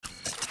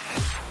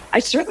I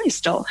certainly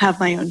still have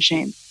my own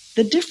shame.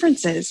 The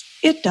difference is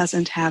it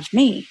doesn't have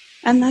me.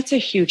 And that's a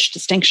huge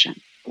distinction.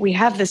 We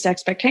have this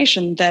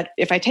expectation that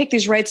if I take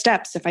these right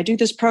steps, if I do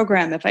this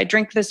program, if I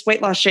drink this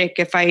weight loss shake,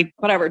 if I,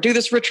 do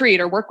this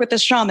retreat or work with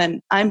this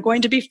shaman, I'm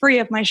going to be free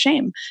of my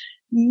shame.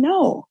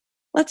 No,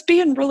 let's be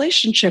in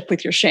relationship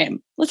with your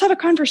shame. Let's have a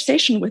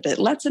conversation with it.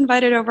 Let's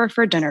invite it over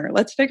for dinner.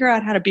 Let's figure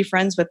out how to be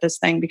friends with this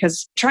thing,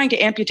 because trying to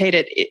amputate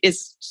it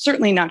is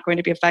certainly not going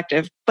to be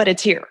effective, but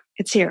it's here.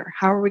 It's here.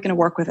 How are we going to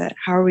work with it?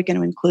 How are we going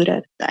to include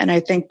it? And I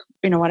think,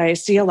 what I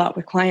see a lot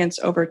with clients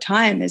over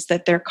time is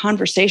that their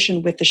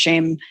conversation with the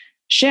shame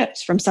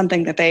shifts from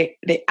something that they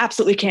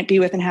absolutely can't be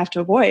with and have to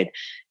avoid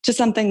to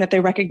something that they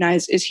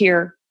recognize is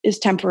here, is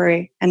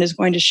temporary, and is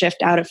going to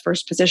shift out of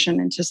first position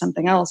into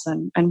something else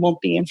and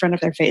won't be in front of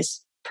their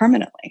face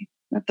permanently.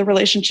 That the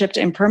relationship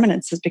to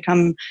impermanence has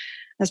become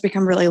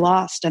really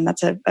lost. And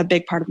that's a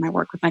big part of my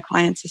work with my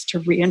clients, is to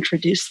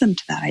reintroduce them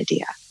to that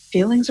idea.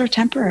 Feelings are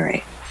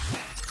temporary.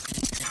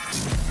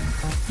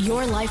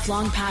 Your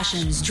lifelong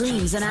passions,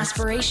 dreams, and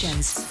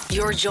aspirations.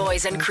 Your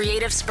joys and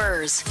creative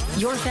spurs.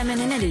 Your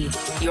femininity.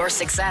 Your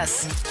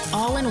success.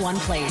 All in one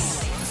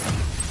place.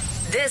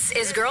 This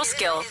is Girl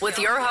Skill with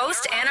your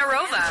host, Anna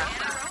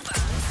Rova.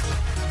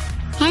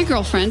 Hi,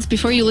 girlfriends.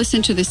 Before you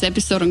listen to this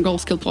episode on Girl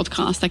Skill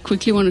Podcast, I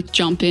quickly want to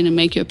jump in and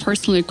make you a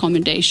personal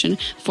recommendation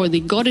for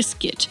the Goddess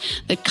Kit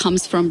that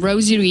comes from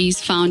Rosie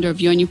Rees, founder of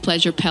Yoni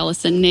Pleasure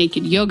Palace and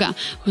Naked Yoga,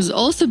 who's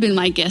also been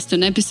my guest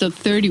on episode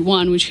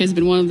 31, which has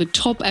been one of the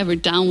top ever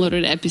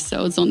downloaded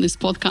episodes on this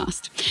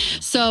podcast.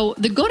 So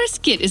the Goddess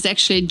Kit is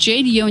actually a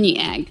jade yoni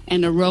egg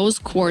and a rose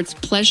quartz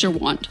pleasure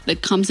wand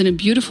that comes in a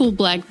beautiful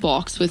black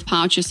box with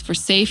pouches for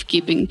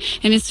safekeeping.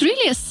 And it's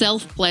really a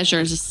self-pleasure,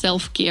 as a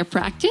self-care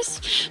practice.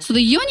 So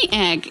the yoni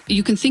egg,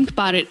 you can think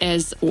about it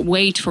as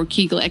weight for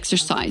Kegel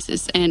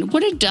exercises. And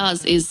what it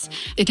does is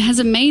it has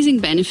amazing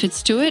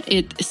benefits to it.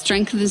 It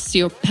strengthens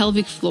your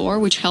pelvic floor,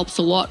 which helps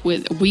a lot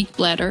with a weak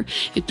bladder.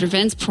 It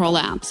prevents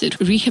prolapse. It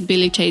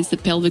rehabilitates the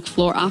pelvic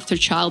floor after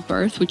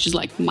childbirth, which is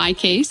like my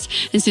case.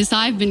 And since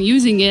I've been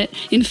using it,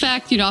 in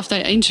fact, after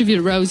I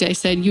interviewed Rosie, I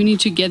said, you need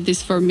to get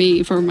this for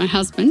me, for my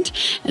husband.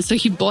 And so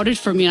he bought it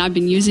for me and I've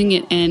been using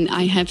it, and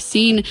I have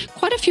seen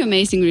quite a few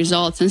amazing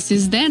results. And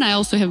since then, I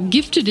also have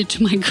gifted it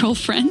to my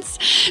girlfriends.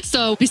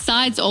 So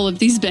besides all of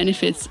these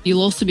benefits,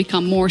 you'll also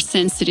become more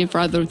sensitive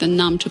rather than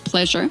numb to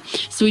pleasure,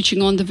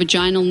 switching on the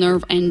vaginal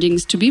nerve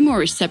endings to be more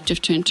receptive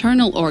to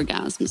internal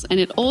orgasms. And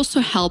it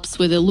also helps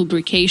with the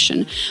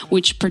lubrication,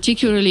 which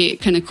particularly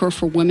can occur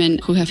for women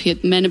who have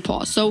hit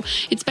menopause. So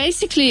it's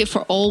basically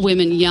for all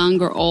women,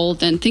 young or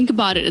old, and think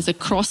about it as a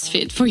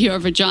CrossFit for your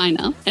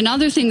vagina.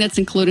 Another thing that's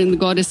included in the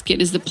Goddess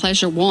Kit is the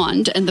pleasure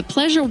wand. And the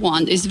pleasure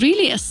wand is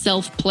really a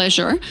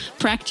self-pleasure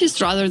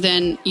practice rather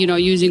than,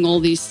 using all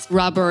these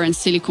rubber and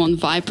silicone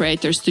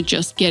vibrators to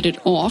just get it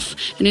off.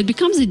 And it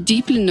becomes a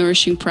deeply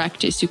nourishing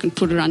practice. You can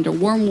put it under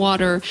warm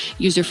water,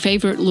 use your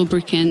favorite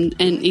lubricant,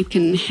 and it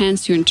can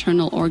enhance your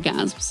internal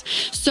orgasms.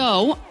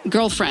 So,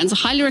 girlfriends, I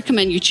highly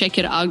recommend you check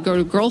it out. Go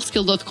to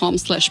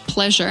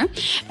girlskill.com/pleasure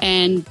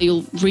and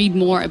you'll read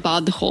more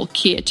about the whole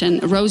kit.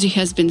 And Rosie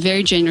has been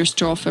very generous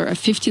to offer a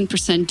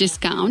 15%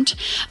 discount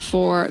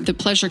for the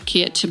pleasure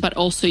kit, but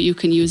also you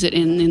can use it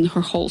in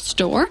her whole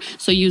store.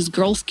 So use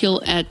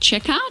Girlskill at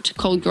checkout,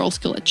 code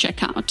Girlskill at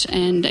checkout.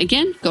 And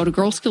again, go to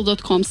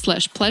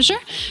girlskill.com/pleasure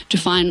to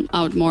find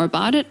out more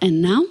about it.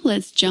 And now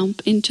let's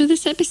jump into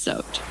this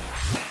episode.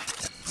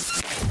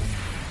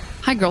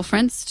 Hi,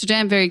 girlfriends. Today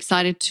I'm very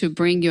excited to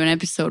bring you an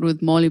episode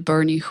with Mollie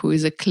Birney, who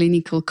is a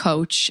clinical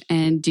coach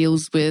and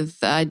deals with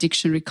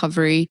addiction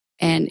recovery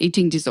and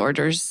eating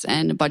disorders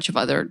and a bunch of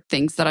other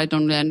things that I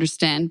don't really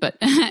understand. But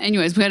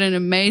anyways, we had an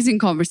amazing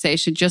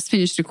conversation, just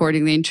finished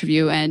recording the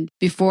interview. And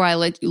before I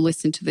let you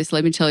listen to this,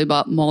 let me tell you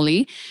about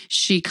Mollie.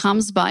 She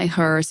comes by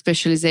her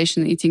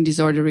specialization in eating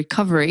disorder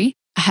recovery,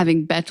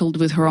 having battled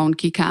with her own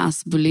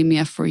kick-ass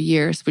bulimia for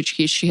years, which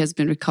she has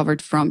been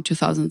recovered from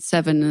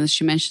 2007. And as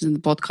she mentions in the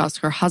podcast,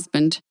 her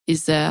husband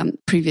is a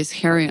previous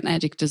heroin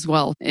addict as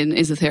well and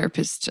is a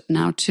therapist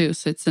now too.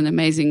 So it's an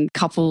amazing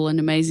couple, an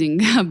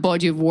amazing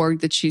body of work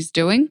that she's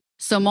doing.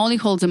 So Mollie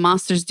holds a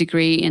master's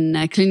degree in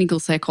clinical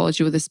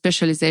psychology with a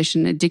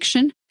specialization in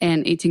addiction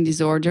and eating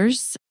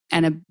disorders,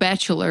 and a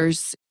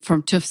bachelor's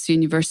from Tufts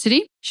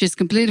University. She's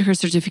completed her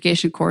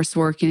certification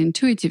coursework in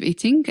intuitive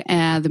eating,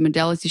 the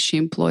modality she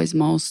employs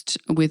most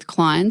with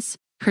clients.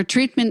 Her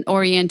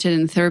treatment-oriented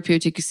and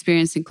therapeutic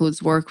experience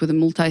includes work with the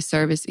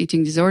Multi-Service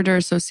Eating Disorder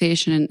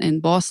Association in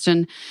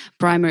Boston,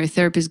 primary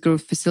therapist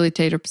group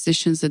facilitator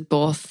positions at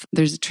both.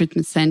 There's a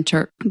treatment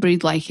center,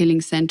 Breathe Like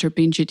Healing Center,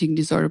 binge eating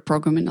disorder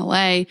program in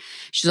LA.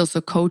 She's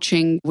also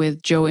coaching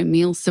with Joey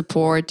Meal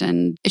Support,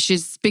 and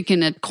she's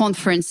speaking at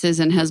conferences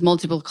and has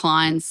multiple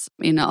clients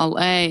in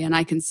LA. And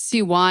I can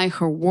see why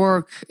her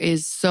work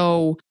is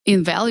so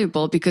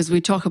invaluable because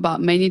we talk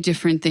about many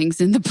different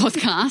things in the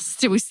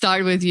podcast. We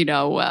start with,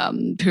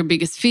 her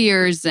biggest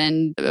fears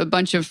and a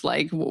bunch of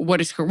what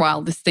is her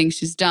wildest thing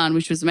she's done,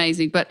 which was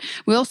amazing. But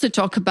we also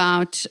talk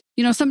about,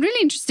 some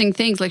really interesting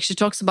things. Like she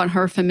talks about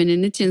her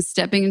femininity and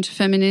stepping into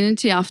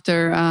femininity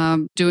after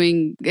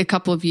doing a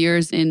couple of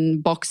years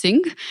in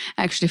boxing,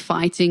 actually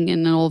fighting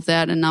and all of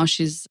that. And now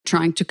she's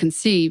trying to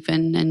conceive.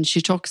 And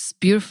she talks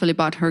beautifully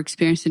about her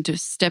experience into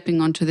stepping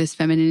onto this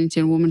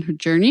femininity and womanhood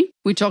journey.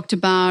 We talked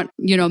about,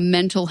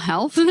 mental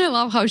health. And I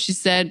love how she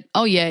said,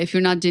 oh yeah, if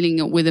you're not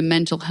dealing with a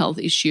mental health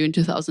issue in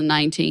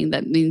 2019,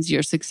 that means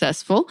you're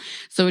successful.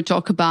 So we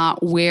talk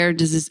about where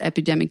does this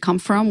epidemic come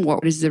from?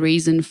 What is the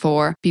reason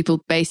for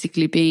people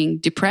basically being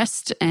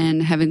depressed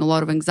and having a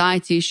lot of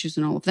anxiety issues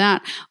and all of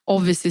that?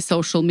 Obviously,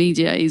 social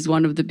media is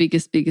one of the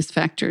biggest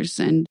factors.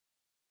 And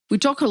we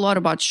talk a lot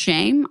about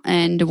shame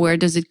and where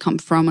does it come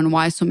from and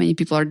why so many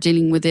people are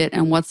dealing with it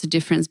and what's the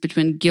difference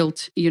between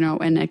guilt,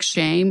 and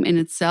shame in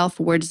itself.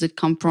 Where does it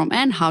come from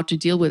and how to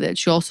deal with it?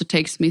 She also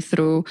takes me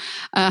through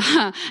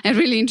a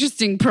really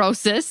interesting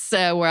process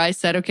where I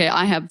said, okay,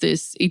 I have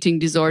this eating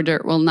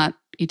disorder. Well, not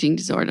eating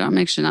disorder. I'm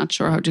actually not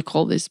sure how to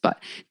call this,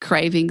 but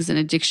cravings and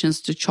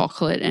addictions to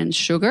chocolate and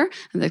sugar.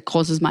 And that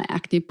causes my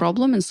acne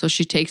problem. And so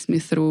she takes me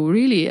through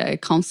really a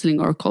counseling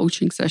or a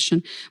coaching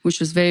session, which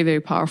was very, very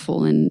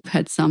powerful and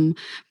had some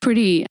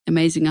pretty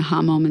amazing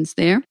aha moments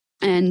there.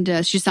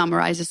 And she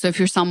summarizes. So if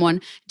you're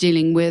someone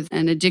dealing with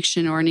an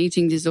addiction or an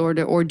eating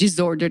disorder or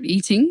disordered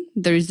eating,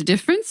 there is a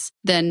difference,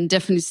 then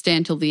definitely stay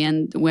until the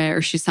end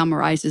where she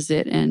summarizes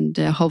it and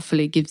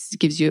hopefully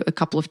gives you a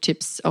couple of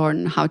tips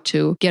on how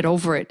to get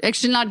over it.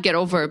 Actually, not get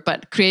over it,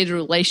 but create a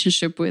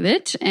relationship with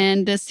it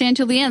and stay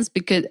until the end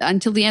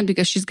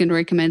because she's going to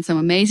recommend some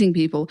amazing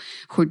people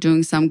who are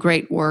doing some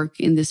great work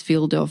in this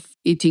field of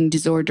eating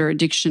disorder,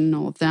 addiction,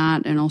 all of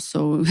that. And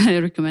also I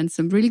recommend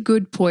some really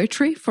good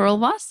poetry for all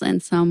of us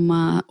and some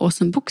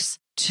awesome books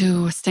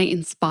to stay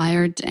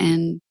inspired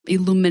and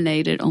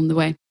illuminated on the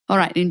way. All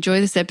right,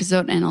 enjoy this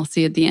episode and I'll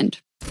see you at the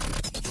end.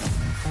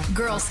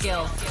 Girl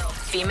Skill.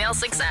 Female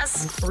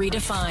success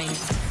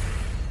redefined.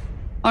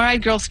 All right,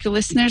 Girl Skill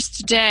listeners,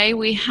 today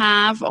we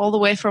have all the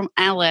way from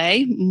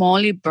LA,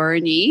 Mollie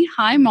Birney.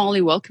 Hi,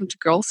 Mollie. Welcome to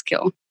Girl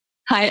Skill.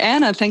 Hi,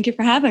 Anna. Thank you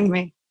for having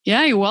me.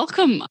 Yeah, you're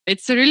welcome.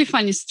 It's a really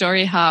funny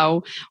story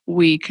how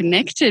we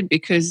connected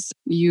because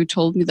you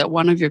told me that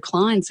one of your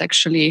clients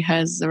actually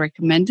has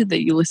recommended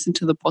that you listen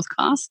to the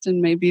podcast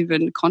and maybe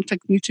even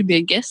contact me to be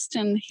a guest.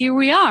 And here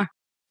we are.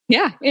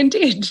 Yeah,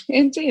 indeed.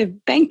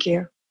 Indeed. Thank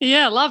you.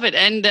 Yeah, love it.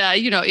 And,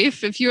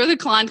 if you're the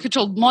client who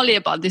told Mollie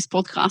about this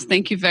podcast,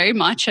 thank you very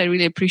much. I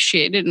really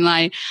appreciate it. And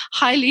I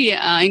highly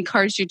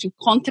encourage you to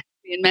contact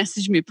me and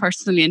message me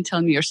personally and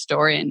tell me your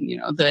story and,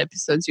 the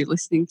episodes you're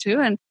listening to.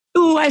 And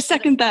ooh, I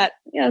second that.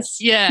 Yes.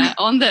 Yeah.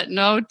 On that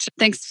note,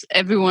 thanks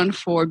everyone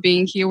for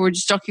being here. We're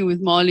just talking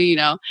with Mollie.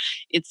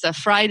 It's a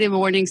Friday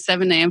morning,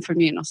 7 a.m. for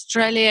me in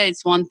Australia.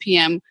 It's 1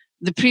 p.m.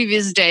 the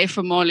previous day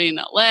for Mollie in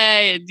LA.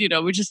 And,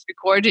 we're just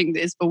recording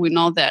this, but we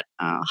know that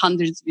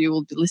hundreds of you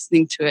will be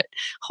listening to it.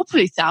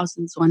 Hopefully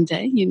thousands one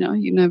day, you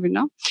never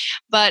know.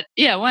 But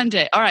yeah, one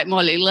day. All right,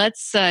 Mollie,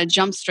 let's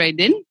jump straight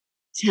in.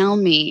 Tell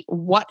me,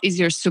 what is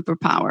your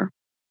superpower?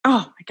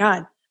 Oh my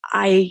God.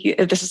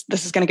 This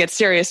is going to get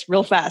serious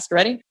real fast.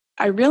 Ready?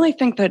 I really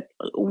think that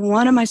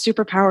one of my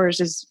superpowers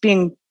is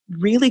being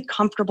really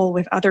comfortable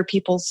with other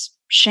people's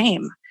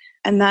shame.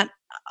 And that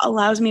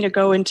allows me to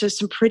go into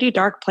some pretty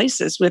dark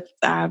places with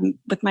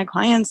my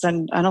clients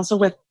and also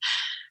with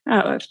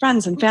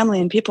friends and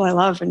family and people I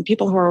love and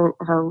people who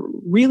are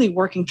really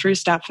working through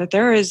stuff. That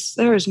there is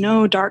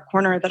no dark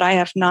corner that I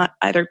have not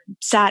either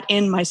sat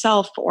in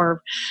myself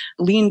or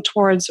leaned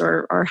towards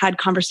or had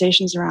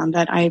conversations around.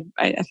 That I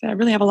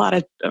really have a lot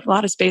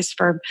of space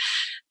for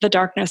the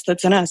darkness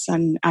that's in us,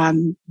 and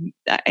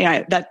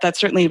that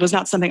certainly was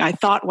not something I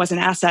thought was an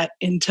asset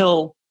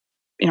until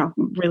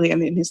really in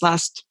these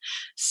last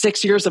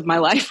 6 years of my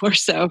life or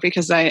so,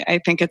 because I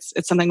think it's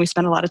something we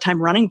spend a lot of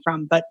time running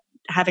from. But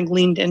having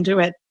leaned into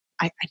it,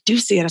 I do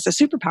see it as a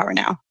superpower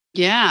now.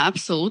 Yeah,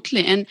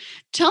 absolutely. And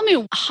tell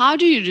me, how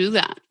do you do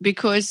that?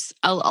 Because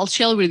I'll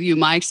share with you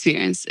my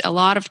experience. A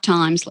lot of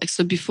times,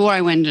 so before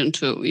I went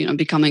into,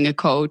 becoming a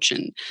coach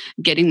and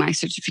getting my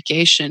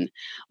certification,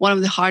 one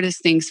of the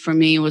hardest things for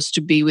me was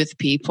to be with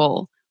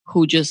people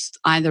who just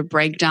either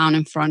break down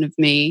in front of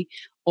me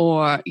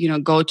or,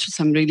 go to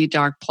some really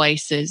dark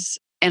places.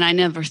 And I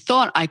never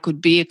thought I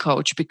could be a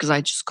coach because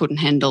I just couldn't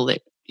handle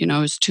it. It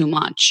was too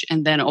much.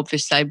 And then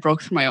obviously I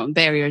broke through my own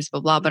barriers, blah,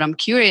 blah. But I'm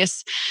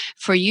curious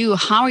for you,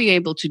 how are you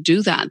able to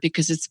do that?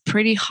 Because it's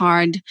pretty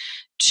hard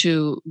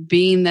to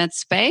be in that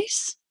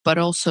space, but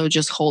also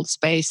just hold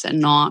space and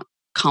not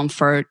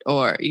comfort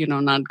or,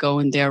 not go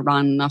in there,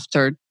 run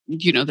after,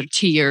 the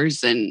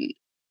tears and.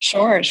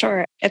 Sure.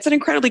 It's an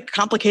incredibly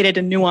complicated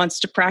and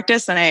nuanced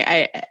practice.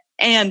 And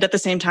and at the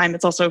same time,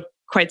 it's also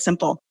quite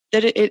simple.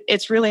 That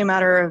it's really a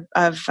matter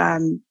of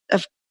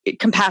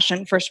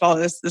compassion, first of all,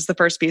 is the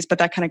first piece, but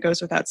that kind of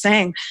goes without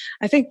saying.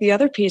 I think the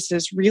other piece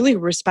is really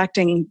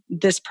respecting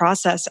this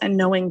process and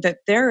knowing that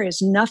there is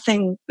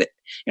nothing,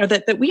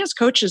 that we as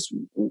coaches,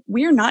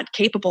 we are not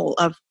capable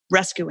of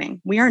rescuing.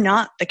 We are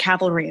not the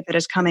cavalry that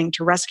is coming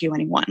to rescue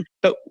anyone,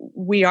 but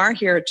we are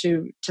here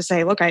to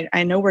say, look,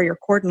 I know where your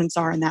coordinates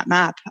are in that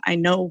map. I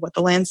know what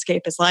the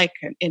landscape is like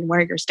in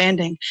where you're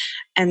standing,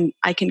 and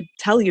I can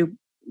tell you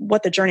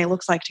what the journey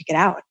looks like to get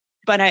out.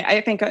 But I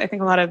think a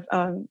lot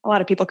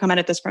of people come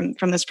at this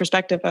from this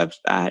perspective of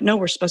no,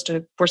 we're supposed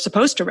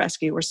to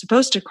rescue, we're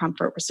supposed to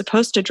comfort, we're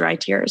supposed to dry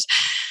tears.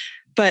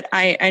 But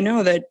I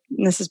know that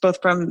this is both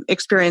from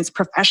experience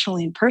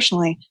professionally and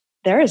personally.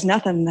 There is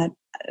nothing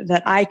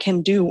that I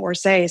can do or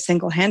say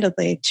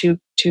single-handedly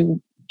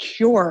to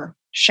cure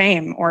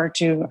shame or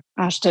to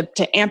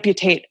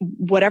amputate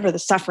whatever the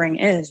suffering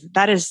is.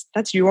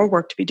 That's your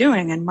work to be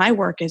doing, and my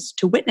work is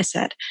to witness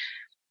it.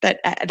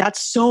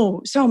 That's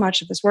so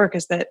much of this work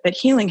is that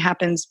healing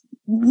happens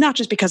not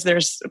just because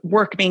there's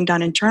work being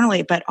done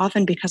internally, but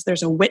often because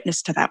there's a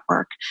witness to that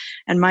work.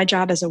 And my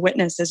job as a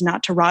witness is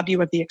not to rob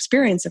you of the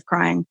experience of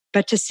crying,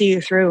 but to see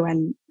you through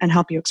and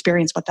help you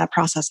experience what that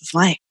process is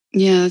like.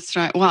 Yeah, that's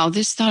right. Wow,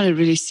 this started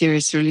really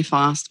serious, really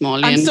fast,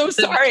 Mollie. I'm so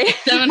sorry.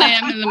 7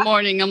 a.m. in the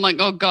morning, I'm like,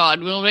 oh God,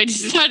 we already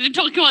started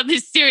talking about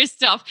this serious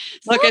stuff.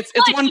 Look, it's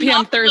 1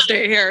 p.m.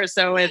 Thursday here,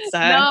 so it's...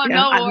 no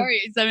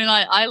worries. I mean,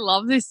 I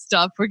love this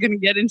stuff. We're going to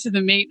get into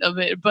the meat of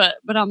it, but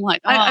I'm like...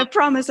 Oh. I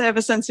promise I have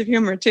a sense of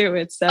humor too.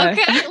 It's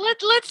Okay,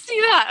 let's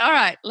see that. All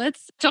right,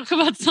 let's talk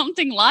about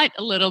something light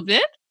a little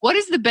bit. What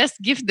is the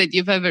best gift that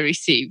you've ever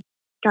received?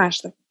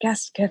 Gosh, the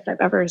best gift I've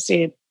ever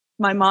received.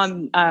 My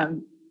mom...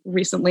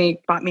 recently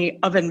bought me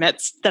oven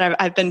mitts that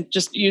I've been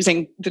just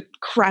using the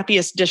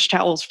crappiest dish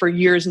towels for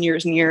years and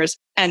years and years.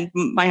 And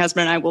my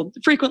husband and I will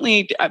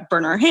frequently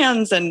burn our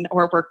hands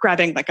or we're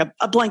grabbing like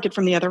a blanket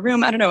from the other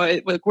room. I don't know.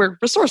 We're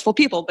resourceful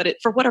people, but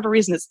for whatever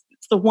reason, it's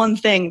the one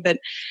thing that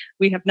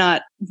we have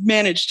not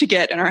managed to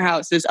get in our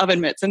house is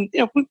oven mitts. And,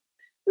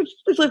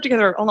 we've lived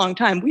together a long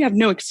time. We have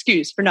no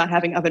excuse for not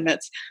having oven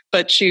mitts,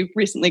 but she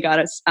recently got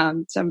us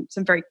some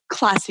very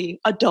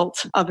classy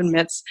adult oven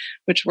mitts,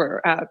 which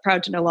we're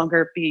proud to no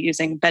longer be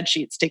using bed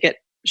sheets to get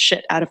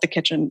shit out of the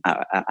kitchen,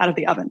 out of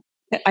the oven.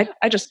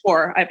 I just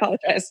swore. I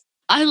apologize.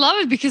 I love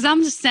it because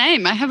I'm the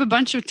same. I have a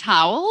bunch of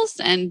towels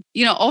and,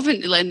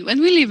 often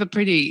when we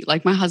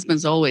live my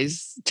husband's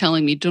always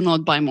telling me, do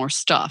not buy more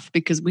stuff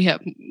because we have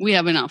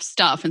enough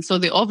stuff. And so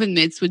the oven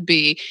mitts would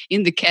be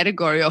in the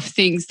category of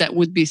things that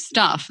would be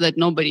stuff that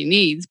nobody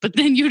needs, but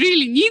then you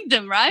really need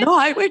them, right? No,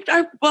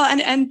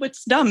 and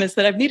what's dumb is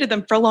that I've needed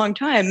them for a long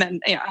time.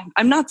 And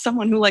I'm not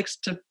someone who likes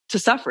to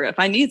suffer. If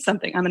I need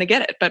something, I'm going to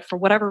get it. But for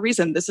whatever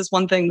reason, this is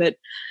one thing that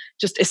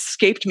just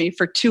escaped me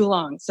for too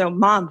long. So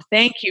Mom,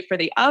 thank you for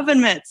the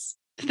oven mitts.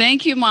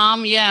 Thank you,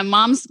 Mom. Yeah,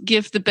 moms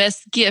give the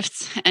best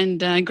gifts and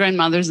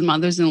grandmothers and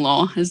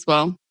mothers-in-law as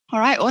well. All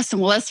right, awesome.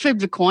 Well, let's flip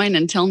the coin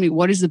and tell me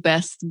what is the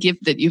best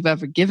gift that you've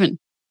ever given?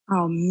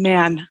 Oh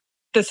man,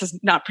 this is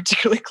not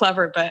particularly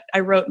clever, but I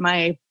wrote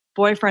my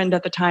boyfriend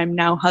at the time,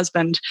 now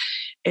husband,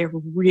 a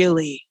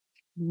really,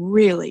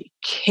 really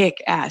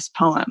kick-ass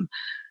poem.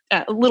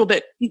 A little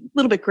bit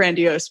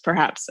grandiose,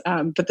 perhaps.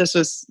 But this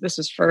was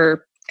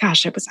for,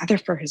 it was either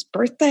for his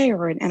birthday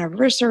or an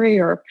anniversary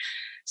or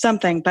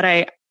something.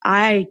 But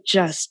I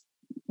just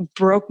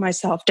broke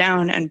myself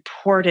down and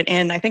poured it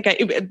in. I think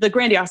the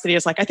grandiosity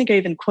is I think I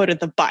even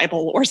quoted the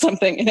Bible or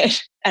something in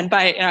it. And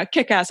by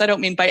kick-ass, I don't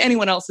mean by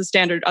anyone else's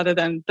standard other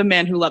than the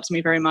man who loves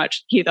me very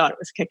much. He thought it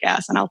was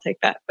kick-ass, and I'll take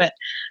that. But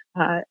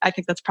I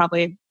think that's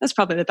probably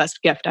the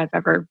best gift I've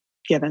ever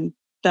given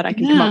that I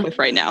can come up with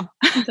right now.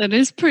 That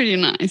is pretty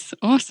nice.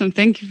 Awesome.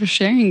 Thank you for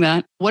sharing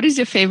that. What is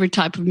your favorite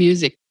type of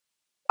music?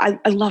 I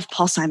love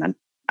Paul Simon.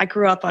 I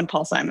grew up on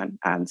Paul Simon.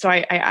 So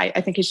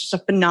I think he's just a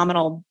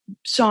phenomenal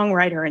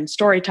songwriter and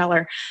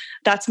storyteller.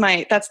 That's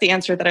the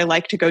answer that I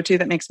like to go to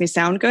that makes me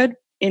sound good.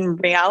 In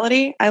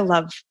reality, I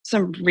love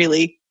some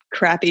really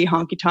crappy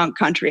honky-tonk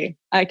country.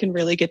 I can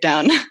really get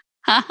down.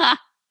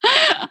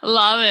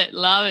 Love it.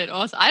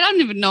 Awesome. I don't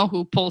even know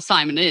who Paul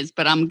Simon is,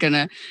 but I'm going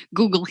to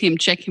Google him,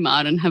 check him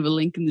out, and have a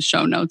link in the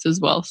show notes as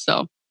well.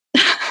 So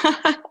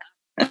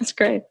that's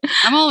great.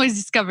 I'm always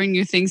discovering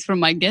new things from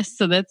my guests,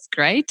 so that's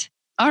great.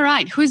 All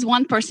right. Who is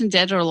one person,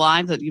 dead or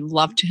alive, that you'd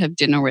love to have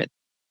dinner with?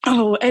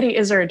 Oh, Eddie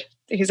Izzard.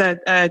 He's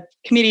a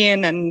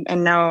comedian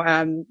and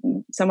now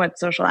somewhat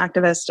social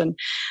activist, and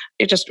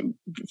it's just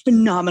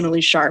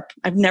phenomenally sharp.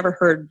 I've never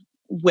heard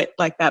wit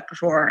like that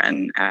before,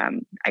 and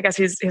I guess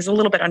he's a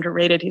little bit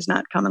underrated. He's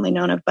not commonly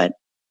known of, but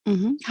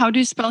How do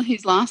you spell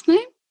his last name?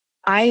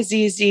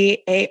 Izzard.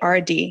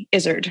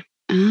 Izzard.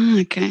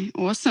 Okay,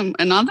 awesome.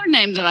 Another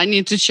name that I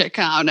need to check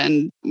out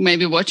and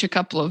maybe watch a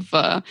couple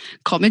of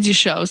comedy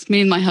shows.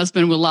 Me and my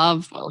husband will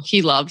love. Well,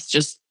 he loves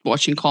just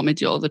watching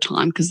comedy all the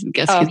time because I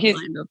guess he's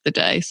the end of the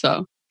day.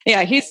 So.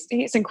 Yeah, he's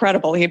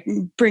incredible. He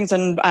brings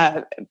in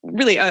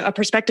really a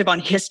perspective on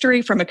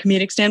history from a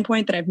comedic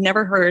standpoint that I've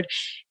never heard.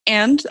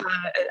 And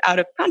out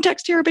of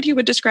context here, but he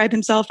would describe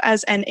himself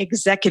as an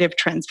executive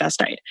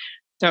transvestite.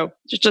 So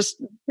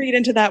just read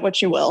into that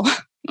what you will.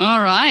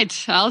 All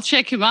right. I'll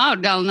check him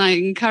out. I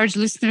encourage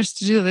listeners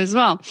to do that as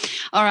well.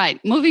 All right.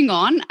 Moving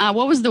on.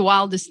 What was the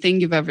wildest thing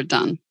you've ever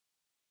done?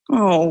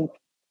 Oh,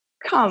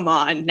 come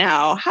on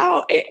now.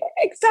 How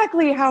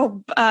exactly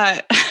how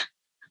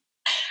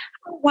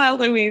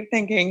wild are we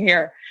thinking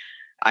here?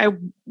 I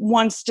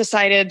once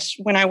decided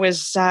when I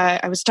was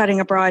studying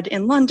abroad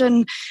in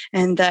London,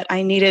 and that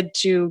I needed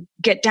to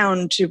get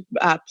down to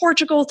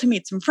Portugal to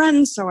meet some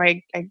friends. So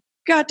I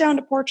got down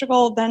to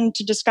Portugal, then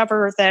to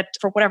discover that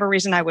for whatever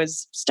reason I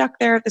was stuck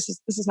there. This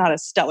is not a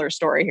stellar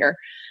story here,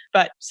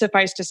 but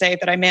suffice to say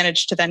that I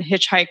managed to then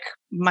hitchhike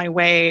my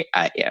way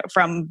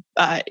from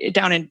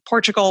down in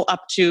Portugal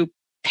up to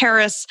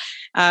Paris,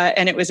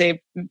 and it was a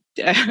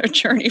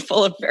journey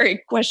full of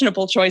very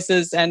questionable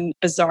choices and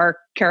bizarre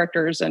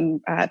characters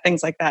and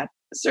things like that.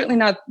 Certainly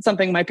not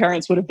something my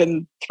parents would have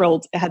been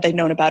thrilled had they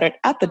known about it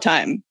at the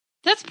time.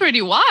 That's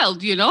pretty wild,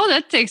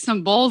 That takes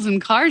some balls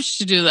and courage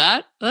to do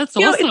that. That's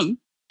awesome.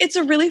 It's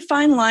a really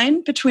fine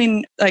line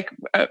between like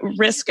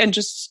risk and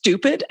just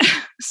stupid.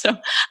 So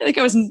I think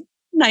I was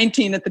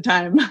 19 at the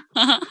time.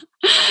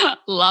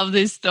 Love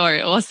this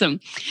story. Awesome.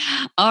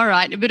 All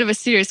right. A bit of a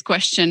serious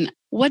question.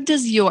 What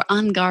does your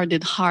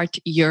unguarded heart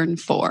yearn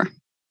for?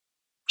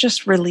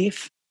 Just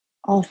relief,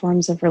 all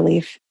forms of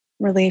relief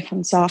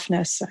and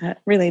softness,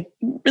 really,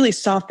 really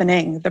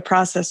softening, the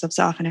process of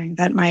softening.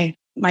 That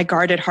my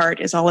guarded heart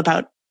is all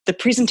about the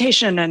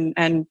presentation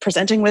and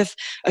presenting with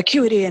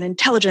acuity and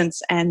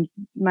intelligence. And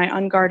my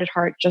unguarded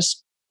heart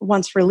just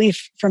wants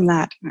relief from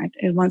that.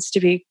 It wants to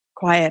be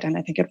quiet, and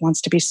I think it wants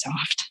to be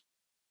soft.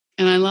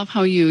 And I love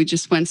how you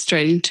just went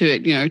straight into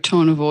it.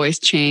 Tone of voice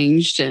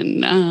changed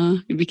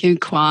and you became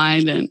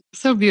quiet and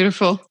so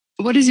beautiful.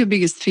 What is your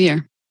biggest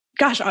fear?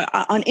 Gosh,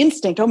 on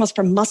instinct, almost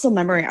from muscle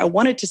memory, I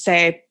wanted to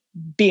say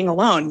being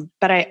alone,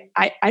 but I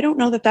don't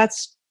know that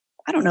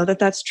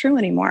that's true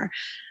anymore.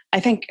 I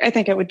think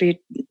it would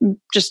be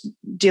just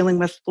dealing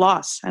with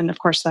loss, and of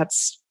course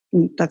that's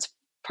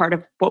part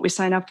of what we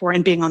sign up for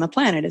in being on the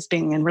planet, is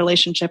being in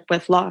relationship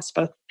with loss,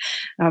 both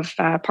of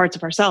parts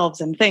of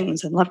ourselves and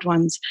things and loved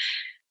ones.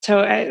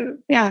 So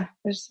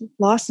there's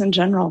loss in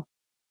general.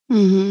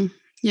 Mm-hmm.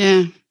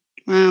 Yeah.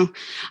 Wow.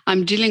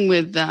 I'm dealing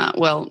with,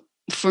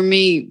 for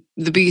me,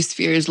 the biggest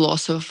fear is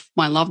loss of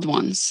my loved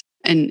ones.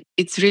 And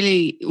it's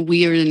really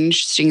weird and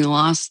interesting the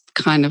last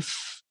kind of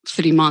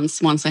 3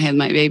 months once I had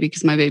my baby,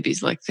 because my baby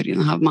is like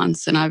 3.5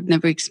 months, and I've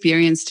never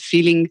experienced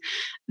feeling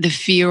the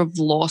fear of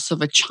loss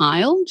of a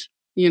child.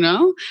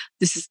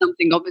 This is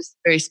something obviously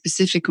very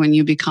specific when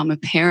you become a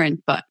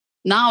parent, but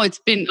now it's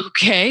been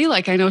okay.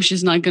 Like, I know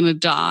she's not going to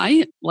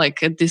die,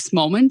 like at this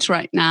moment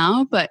right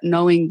now, but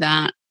knowing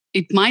that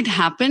it might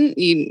happen,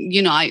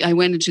 I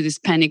went into this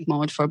panic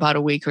mode for about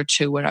a week or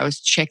two where I was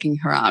checking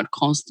her out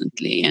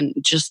constantly and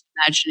just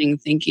imagining,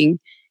 thinking,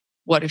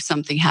 what if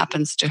something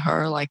happens to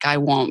her? Like, I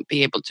won't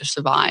be able to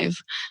survive.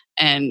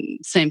 And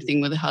same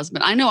thing with the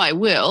husband. I know I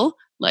will,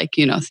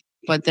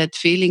 but that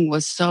feeling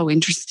was so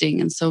interesting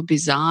and so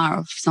bizarre,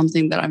 of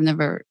something that I've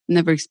never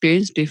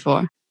experienced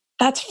before.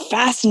 That's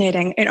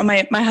fascinating.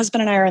 My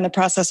husband and I are in the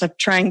process of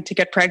trying to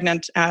get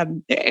pregnant.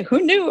 Who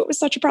knew it was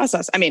such a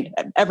process? I mean,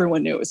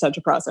 everyone knew it was such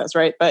a process,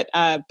 right? But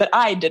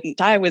I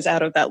didn't. I was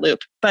out of that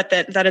loop. But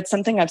that it's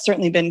something I've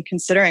certainly been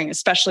considering,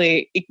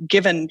 especially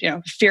given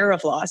fear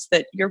of loss.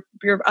 That you're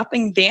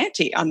upping the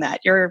ante on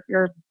that. You're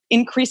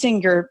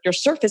increasing your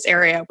surface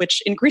area,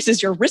 which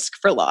increases your risk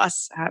for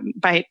loss.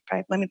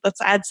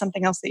 Let's add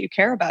something else that you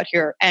care about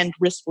here and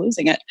risk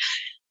losing it.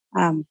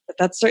 But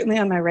that's certainly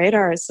on my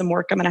radar, is some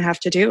work I'm going to have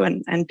to do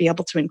and be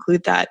able to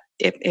include that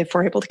if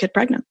we're able to get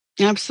pregnant.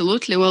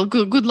 Absolutely. Well,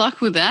 good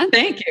luck with that.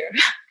 Thank you.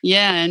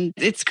 Yeah. And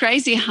it's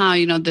crazy how,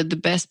 the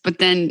best, but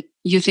then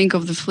you think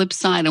of the flip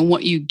side and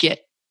what you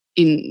get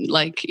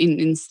what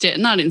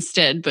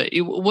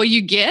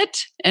you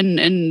get, and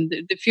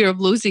the fear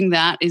of losing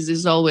that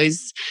is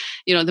always,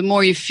 the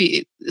more you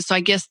feel. So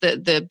I guess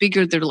the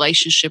bigger the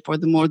relationship, or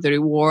the more the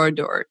reward,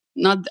 or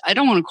not, I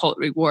don't want to call it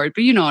reward,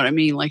 but you know what I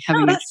mean? Like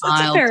having a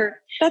child.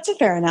 That's a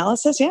fair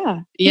analysis.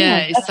 Yeah. Yeah.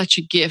 It's such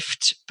a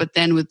gift. But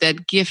then with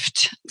that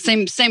gift,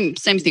 same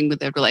thing with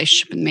the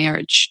relationship and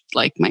marriage.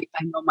 Like I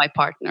know my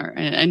partner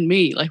and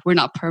me, like we're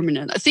not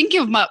permanent.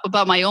 Thinking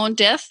about my own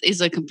death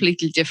is a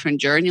completely different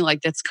journey.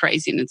 Like that's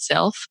crazy in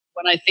itself.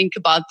 When I think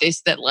about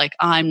this, that like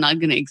I'm not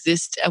going to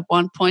exist at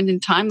one point in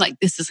time, like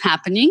this is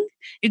happening.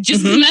 It's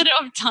just a matter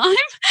of time.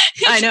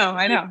 I know.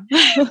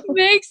 It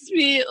makes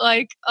me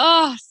like,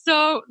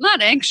 so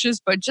not anxious,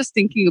 but just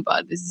thinking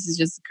about this is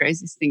just the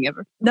craziest thing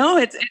ever. No,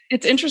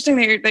 it's interesting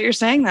that you're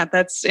saying that.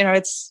 That's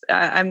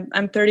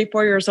I'm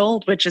 34 years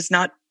old, which is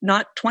not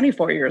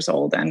 24 years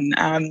old, and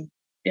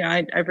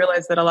I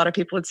realize that a lot of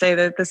people would say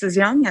that this is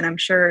young, and I'm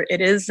sure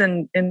it is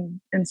in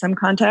some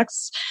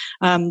contexts.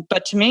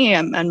 But to me,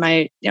 and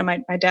my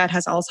dad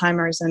has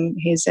Alzheimer's, and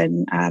he's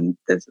in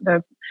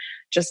the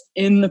just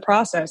in the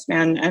process,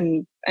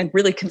 man, and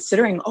really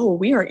considering,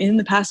 we are in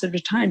the passage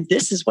of time.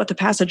 This is what the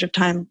passage of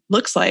time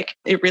looks like.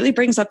 It really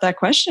brings up that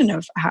question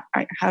of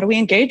how do we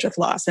engage with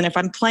loss? And if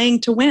I'm playing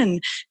to win,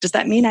 does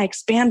that mean I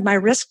expand my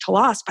risk to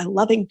loss by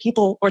loving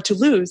people, or to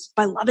lose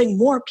by loving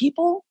more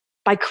people,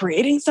 by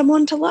creating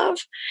someone to love?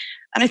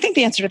 And I think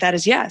the answer to that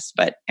is yes,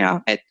 but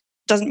it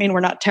doesn't mean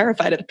we're not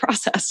terrified of the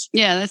process.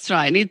 Yeah, that's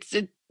right.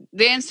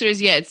 The answer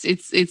is yes.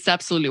 It's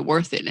absolutely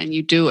worth it, and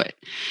you do it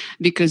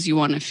because you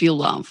want to feel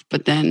love.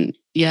 But then,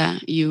 yeah,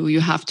 you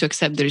have to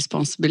accept the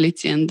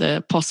responsibility and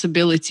the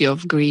possibility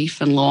of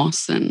grief and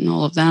loss and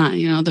all of that.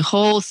 The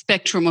whole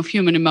spectrum of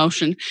human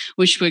emotion,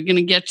 which we're going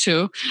to get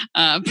to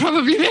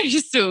probably very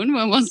soon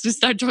once we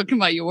start talking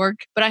about your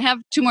work. But I have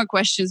two more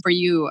questions for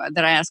you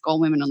that I ask all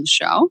women on the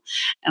show,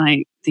 and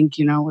I think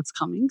you know what's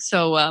coming.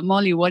 So,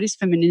 Mollie, what is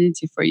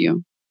femininity for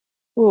you?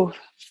 Ooh,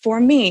 for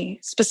me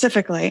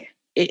specifically,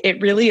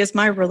 it really is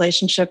my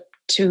relationship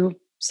to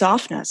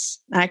softness.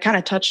 And I kind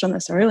of touched on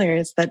this earlier,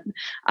 is that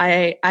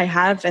I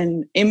have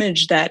an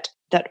image that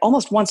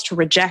almost wants to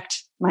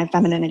reject my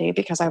femininity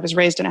because I was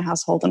raised in a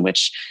household in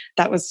which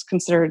that was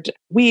considered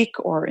weak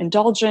or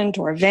indulgent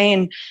or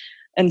vain.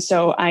 And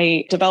so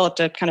I developed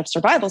a kind of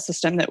survival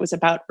system that was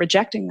about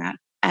rejecting that.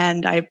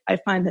 And I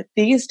find that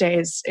these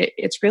days,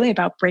 it's really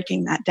about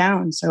breaking that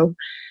down. So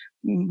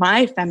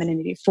my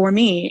femininity for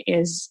me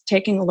is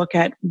taking a look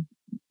at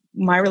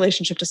my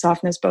relationship to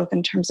softness, both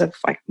in terms of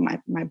like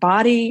my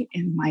body,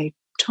 in my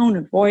tone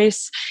of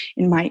voice,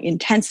 in my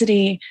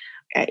intensity,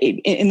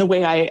 in the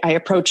way I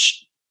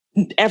approach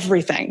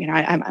everything.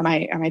 Am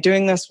I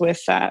doing this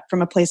with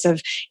from a place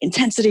of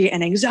intensity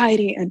and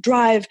anxiety and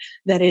drive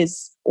that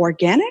is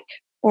organic,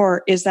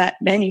 or is that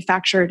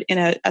manufactured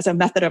as a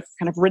method of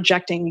kind of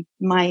rejecting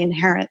my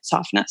inherent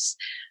softness?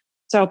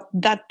 So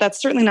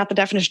that's certainly not the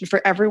definition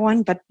for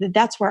everyone, but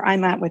that's where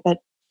I'm at with it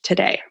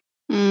today.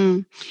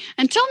 And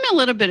tell me a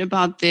little bit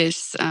about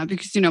this,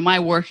 because, my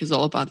work is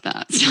all about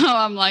that. So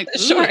I'm like,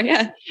 sure,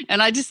 yeah.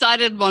 And I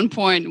decided at one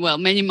point,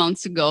 many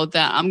months ago,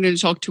 that I'm going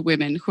to talk to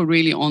women who are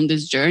really on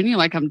this journey.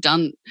 Like, I'm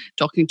done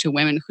talking to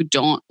women who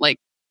don't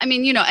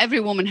every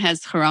woman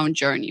has her own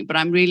journey, but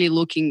I'm really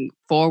looking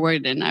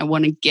forward, and I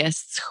want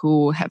guests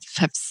who have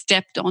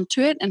stepped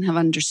onto it and have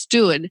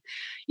understood,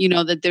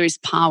 that there is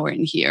power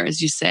in here,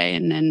 as you say.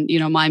 And then,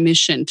 my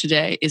mission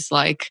today is,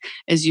 like,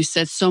 as you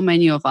said, so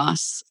many of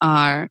us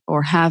are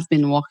or have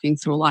been walking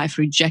through life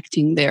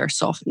rejecting their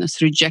softness,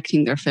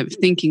 rejecting their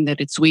thinking that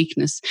it's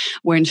weakness,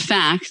 where in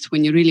fact,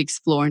 when you really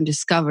explore and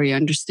discover, you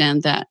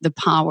understand that the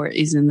power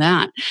is in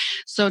that.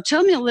 So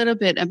tell me a little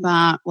bit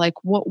about, like,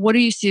 what do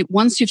you see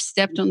once you've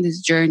stepped on this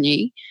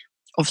journey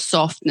of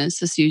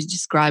softness, as you're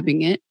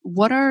describing it?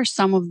 What are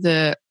some of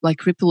the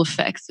ripple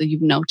effects that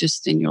you've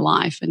noticed in your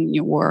life and in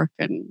your work,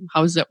 and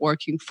how is that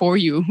working for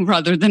you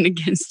rather than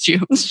against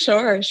you?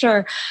 Sure.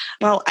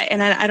 Well,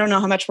 I don't know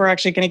how much we're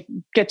actually going to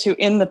get to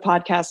in the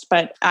podcast,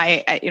 but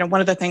I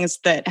one of the things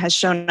that has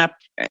shown up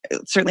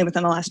certainly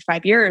within the last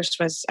 5 years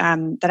was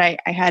that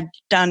I had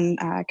done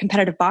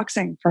competitive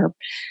boxing for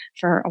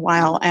a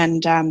while,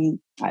 and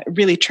I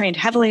really trained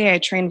heavily. I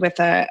trained with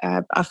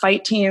a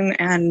fight team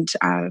and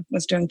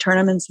was doing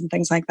tournaments and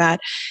things like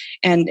that.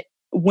 And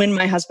when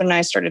my husband and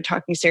I started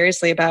talking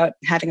seriously about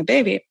having a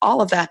baby, all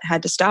of that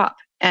had to stop.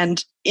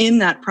 And in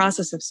that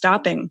process of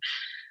stopping,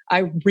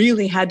 I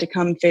really had to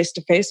come face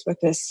to face with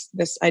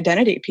this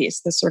identity piece.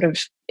 This sort of,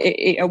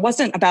 it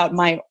wasn't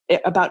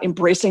about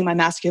embracing my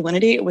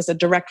masculinity. It was a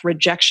direct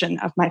rejection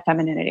of my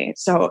femininity.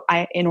 So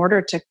I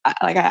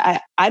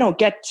don't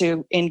get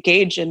to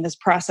engage in this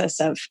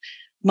process of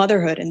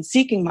motherhood and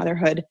seeking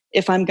motherhood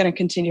if I'm going to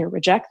continue to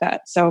reject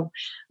that. So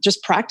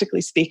just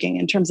practically speaking,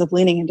 in terms of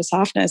leaning into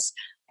softness,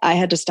 I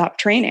had to stop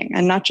training,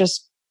 and not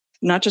just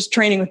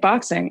training with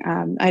boxing.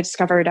 I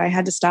discovered I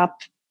had to stop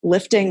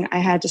lifting. I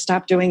had to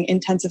stop doing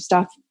intensive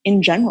stuff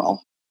in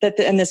general.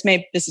 And this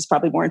is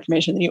probably more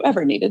information than you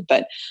ever needed,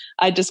 but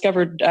I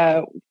discovered,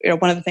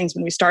 one of the things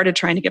when we started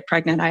trying to get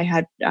pregnant, I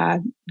had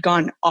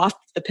gone off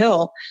the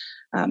pill,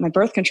 my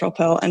birth control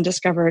pill, and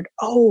discovered,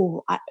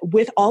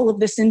 with all of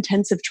this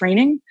intensive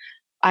training,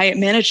 I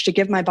managed to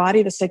give my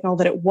body the signal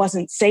that it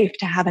wasn't safe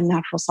to have a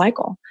natural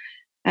cycle.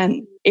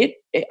 And it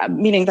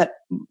meaning that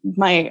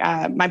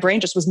my brain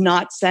just was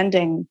not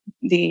sending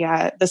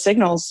the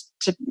signals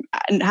to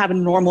have a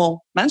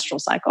normal menstrual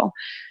cycle.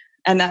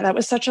 And that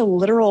was such a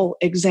literal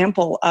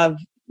example of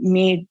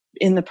me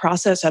in the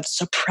process of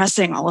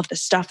suppressing all of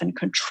this stuff and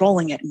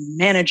controlling it and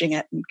managing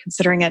it and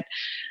considering it,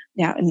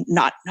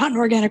 not an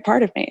organic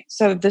part of me.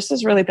 So this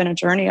has really been a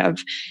journey of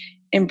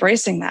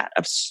embracing that,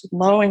 of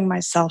slowing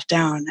myself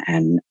down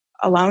and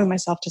allowing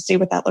myself to see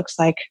what that looks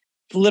like,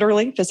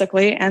 literally,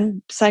 physically,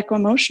 and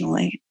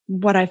psycho-emotionally.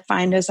 What I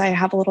find is I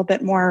have a little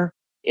bit more,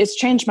 it's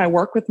changed my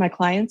work with my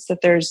clients, that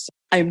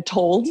I'm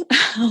told,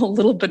 a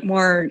little bit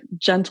more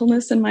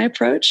gentleness in my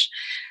approach,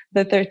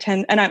 that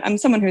and I'm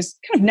someone who's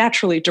kind of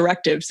naturally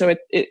directive. So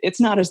it's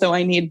not as though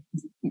I need,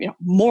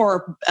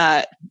 more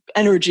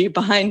energy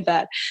behind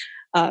that.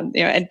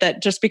 And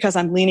that just because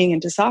I'm leaning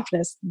into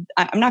softness,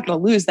 I'm not going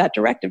to lose that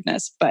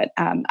directiveness. But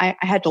I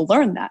had to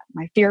learn that.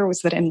 My fear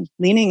was that in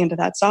leaning into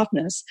that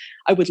softness,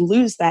 I would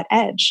lose that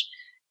edge.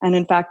 And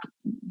in fact,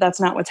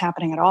 that's not what's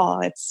happening at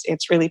all.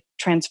 It's really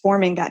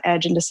transforming that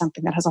edge into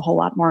something that has a whole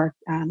lot more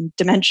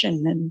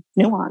dimension and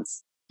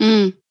nuance.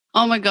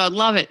 Oh my God,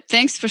 love it.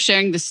 Thanks for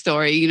sharing this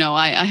story.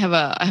 I have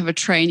a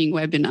training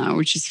webinar,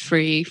 which is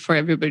free for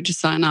everybody to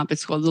sign up.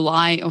 It's called The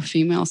Lie of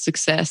Female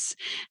Success.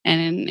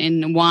 And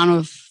in one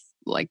of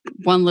like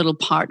one little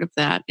part of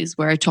that is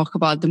where I talk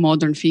about the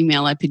modern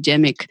female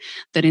epidemic,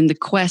 that in the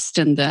quest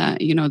and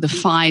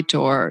the fight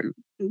or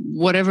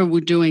whatever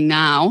we're doing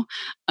now,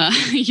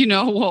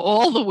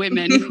 all the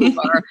women who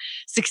are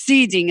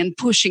succeeding and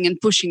pushing and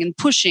pushing and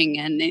pushing.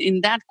 And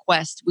in that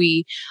quest,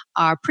 we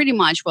are pretty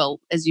much,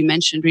 well, as you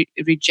mentioned,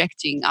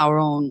 rejecting our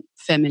own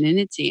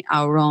femininity,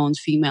 our own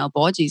female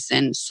bodies.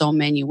 And so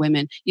many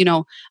women,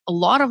 a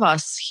lot of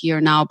us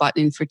hear now about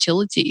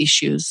infertility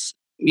issues.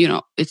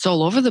 It's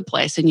all over the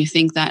place. And you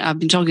think that I've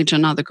been talking to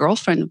another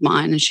girlfriend of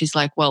mine and she's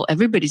like, well,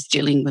 everybody's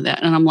dealing with it.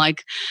 And I'm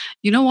like,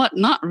 you know what?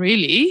 Not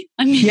really.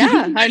 I mean,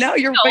 yeah, I know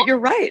but you're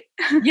right.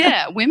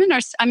 Yeah. Women are,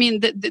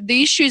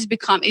 the issue has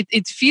become,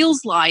 it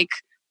feels like,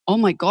 oh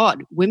my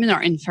God, women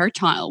are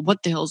infertile.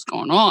 What the hell's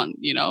going on?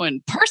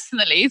 And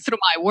personally, through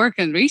my work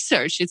and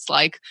research, it's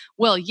like,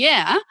 well,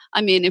 yeah.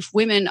 If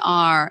women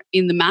are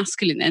in the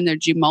masculine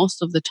energy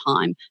most of the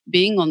time,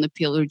 being on the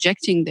pill,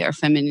 rejecting their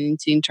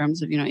femininity in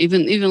terms of,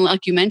 even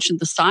like you mentioned,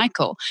 the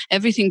cycle,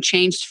 everything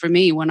changed for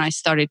me when I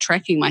started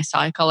tracking my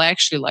cycle. I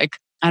actually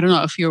I don't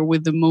know if you're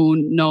with the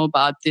moon, know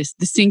about this,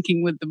 the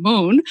syncing with the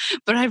moon,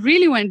 but I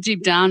really went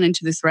deep down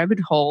into this rabbit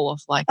hole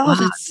of wow,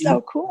 that's so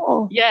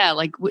cool. Yeah,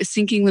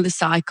 syncing with the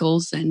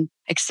cycles and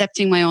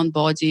accepting my own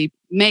body,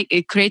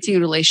 creating a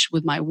relationship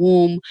with my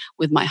womb,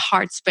 with my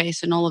heart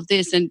space and all of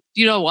this. And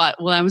you know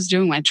what? When I was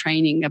doing my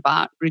training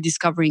about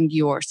rediscovering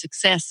your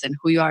success and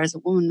who you are as a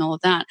woman and all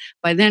of that,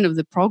 by the end of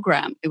the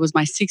program, it was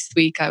my 6th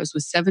week. I was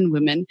with 7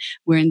 women.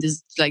 We're in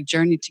this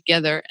journey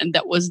together. And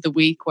that was the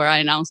week where I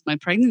announced my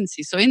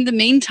pregnancy. So in the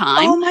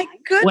meantime, oh my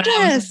goodness, when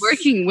I was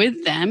working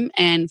with them,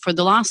 and for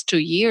the last 2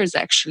 years,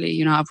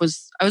 actually, I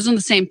was on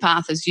the same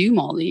path as you,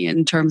 Mollie,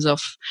 in terms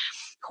of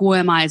who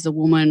am I as a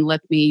woman?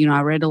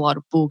 I read a lot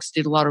of books,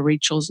 did a lot of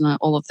rituals and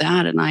all of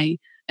that. And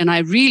I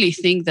really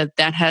think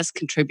that has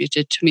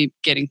contributed to me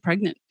getting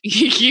pregnant.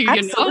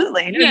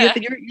 Absolutely. Yeah.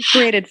 You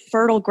created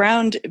fertile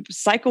ground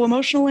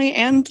psycho-emotionally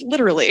and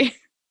literally.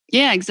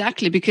 Yeah,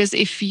 exactly. Because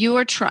if you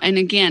are trying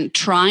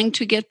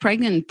to get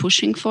pregnant and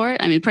pushing for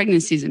it,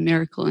 pregnancy is a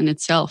miracle in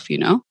itself,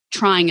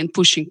 Trying and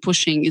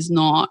pushing is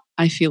not,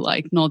 I feel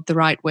like, not the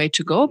right way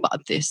to go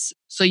about this.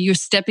 So you're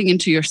stepping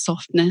into your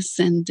softness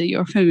and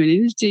your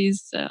femininity.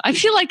 I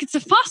feel like it's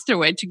a faster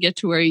way to get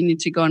to where you need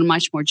to go in a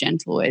much more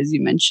gentle way, as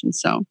you mentioned.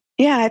 So.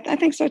 Yeah, I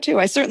think so too.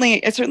 I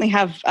certainly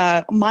have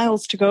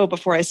miles to go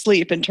before I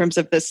sleep in terms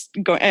of this.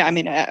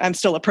 I'm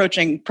still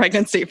approaching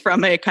pregnancy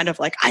from a kind of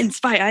like ein,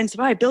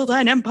 zwei, build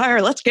an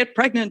empire, let's get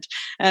pregnant,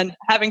 and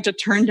having to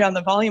turn down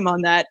the volume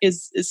on that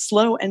is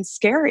slow and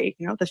scary.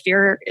 The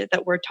fear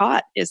that we're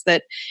taught is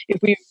that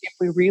if we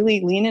really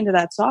lean into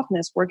that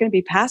softness, we're going to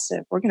be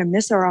passive. We're going to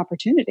miss our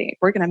opportunity.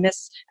 We're going to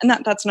miss, and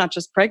that's not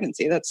just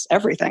pregnancy. That's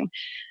everything.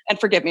 And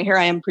forgive me, here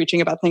I am preaching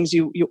about things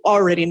you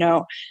already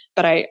know,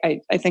 but I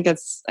think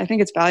it's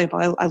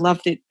valuable. I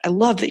love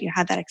that you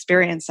had that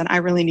experience, and I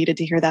really needed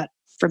to hear that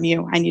from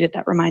you. I needed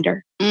that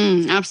reminder.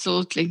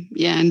 Absolutely.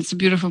 Yeah. And it's a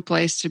beautiful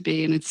place to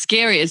be. And it's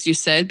scary, as you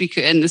said,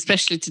 and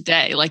especially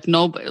today,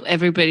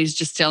 everybody's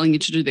just telling you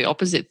to do the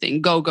opposite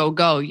thing. Go, go,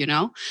 go,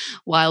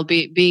 while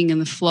being in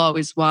the flow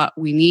is what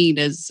we need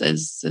as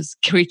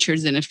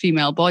creatures in a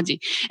female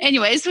body.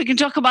 Anyways, we can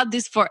talk about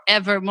this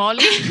forever,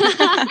 Mollie.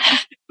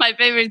 My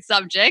favorite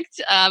subject.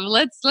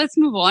 Let's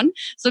move on.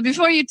 So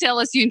before you tell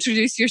us, you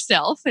introduce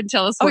yourself and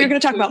tell us. Oh, you're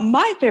going to talk about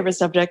my favorite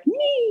subject,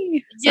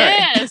 me. Sorry.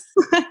 Yes.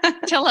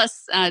 Tell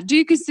us, do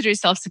you consider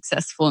yourself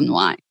successful and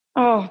why?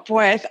 Oh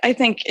boy, I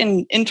think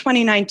in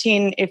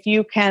 2019, if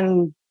you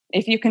can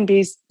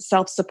be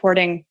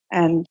self-supporting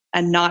and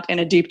not in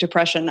a deep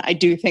depression, I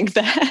do think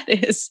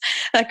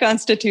that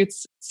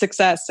constitutes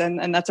success,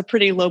 and that's a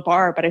pretty low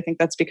bar. But I think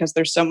that's because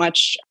there's so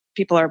much.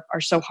 People are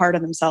so hard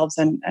on themselves,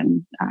 and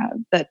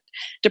that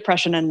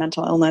depression and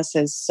mental illness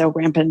is so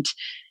rampant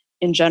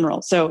in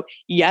general. So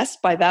yes,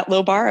 by that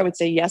low bar, I would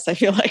say yes, I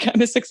feel like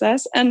I'm a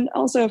success. And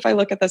also, if I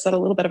look at this at a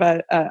little bit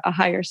of a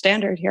higher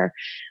standard here,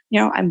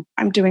 I'm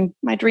doing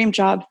my dream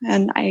job,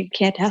 and I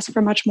can't ask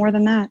for much more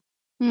than that.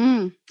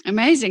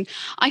 Amazing.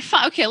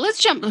 Okay,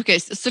 let's jump. Okay,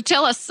 so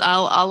tell us.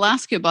 I'll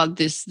ask you about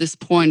this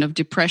point of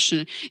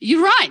depression.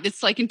 You're right.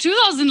 It's like in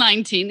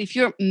 2019, if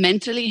you're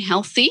mentally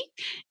healthy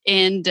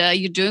and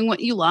you're doing what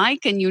you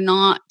like, and you're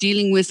not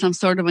dealing with some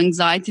sort of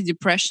anxiety,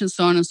 depression,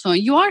 so on and so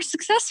on, you are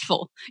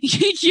successful.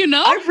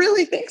 I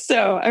really think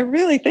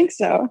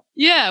so.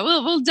 Yeah,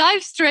 we'll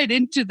dive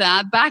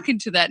back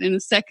into that in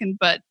a second.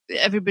 But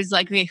everybody's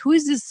like, "Okay, who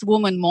is this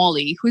woman,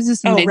 Mollie? Who is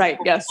this?" Oh, right.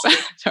 Yes.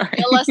 Sorry.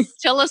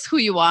 Tell us who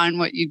you are and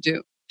what you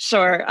do.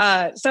 Sure.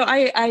 So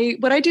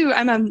what I do,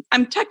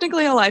 I'm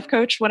technically a life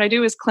coach. What I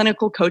do is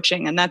clinical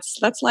coaching, and that's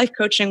life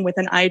coaching with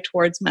an eye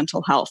towards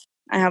mental health.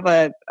 I have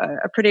a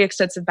pretty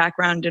extensive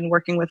background in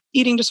working with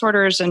eating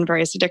disorders and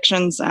various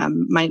addictions.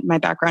 My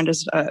background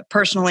is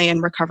personally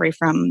in recovery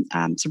from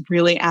some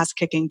really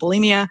ass-kicking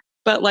bulimia.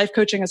 But life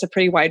coaching has a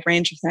pretty wide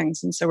range of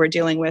things. And so we're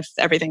dealing with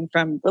everything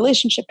from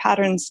relationship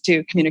patterns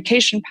to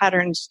communication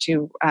patterns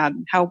to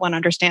how one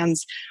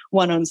understands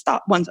one's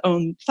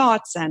own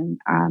thoughts and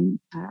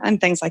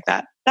things like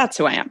that. That's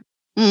who I am.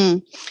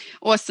 Mm,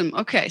 awesome.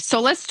 Okay, so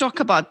let's talk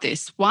about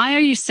this. Why are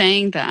you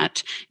saying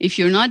that if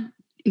you're not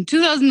in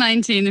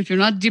 2019, if you're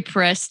not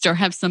depressed or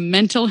have some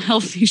mental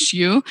health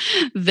issue,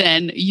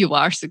 then you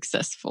are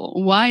successful?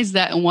 Why is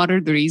that? And what are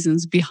the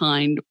reasons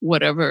behind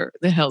whatever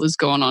the hell is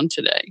going on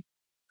today?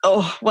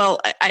 Oh, well,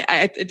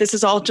 this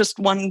is all just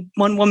one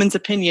woman's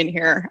opinion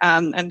here.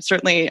 And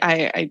certainly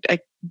I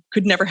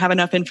could never have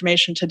enough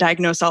information to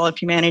diagnose all of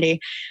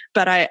humanity.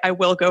 But I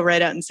will go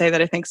right out and say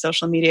that I think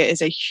social media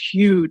is a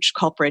huge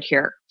culprit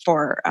here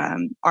for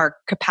our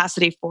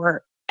capacity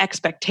for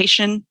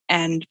expectation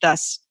and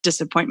thus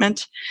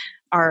disappointment,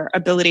 our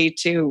ability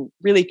to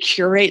really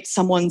curate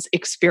someone's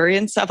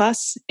experience of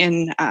us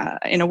in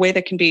a way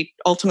that can be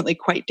ultimately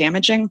quite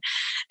damaging,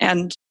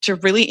 and to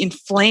really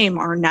inflame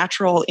our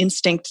natural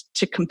instinct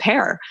to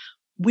compare,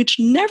 which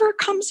never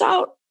comes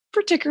out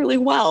particularly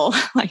well.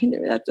 Like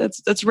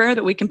that's rare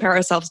that we compare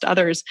ourselves to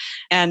others,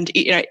 and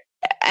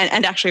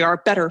and actually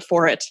are better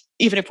for it,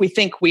 even if we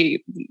think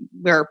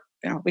we're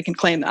we can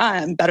claim that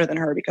I'm better than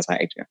her because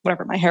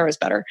my hair is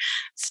better.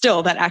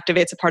 Still, that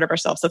activates a part of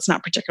ourselves that's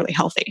not particularly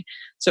healthy.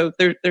 So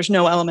there's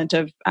no element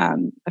of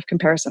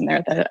comparison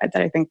there that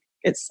I think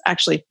is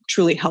actually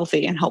truly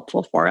healthy and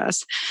helpful for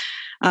us.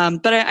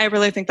 But I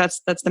really think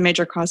that's the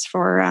major cause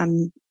for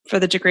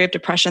the degree of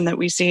depression that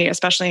we see,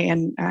 especially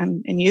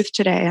in youth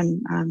today.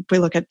 And if we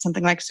look at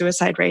something like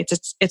suicide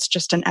rates, it's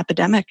just an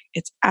epidemic.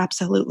 It's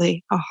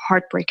absolutely a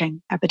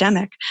heartbreaking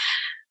epidemic.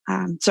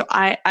 So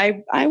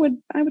I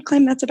would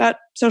claim that's about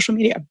social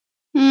media.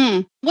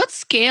 What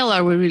scale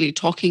are we really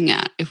talking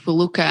at if we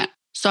look at?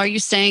 So are you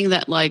saying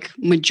that like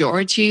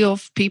majority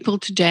of people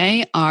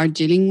today are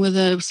dealing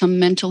with some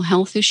mental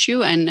health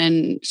issue?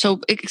 And so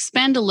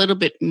expand a little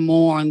bit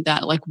more on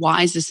that. Like,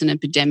 why is this an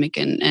epidemic?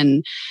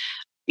 And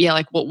yeah,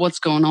 like what's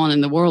going on in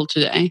the world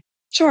today?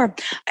 Sure.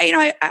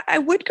 I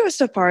would go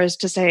so far as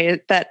to say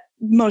that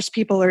most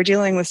people are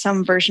dealing with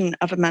some version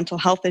of a mental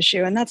health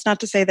issue. And that's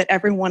not to say that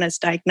everyone is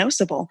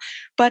diagnosable.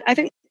 But I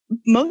think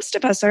most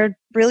of us are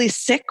really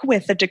sick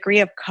with a degree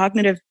of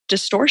cognitive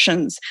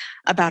distortions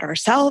about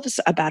ourselves,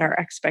 about our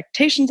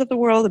expectations of the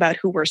world, about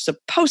who we're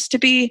supposed to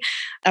be,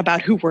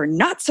 about who we're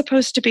not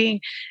supposed to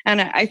be.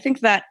 And I think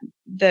that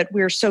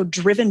we're so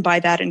driven by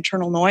that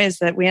internal noise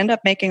that we end up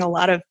making a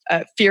lot of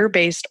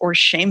fear-based or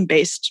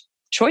shame-based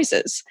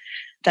choices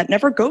that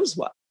never goes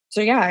well. So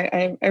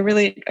yeah, I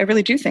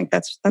really do think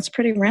that's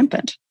pretty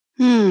rampant.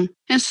 And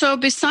so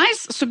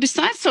besides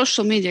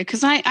social media,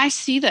 because I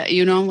see that,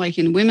 like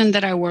in women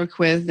that I work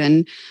with,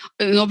 and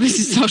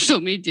obviously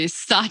social media is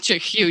such a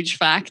huge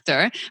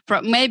factor,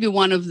 maybe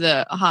one of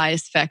the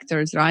highest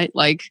factors, right?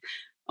 Like,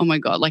 oh my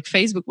God, like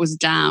Facebook was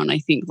down, I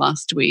think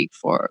last week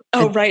for...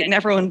 Oh, right. And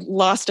everyone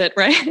lost it,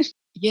 right?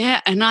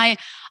 Yeah. And I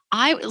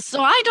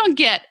don't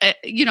get,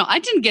 I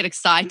didn't get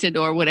excited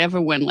or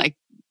whatever when like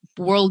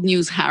world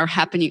news are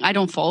happening. I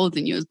don't follow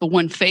the news, but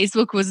when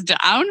Facebook was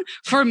down,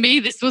 for me,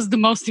 this was the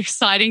most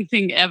exciting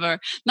thing ever.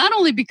 Not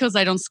only because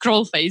I don't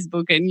scroll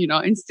Facebook and,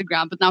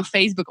 Instagram, but now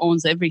Facebook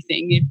owns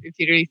everything, if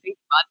you really think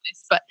about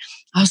this. But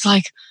I was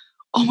like,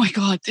 oh my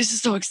God, this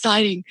is so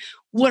exciting.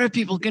 What are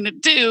people going to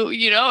do?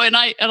 And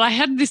I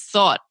had this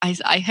thought.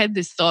 I had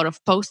this thought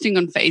of posting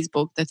on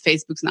Facebook that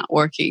Facebook's not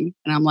working.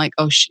 And I'm like,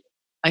 oh shit,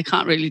 I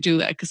can't really do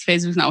that because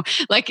Facebook's now,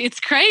 like,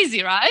 it's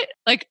crazy, right?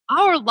 Like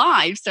our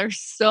lives are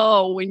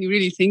so, when you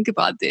really think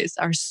about this,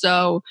 are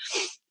so,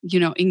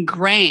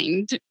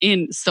 ingrained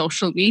in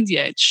social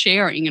media. It's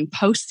sharing and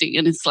posting.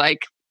 And it's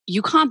like,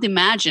 you can't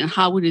imagine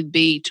how would it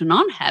be to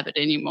not have it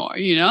anymore,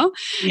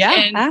 Yeah,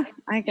 and,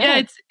 I get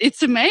it.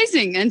 It's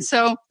amazing. And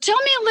so tell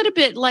me a little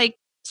bit like,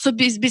 so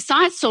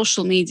besides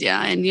social media,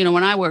 and,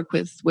 when I work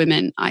with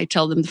women, I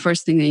tell them the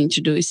first thing they need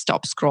to do is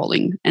stop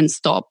scrolling and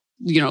stop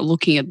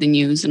looking at the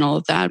news and all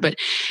of that. But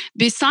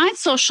besides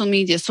social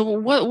media, so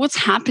what's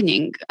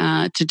happening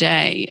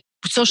today?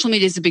 Social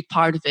media is a big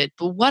part of it,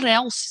 but what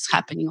else is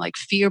happening? Like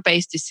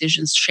fear-based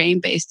decisions,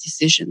 shame-based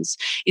decisions.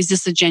 Is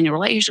this a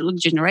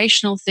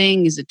generational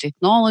thing? Is it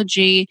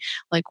technology?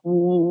 Like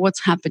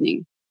what's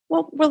happening?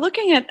 Well, we're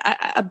looking at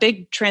a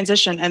big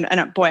transition,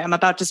 and boy, I'm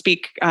about to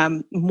speak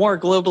more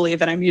globally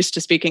than I'm used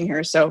to speaking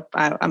here, so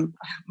I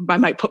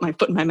might put my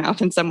foot in my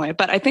mouth in some way.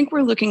 But I think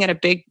we're looking at a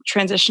big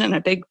transition and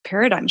a big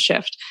paradigm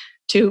shift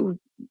to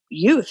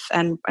youth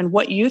and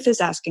what youth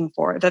is asking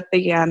for. That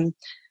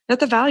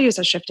the values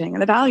are shifting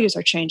and the values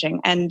are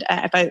changing. And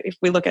if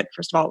we look at,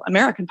 first of all,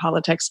 American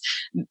politics,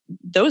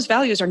 those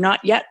values are not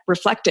yet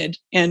reflected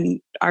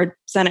in our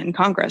Senate and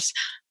Congress,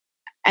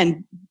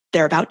 and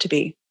they're about to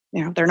be.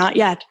 They're not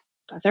yet,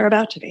 but they're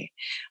about to be.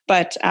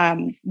 But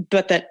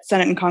that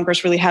Senate and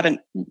Congress really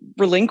haven't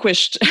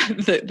relinquished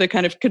the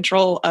kind of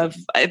control of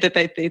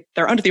that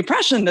they're under the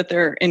impression that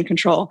they're in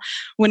control,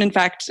 when in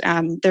fact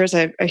there's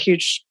a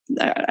huge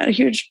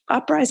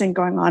uprising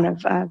going on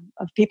of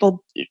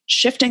people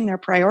shifting their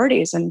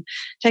priorities and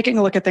taking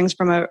a look at things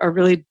from a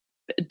really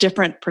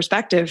different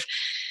perspective.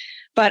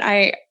 But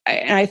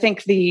I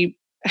think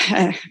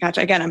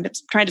again, I'm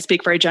trying to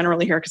speak very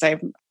generally here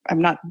because I'm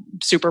not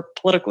super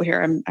political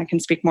here. I can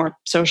speak more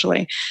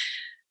socially.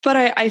 But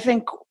I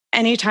think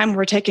anytime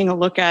we're taking a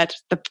look at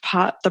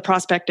the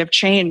prospect of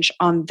change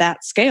on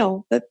that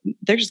scale, that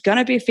there's going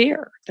to be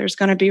fear. There's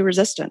going to be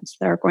resistance.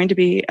 There are going to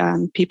be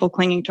people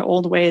clinging to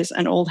old ways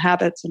and old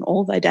habits and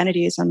old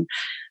identities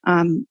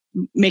and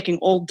making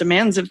old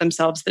demands of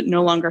themselves that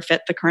no longer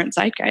fit the current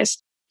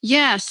zeitgeist.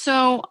 Yeah.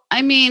 So,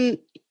 I mean,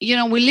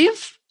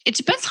 it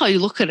depends how you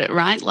look at it,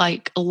 right?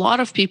 Like a lot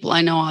of people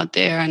I know out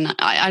there, and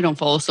I don't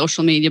follow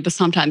social media, but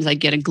sometimes I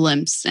get a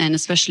glimpse, and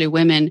especially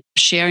women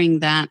sharing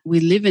that we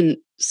live in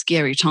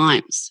scary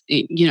times,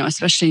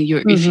 especially if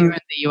you're in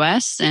the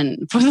US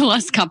and for the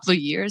last couple of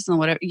years and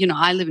whatever,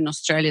 I live in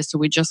Australia. So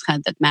we just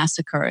had that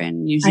massacre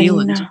in New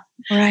Zealand.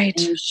 Right.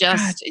 And it was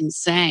just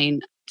insane.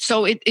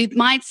 So it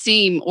might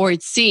seem, or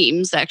it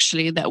seems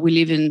actually, that we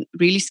live in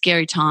really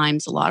scary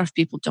times. A lot of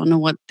people don't know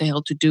what the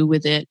hell to do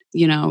with it.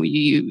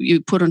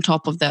 You put on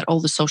top of that all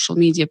the social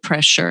media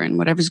pressure and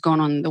whatever's going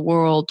on in the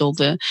world, all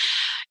the,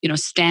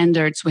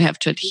 standards we have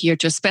to adhere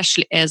to,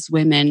 especially as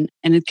women.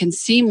 And it can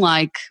seem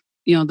like,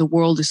 the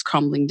world is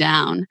crumbling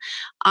down.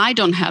 I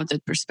don't have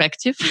that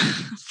perspective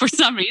for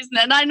some reason.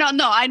 And I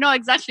know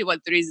exactly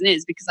what the reason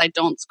is, because I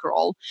don't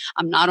scroll.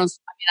 I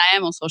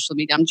am on social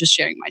media. I'm just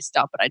sharing my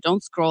stuff, but I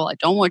don't scroll. I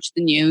don't watch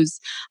the news.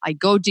 I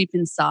go deep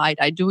inside.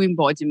 I do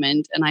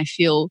embodiment, and I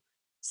feel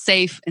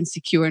safe and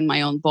secure in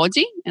my own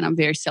body, and I'm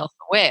very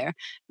self-aware.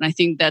 And I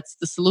think that's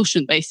the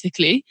solution,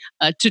 basically,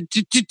 to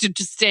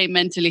stay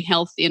mentally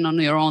healthy and on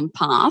your own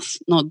path,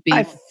 not being.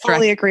 I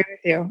fully agree with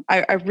you.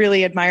 I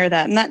really admire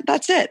that, and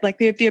that's it. Like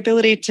the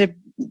ability to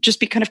just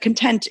be kind of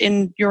content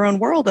in your own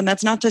world. And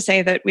that's not to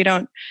say that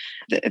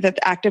that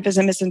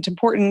activism isn't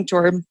important,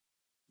 or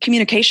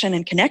communication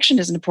and connection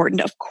isn't important.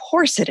 Of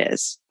course it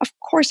is.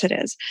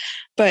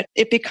 But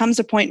it becomes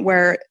a point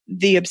where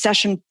the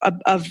obsession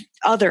of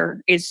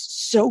other is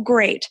so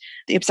great.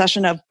 The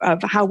obsession of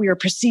how we are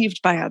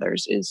perceived by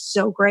others is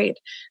so great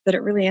that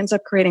it really ends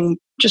up creating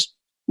just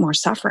more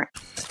suffering.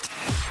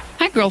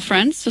 Hi,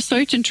 girlfriends. So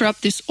sorry to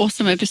interrupt this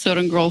awesome episode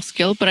on Girl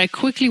Skill, but I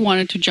quickly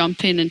wanted to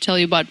jump in and tell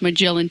you about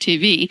Magellan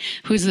TV,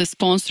 who's the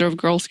sponsor of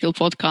Girl Skill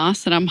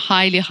podcast, and I'm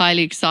highly,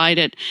 highly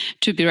excited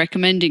to be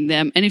recommending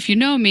them. And if you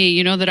know me,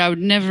 you know that I would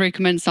never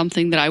recommend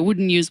something that I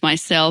wouldn't use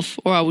myself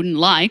or I wouldn't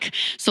like.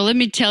 So let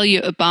me tell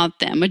you about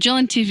them.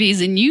 Magellan TV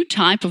is a new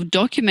type of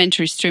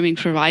documentary streaming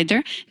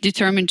provider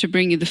determined to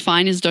bring you the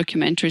finest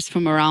documentaries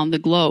from around the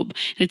globe.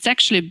 And it's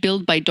actually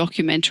built by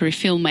documentary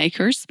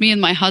filmmakers. Me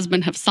and my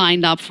husband have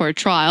signed up for a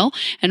trial,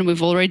 and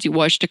we've already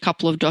watched a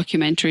couple of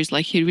documentaries.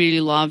 Like, he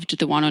really loved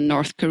the one on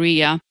North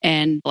Korea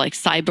and like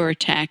cyber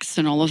attacks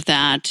and all of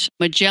that.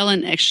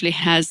 Magellan actually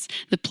has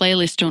the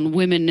playlist on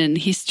women in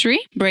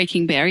history,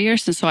 breaking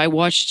barriers. And so I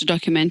watched a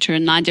documentary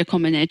on Nadia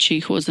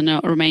Comaneci, who was a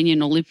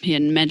Romanian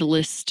Olympian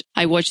medalist.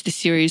 I watched the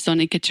series on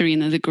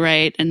Ekaterina the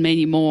Great and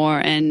many more,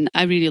 and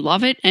I really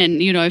love it.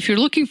 And, if you're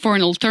looking for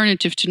an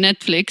alternative to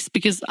Netflix,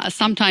 because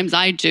sometimes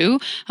I do,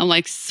 I'm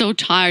like so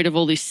tired of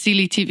all these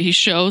silly TV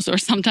shows, or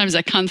sometimes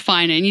I can't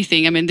find anything.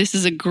 I mean, this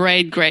is a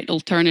great, great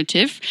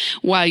alternative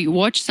while you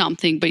watch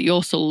something, but you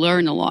also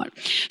learn a lot.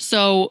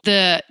 So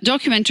the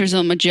documentaries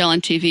on Magellan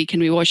TV can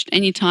be watched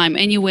anytime,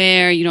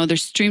 anywhere. They're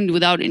streamed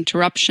without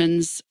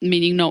interruptions,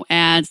 meaning no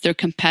ads. They're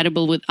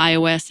compatible with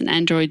iOS and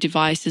Android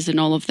devices and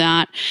all of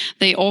that.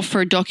 They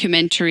offer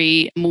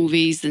documentary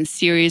movies and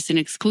series in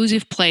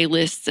exclusive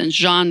playlists, and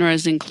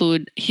genres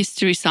include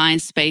history,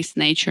 science, space,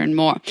 nature, and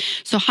more.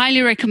 So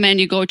highly recommend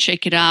you go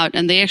check it out.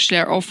 And they actually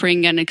are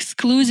offering an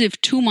exclusive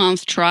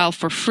 2-month trial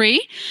for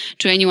free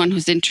to anyone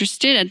who's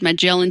interested at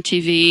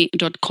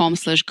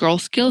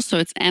magellantv.com/girlskill. So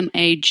it's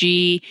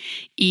MAGELLAN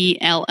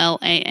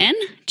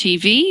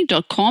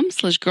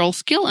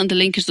TV.com/girlskill. And the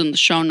link is in the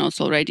show notes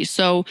already.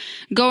 So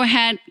go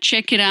ahead,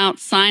 check it out,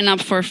 sign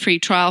up for a free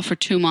trial for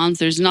 2 months.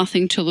 There's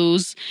nothing to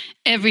lose,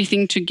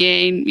 everything to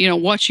gain,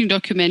 watching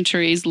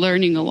documentaries,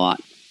 learning a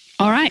lot.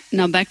 All right,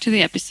 now back to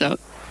the episode.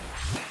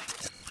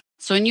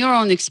 So in your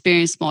own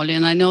experience, Mollie,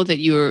 and I know that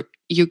you're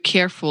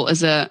careful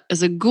as a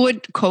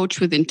good coach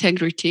with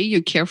integrity,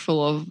 you're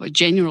careful of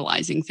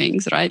generalizing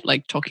things, right?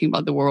 Like talking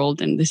about the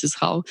world and this is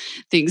how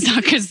things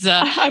are. Because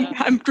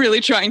I'm really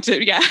trying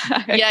to, yeah,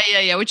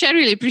 which I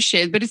really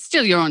appreciate. But it's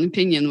still your own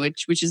opinion,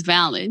 which is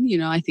valid.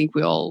 I think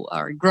we all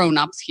are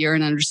grown-ups here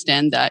and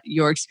understand that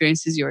your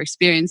experience is your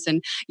experience,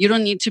 and you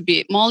don't need to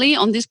be, Mollie,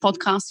 on this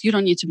podcast, you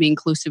don't need to be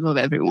inclusive of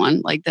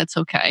everyone. Like, that's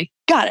okay.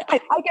 Got it. I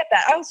get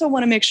that. I also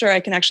want to make sure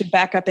I can actually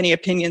back up any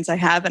opinions I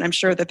have, and I'm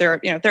sure that there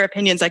are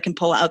opinions I can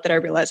pull out that I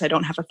realize I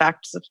don't have a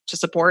fact to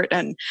support,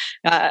 and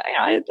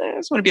I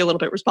just want to be a little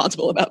bit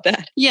responsible about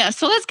that. Yeah.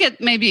 So let's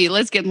get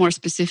more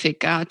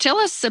specific. Tell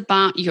us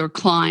about your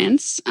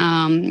clients,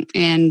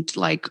 and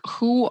like,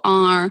 who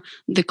are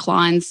the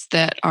clients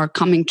that are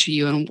coming to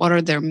you, and what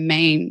are their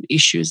main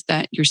issues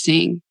that you're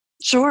seeing?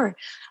 Sure.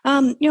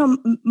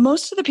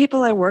 Most of the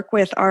people I work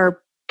with are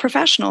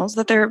professionals,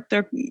 that they're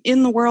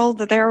in the world,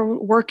 that they're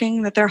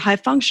working, that they're high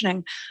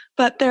functioning,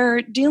 but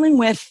they're dealing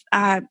with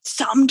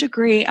some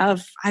degree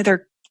of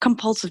either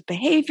compulsive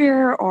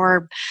behavior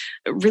or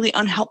really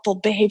unhelpful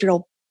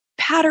behavioral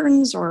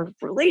patterns or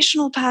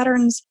relational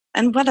patterns.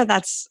 And whether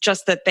that's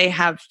just that they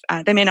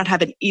may not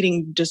have an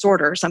eating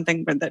disorder,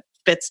 something that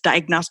fits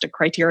diagnostic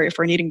criteria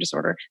for an eating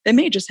disorder. They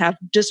may just have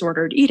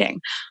disordered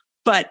eating.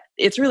 But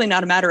it's really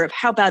not a matter of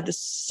how bad the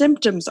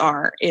symptoms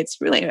are. It's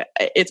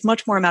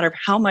much more a matter of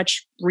how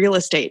much real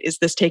estate is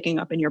this taking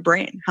up in your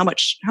brain? How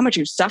much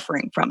you're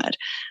suffering from it?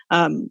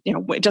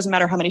 It doesn't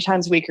matter how many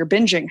times a week you're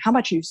binging. How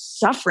much you're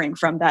suffering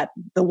from that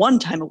the one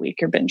time a week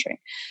you're binging.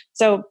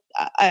 So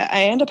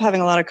I end up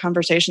having a lot of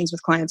conversations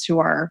with clients who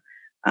are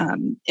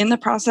in the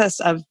process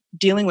of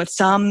dealing with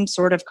some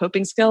sort of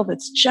coping skill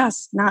that's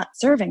just not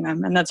serving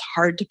them, and that's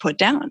hard to put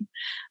down.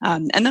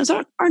 And those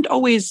aren't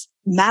always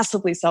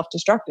massively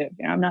self-destructive.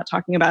 I'm not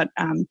talking about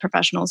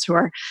professionals who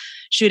are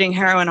shooting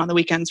heroin on the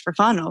weekends for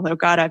fun. Although,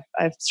 God,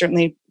 I've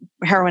certainly,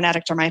 heroin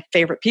addicts are my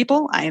favorite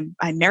people. I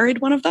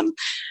married one of them.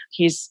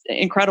 He's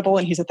incredible,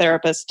 and he's a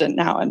therapist, and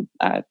now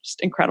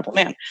just incredible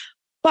man.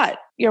 But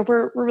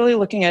we're really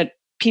looking at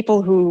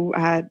people who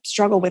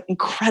struggle with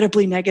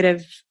incredibly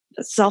negative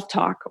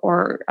self-talk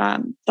or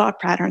thought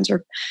patterns,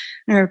 or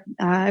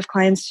I have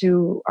clients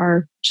who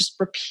are just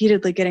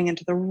repeatedly getting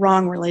into the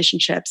wrong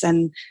relationships,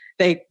 and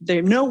they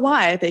know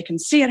why, they can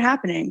see it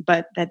happening,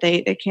 but that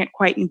they can't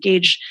quite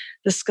engage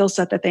the skill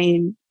set that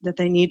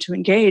they need to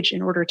engage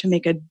in order to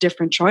make a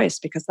different choice,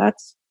 because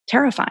that's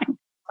terrifying.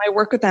 My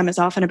work with them is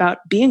often about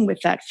being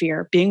with that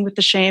fear, being with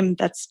the shame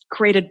that's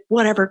created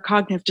whatever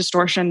cognitive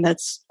distortion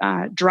that's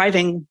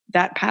driving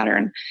that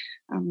pattern,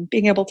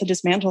 being able to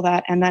dismantle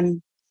that, and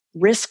then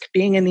risk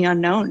being in the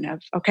unknown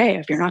of, okay,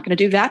 if you're not going to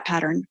do that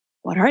pattern,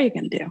 what are you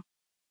going to do?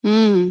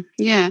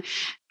 Yeah.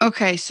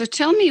 Okay. So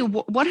tell me,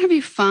 what have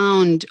you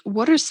found?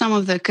 What are some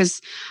of because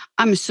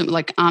I'm assuming,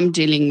 like, I'm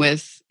dealing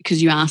with,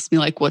 because you asked me,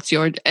 like,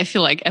 I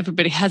feel like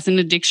everybody has an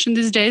addiction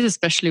these days,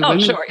 especially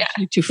women, sure,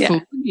 yeah. to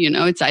food.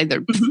 It's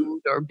either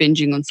food or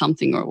binging on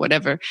something or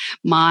whatever.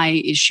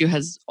 My issue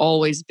has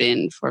always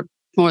been, for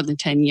more than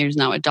 10 years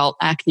now, adult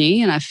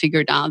acne, and I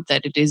figured out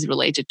that it is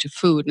related to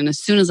food. And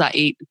as soon as I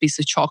eat a piece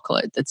of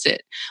chocolate, that's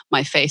it.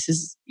 My face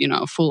is,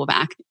 full of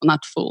acne. Well,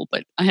 not full,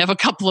 but I have a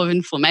couple of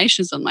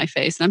inflammations on my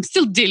face, and I'm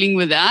still dealing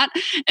with that.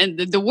 And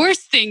the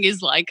worst thing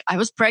is, like, I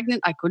was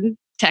pregnant, I couldn't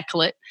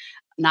tackle it.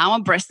 Now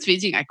I'm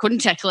breastfeeding, I couldn't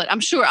tackle it.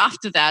 I'm sure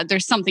after that,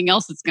 there's something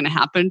else that's going to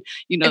happen.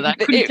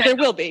 There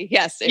will be.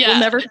 Yes. It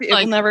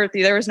will never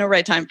be. There is no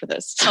right time for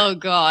this. Oh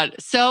God.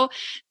 So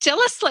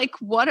tell us, like,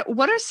 what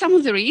are some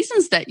of the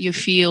reasons that you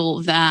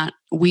feel that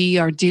we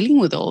are dealing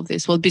with all of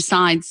this? Well,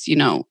 besides,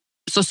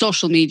 so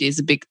social media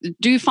is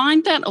do you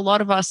find that a lot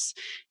of us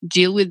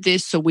deal with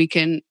this so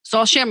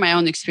I'll share my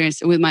own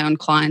experience with my own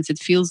clients. It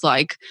feels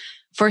like,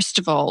 first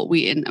of all,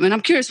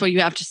 I'm curious what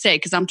you have to say,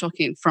 because I'm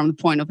talking from the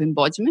point of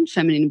embodiment,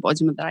 feminine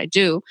embodiment that I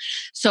do.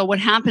 So what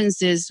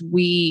happens is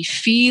we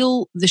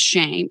feel the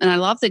shame. And I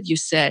love that you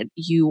said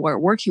you are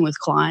working with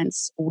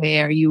clients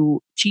where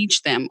you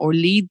teach them or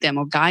lead them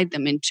or guide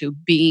them into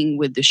being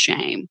with the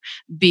shame,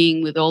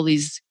 being with all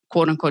these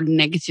quote unquote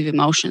negative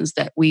emotions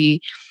that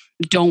we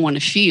don't want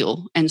to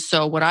feel. And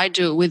so what I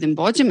do with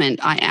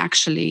embodiment,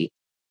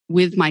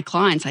 with my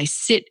clients, I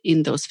sit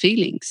in those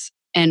feelings.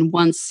 And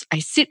once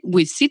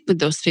we sit with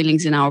those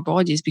feelings in our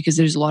bodies, because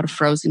there's a lot of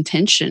frozen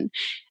tension,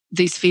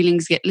 these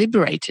feelings get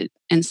liberated.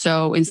 And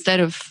so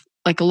instead of,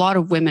 like, a lot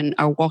of women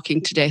are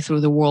walking today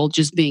through the world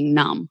just being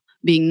numb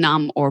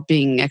or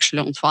being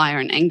actually on fire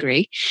and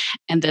angry.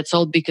 And that's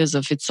all because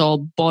of it's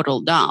all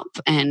bottled up.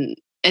 And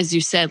as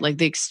you said, like,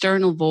 the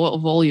external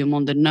volume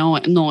on the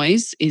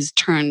noise is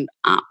turned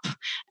up,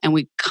 and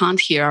we can't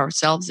hear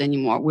ourselves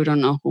anymore. We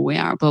don't know who we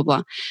are, blah,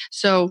 blah.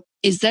 So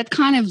is that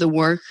kind of the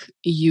work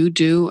you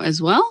do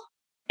as well?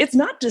 It's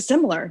not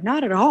dissimilar,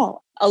 not at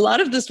all. A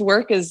lot of this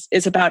work is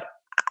about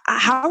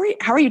how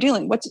are you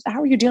dealing?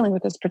 How are you dealing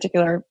with this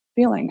particular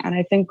feeling? And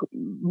I think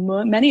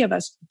many of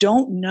us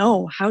don't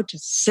know how to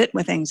sit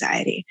with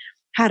anxiety,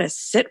 how to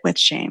sit with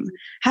shame,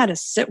 how to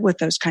sit with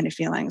those kind of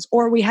feelings.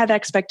 Or we have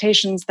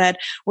expectations that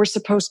we're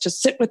supposed to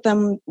sit with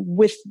them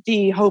with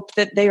the hope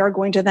that they are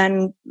going to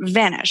then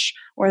vanish,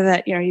 or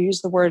that, you use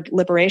the word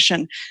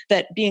liberation,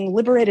 that being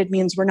liberated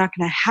means we're not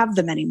going to have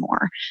them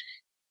anymore.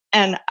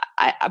 And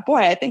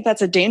I think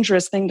that's a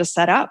dangerous thing to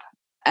set up,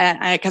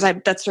 because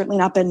that's certainly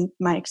not been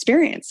my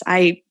experience.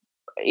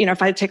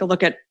 If I take a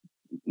look at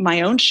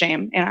my own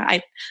shame,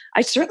 and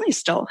I certainly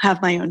still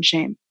have my own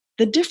shame.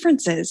 The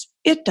difference is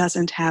it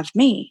doesn't have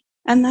me.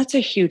 And that's a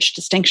huge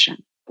distinction.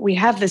 We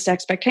have this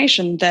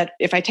expectation that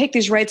if I take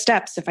these right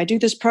steps, if I do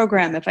this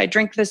program, if I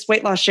drink this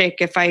weight loss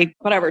shake, if I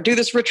do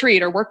this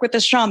retreat or work with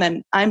this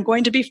shaman, I'm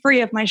going to be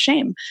free of my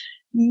shame.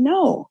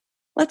 No,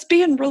 let's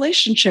be in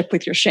relationship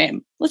with your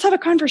shame. Let's have a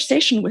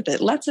conversation with it.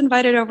 Let's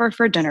invite it over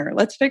for dinner.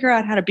 Let's figure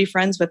out how to be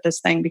friends with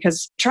this thing,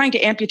 because trying to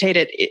amputate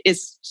it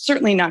is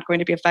certainly not going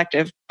to be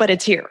effective, but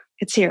it's here.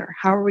 It's here.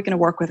 How are we going to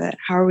work with it?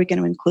 How are we going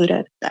to include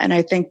it? And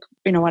I think,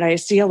 what I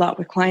see a lot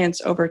with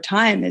clients over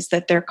time is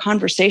that their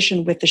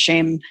conversation with the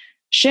shame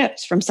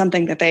shifts from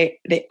something that they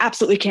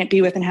absolutely can't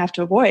be with and have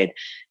to avoid,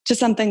 to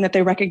something that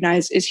they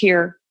recognize is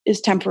here,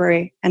 is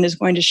temporary, and is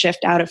going to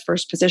shift out of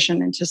first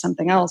position into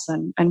something else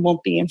and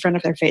won't be in front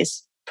of their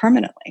face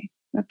permanently.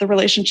 that the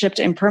relationship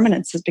to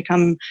impermanence has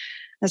become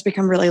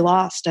really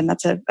lost. And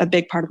that's a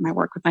big part of my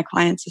work with my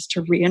clients, is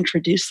to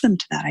reintroduce them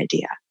to that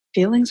idea.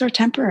 Feelings are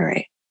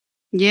temporary.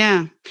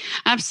 Yeah,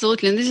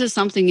 absolutely. And this is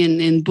something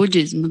in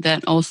Buddhism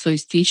that also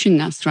is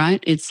teaching us,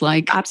 right? It's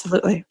like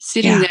absolutely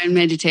sitting there in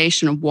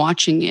meditation and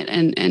watching it.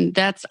 And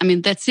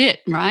that's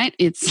it, right?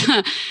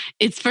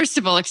 It's first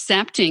of all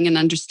accepting and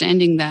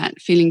understanding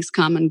that feelings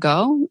come and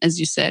go. As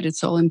you said,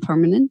 it's all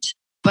impermanent.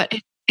 But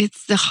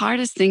it's the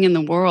hardest thing in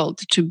the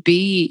world to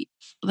be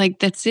like,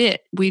 that's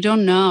it. We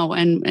don't know.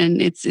 And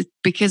it's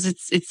because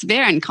it's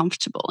very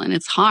uncomfortable, and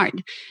it's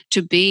hard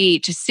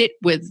to sit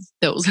with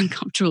those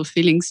uncomfortable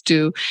feelings,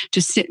 to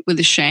sit with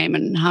the shame,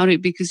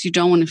 and because you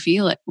don't want to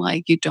feel it,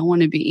 like you don't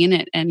want to be in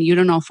it, and you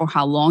don't know for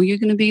how long you're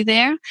going to be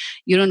there.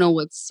 You don't know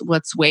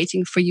what's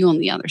waiting for you on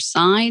the other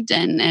side.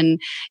 And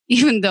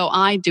even though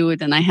I do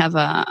it, and I have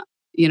an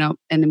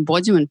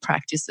embodiment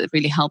practice that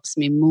really helps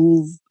me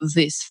move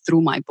this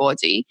through my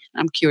body.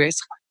 I'm curious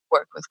how to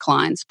work with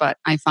clients, but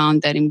I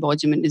found that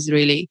embodiment is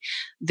really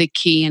the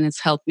key, and it's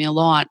helped me a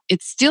lot.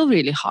 It's still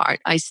really hard.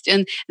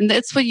 And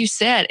that's what you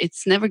said.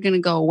 It's never going to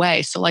go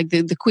away. So like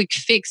the quick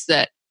fix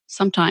that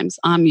sometimes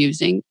I'm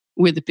using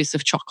with a piece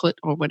of chocolate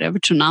or whatever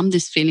to numb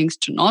these feelings,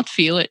 to not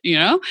feel it,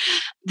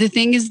 The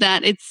thing is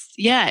that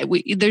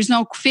there's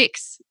no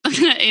fix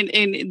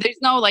and there's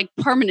no like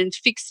permanent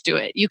fix to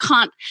it. You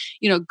can't,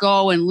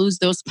 go and lose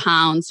those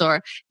pounds,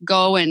 or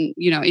go and,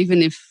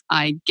 even if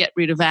I get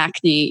rid of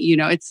acne,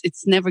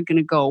 it's never going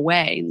to go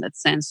away in that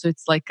sense. So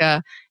it's like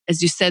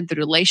as you said, the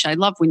relation. I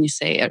love when you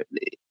say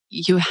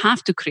you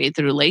have to create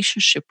the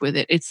relationship with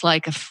it. It's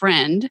like a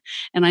friend.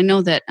 And I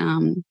know that,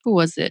 who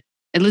was it?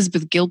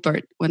 Elizabeth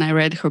Gilbert, when I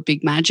read her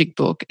Big Magic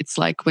book, it's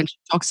like when she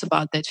talks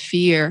about that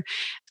fear,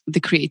 the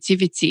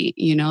creativity,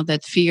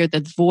 that fear,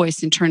 that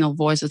voice, internal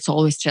voice that's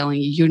always telling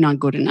you you're not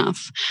good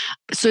enough.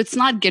 So it's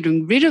not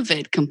getting rid of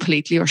it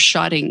completely or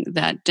shutting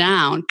that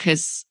down,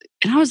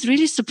 and I was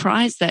really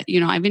surprised that,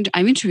 I've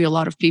interviewed a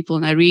lot of people,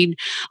 and I read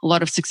a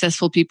lot of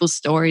successful people's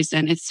stories.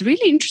 And it's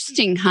really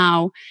interesting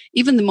how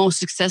even the most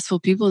successful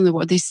people in the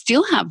world, they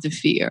still have the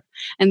fear,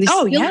 and they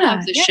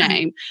have the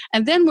shame.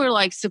 And then we're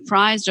like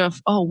surprised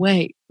of, oh,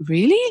 wait,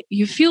 really?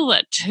 You feel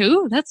that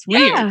too? That's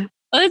weird. Yeah.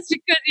 Well, that's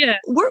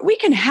because, we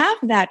can have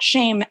that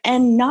shame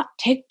and not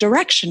take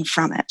direction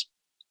from it.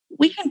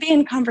 We can be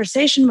in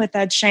conversation with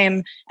that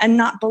shame and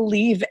not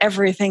believe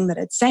everything that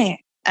it's saying.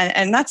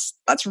 And that's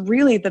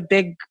really the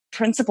big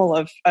principle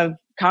of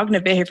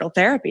cognitive behavioral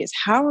therapy, is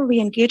how are we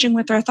engaging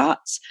with our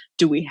thoughts?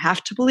 Do we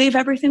have to believe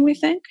everything we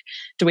think?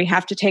 Do we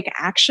have to take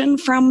action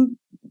from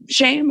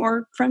shame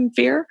or from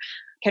fear?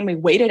 Can we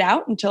wait it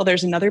out until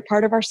there's another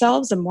part of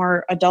ourselves, a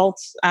more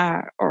adult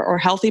or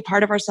healthy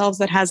part of ourselves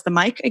that has the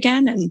mic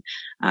again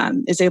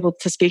and is able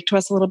to speak to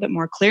us a little bit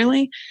more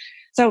clearly?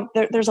 So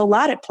there's a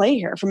lot at play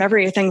here, from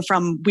everything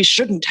from we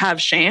shouldn't have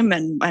shame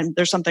and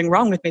there's something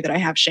wrong with me that I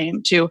have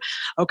shame, to,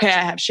 okay,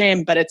 I have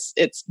shame, but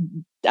it's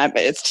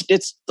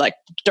like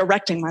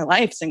directing my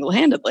life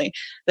single-handedly.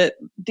 That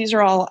these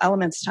are all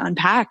elements to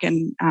unpack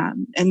in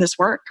this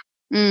work.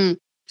 Mm.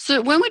 So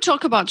when we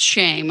talk about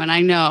shame, and I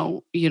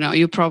know,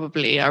 you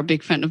probably are a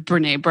big fan of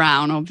Brené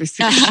Brown,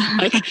 obviously,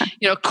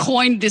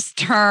 coined this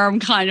term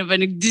kind of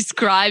and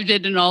described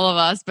it in all of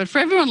us. But for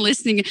everyone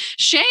listening,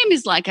 shame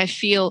is like, I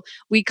feel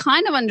we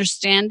kind of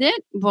understand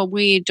it, but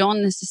we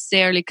don't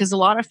necessarily, because a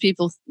lot of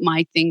people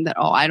might think that,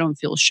 oh, I don't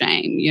feel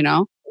shame,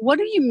 What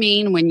do you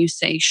mean when you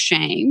say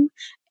shame?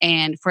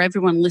 And for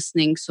everyone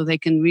listening, so they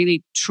can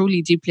really,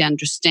 truly, deeply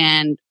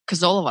understand,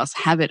 because all of us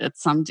have it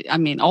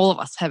all of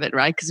us have it,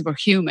 right? Because we're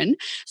human.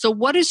 So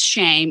what is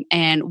shame,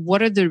 and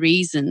what are the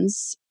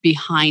reasons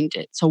behind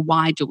it? So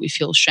why do we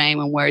feel shame,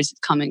 and where is it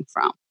coming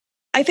from?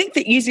 I think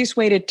the easiest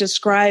way to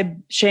describe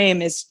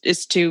shame is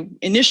to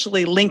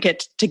initially link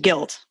it to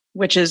guilt,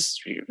 which is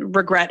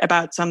regret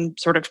about some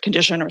sort of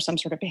condition or some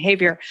sort of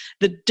behavior.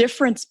 The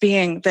difference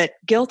being that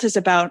guilt is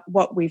about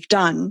what we've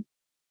done,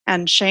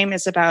 and shame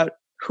is about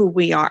who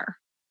we are.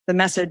 The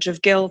message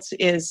of guilt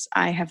is,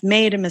 I have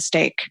made a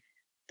mistake.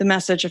 The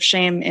message of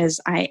shame is,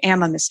 I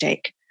am a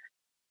mistake.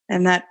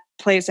 And that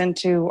plays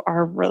into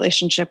our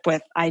relationship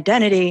with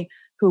identity,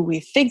 who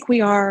we think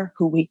we are,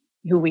 who we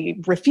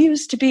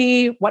refuse to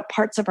be, what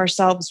parts of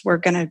ourselves we're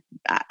going to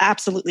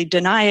absolutely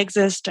deny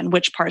exist, and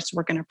which parts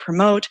we're going to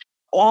promote.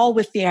 All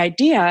with the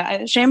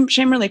idea, shame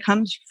really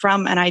comes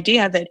from an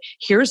idea that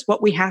here's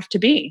what we have to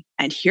be,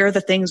 and here are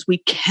the things we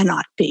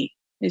cannot be.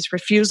 Is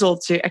refusal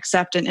to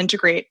accept and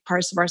integrate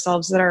parts of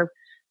ourselves that are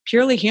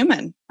purely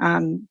human,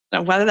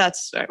 whether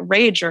that's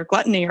rage or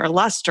gluttony or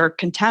lust or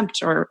contempt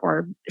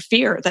or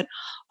fear. That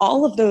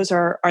all of those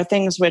are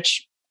things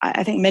which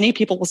I think many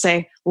people will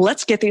say,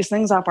 let's get these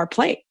things off our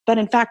plate. But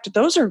in fact,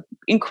 those are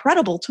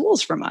incredible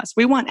tools from us.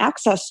 We want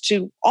access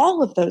to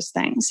all of those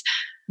things.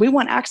 We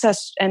want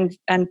access and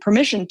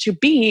permission to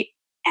be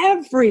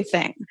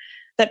everything.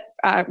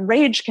 That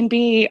rage can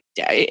be,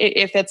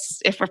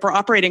 if we're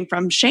operating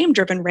from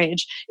shame-driven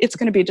rage, it's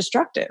going to be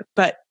destructive.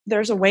 But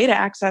there's a way to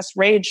access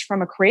rage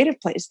from a creative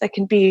place that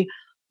can be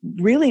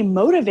really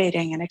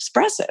motivating and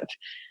expressive.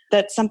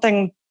 That's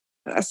something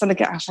something,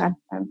 gosh,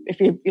 if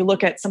you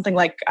look at something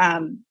like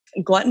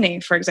gluttony,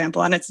 for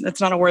example, and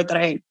it's not a word that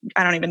I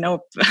don't even know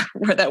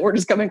where that word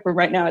is coming from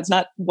right now. It's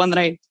not one that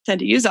I tend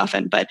to use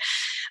often, but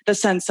the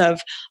sense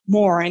of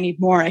more, I need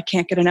more, I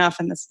can't get enough.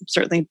 And that's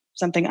certainly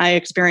something I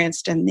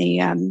experienced in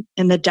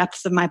the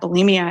depths of my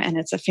bulimia. And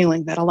it's a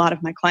feeling that a lot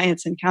of my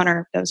clients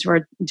encounter, those who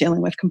are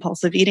dealing with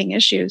compulsive eating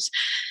issues.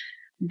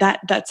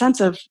 That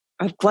sense of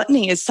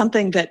gluttony is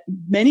something that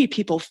many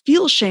people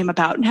feel shame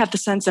about and have the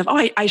sense of,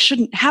 oh, I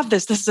shouldn't have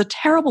this. This is a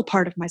terrible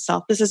part of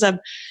myself. This is a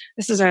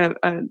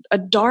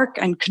dark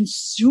and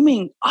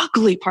consuming,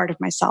 ugly part of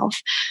myself.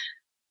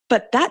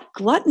 But that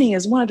gluttony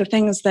is one of the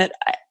things that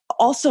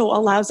also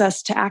allows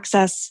us to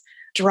access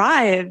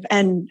drive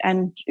and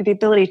the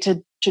ability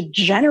to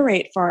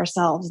generate for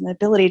ourselves and the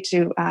ability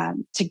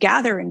to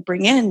gather and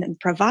bring in and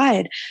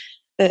provide.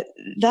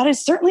 That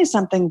is certainly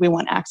something we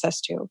want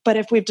access to. But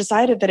if we've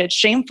decided that it's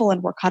shameful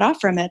and we're cut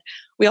off from it,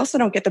 we also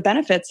don't get the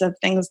benefits of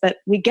things that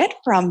we get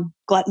from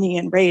gluttony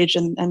and rage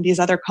and these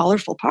other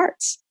colorful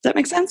parts. Does that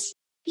make sense?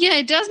 Yeah,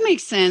 it does make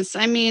sense.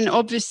 I mean,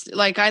 obviously,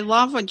 like, I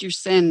love what you're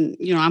saying.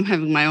 I'm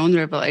having my own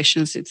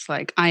revelations. It's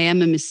like, I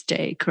am a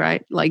mistake,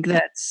 right? Like,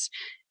 that's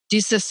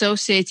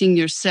disassociating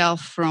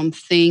yourself from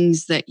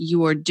things that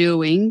you are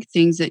doing,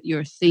 things that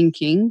you're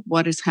thinking,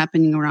 what is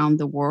happening around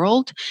the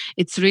world.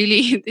 It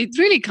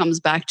really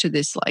comes back to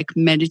this like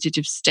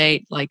meditative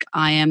state, like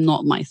I am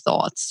not my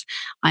thoughts,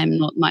 I'm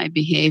not my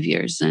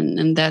behaviors.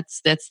 And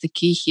that's the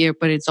key here,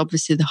 but it's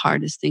obviously the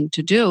hardest thing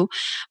to do.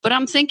 But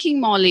I'm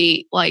thinking,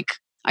 Mollie, like,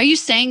 are you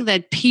saying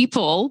that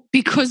people,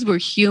 because we're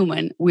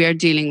human, we are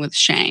dealing with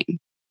shame?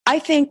 I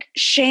think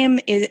shame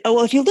is,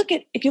 well, if you look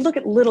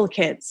at little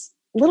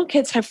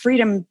kids have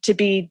freedom to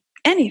be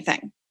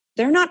anything.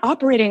 They're not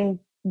operating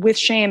with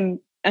shame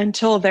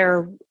until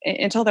they're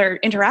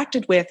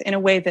interacted with in a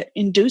way that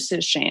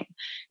induces shame,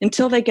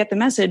 until they get the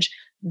message,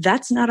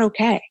 that's not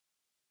okay.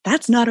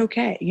 That's not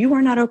okay. You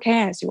are not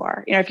okay as you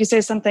are. If you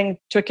say something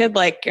to a kid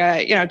like,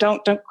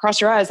 don't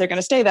cross your eyes, they're going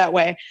to stay that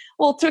way.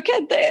 Well, to a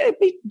kid, they'd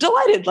be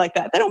delighted like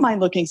that. They don't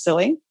mind looking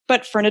silly.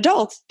 But for an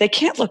adult, they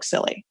can't look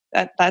silly.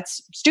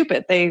 That's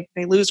stupid. They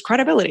lose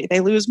credibility.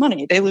 They lose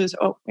money. They lose,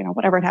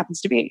 whatever it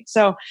happens to be.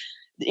 So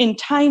in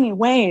tiny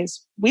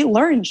ways, we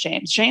learn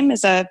shame. Shame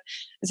is a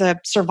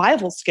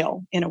survival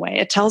skill in a way.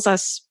 It tells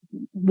us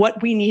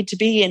what we need to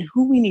be and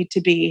who we need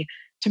to be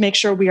to make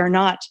sure we are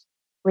not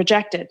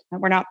rejected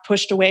and we're not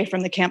pushed away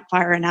from the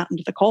campfire and out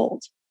into the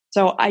cold.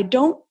 So I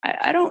don't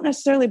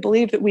necessarily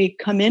believe that we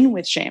come in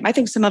with shame. I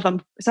think some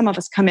of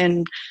us come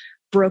in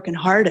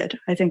brokenhearted.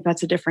 I think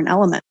that's a different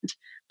element.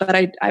 But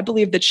I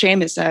believe that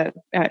shame is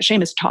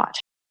taught.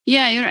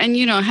 Yeah, and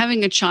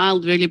having a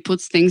child really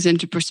puts things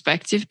into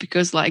perspective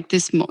because, like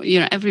this,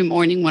 every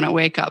morning when I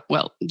wake up,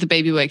 well, the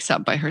baby wakes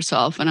up by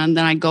herself, and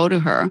then I go to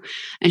her,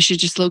 and she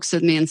just looks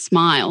at me and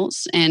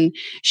smiles. And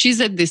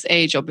she's at this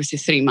age, obviously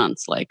 3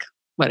 months, like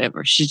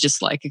whatever. She's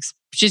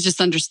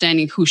just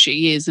understanding who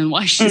she is and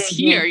why she's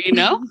here,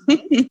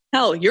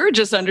 Hell, you're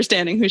just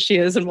understanding who she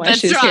is and why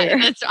she's here.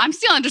 I'm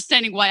still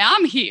understanding why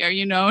I'm here,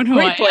 and who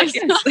I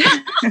am.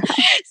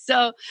 Yes.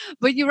 So,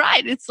 but you're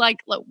right. It's like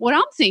what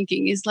I'm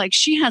thinking is like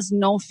she has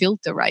no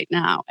filter right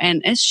now.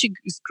 And as she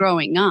is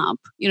growing up,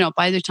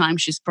 by the time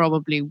she's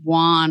probably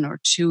 1 or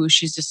 2,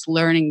 she's just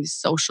learning these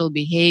social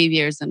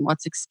behaviors and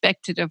what's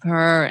expected of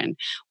her and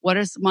what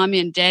does mommy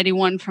and daddy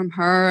want from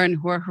her and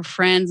who are her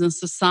friends in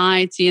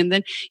society. And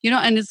then,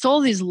 and it's all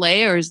these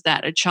layers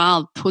that a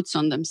child puts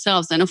on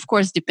themselves. And of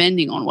course,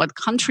 depending on what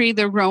country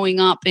they're growing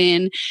up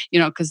in,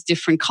 because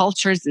different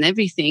cultures and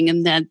everything.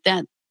 And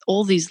that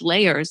all these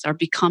layers are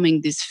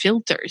becoming these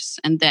filters.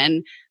 And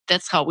then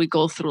that's how we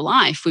go through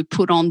life. We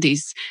put on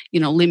these,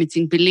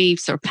 limiting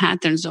beliefs or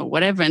patterns or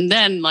whatever. And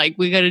then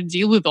we got to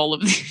deal with all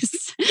of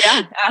this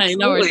yeah,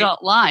 in our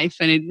adult life.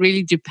 And it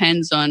really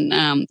depends on,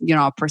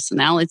 our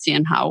personality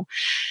and how.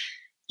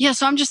 Yeah.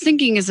 So I'm just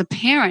thinking as a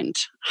parent,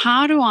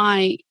 how do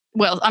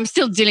I'm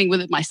still dealing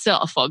with it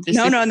myself,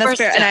 obviously. No, and that's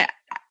fair. And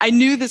I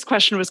knew this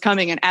question was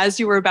coming. And as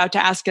you were about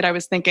to ask it, I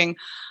was thinking,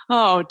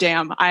 oh,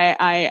 damn,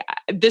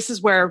 this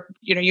is where,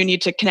 you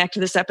need to connect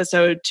this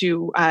episode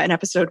to an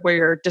episode where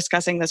you're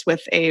discussing this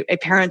with a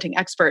parenting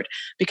expert,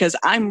 because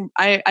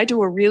I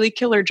do a really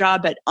killer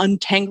job at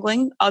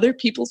untangling other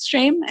people's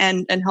shame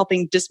and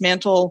helping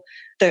dismantle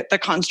the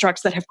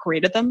constructs that have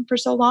created them for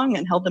so long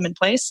and held them in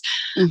place.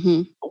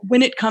 Mm-hmm.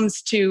 When it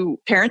comes to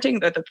parenting,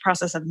 the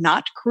process of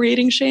not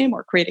creating shame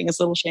or creating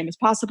as little shame as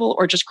possible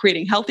or just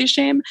creating healthy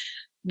shame,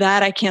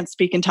 that I can't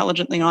speak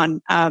intelligently on.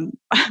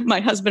 My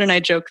husband and I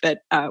joke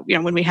that,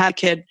 when we have a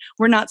kid,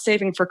 we're not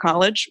saving for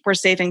college, we're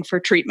saving for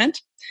treatment,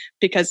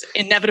 because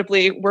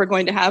inevitably we're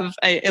going to have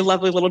a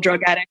lovely little drug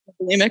addict,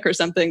 bulimic or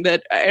something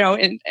that,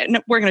 and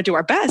we're going to do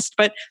our best,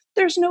 but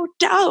there's no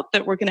doubt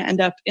that we're going to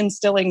end up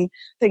instilling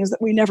things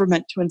that we never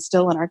meant to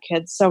instill in our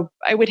kids. So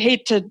I would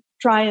hate to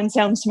try and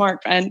sound smart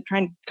and try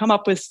and come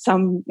up with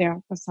some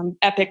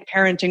epic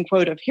parenting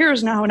quote of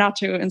here's how not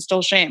to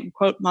instill shame,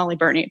 quote Mollie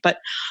Birney. But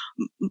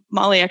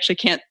Mollie actually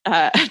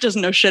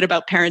doesn't know shit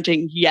about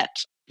parenting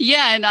yet.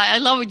 Yeah, and I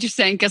love what you're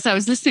saying, because I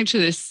was listening to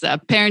this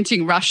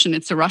Parenting Russian.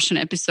 It's a Russian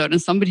episode,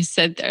 and somebody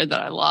said there that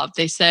I love.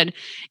 They said,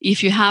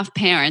 if you have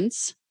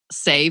parents,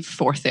 save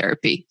for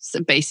therapy.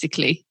 So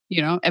basically,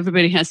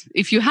 everybody has,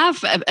 if you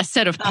have a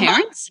set of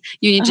parents,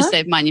 you need to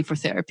save money for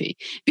therapy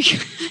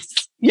because,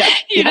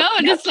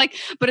 it's like,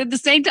 but at the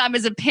same time,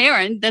 as a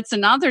parent, that's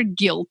another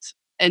guilt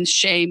and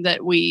shame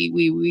that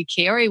we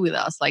carry with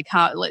us. Like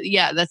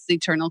that's the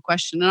eternal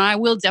question. And I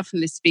will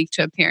definitely speak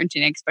to a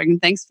parenting expert.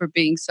 And thanks for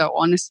being so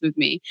honest with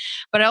me.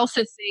 But I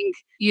also think,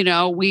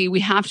 we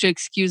have to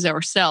excuse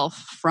ourselves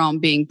from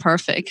being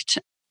perfect.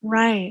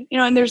 Right.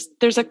 And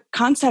there's a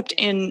concept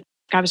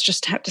I was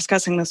just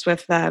discussing this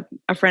with a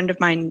friend of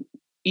mine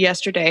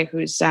yesterday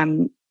who's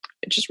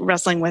just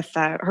wrestling with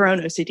her own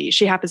OCD.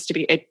 She happens to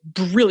be a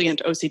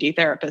brilliant OCD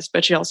therapist,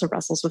 but she also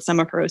wrestles with some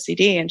of her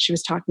OCD. And she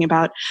was talking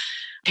about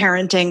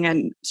parenting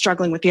and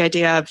struggling with the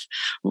idea of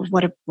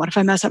what if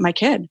I mess up my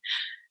kid?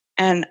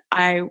 And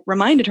I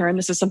reminded her, and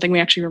this is something we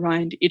actually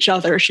remind each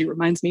other, she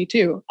reminds me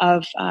too,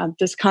 of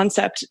this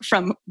concept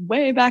from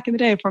way back in the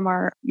day from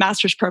our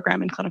master's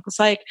program in clinical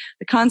psych,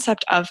 the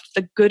concept of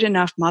the good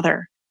enough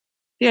mother.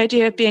 The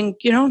idea of being,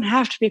 you don't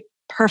have to be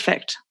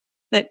perfect,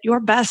 that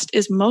your best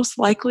is most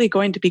likely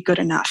going to be good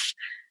enough.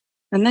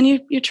 And then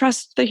you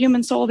trust the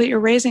human soul that you're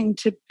raising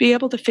to be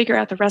able to figure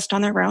out the rest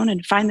on their own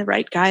and find the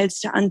right guides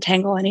to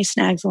untangle any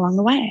snags along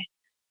the way.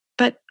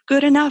 But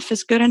good enough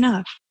is good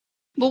enough.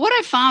 But what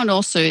I found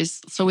also is,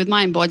 so with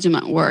my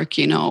embodiment work,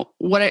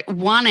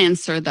 one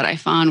answer that I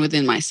found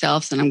within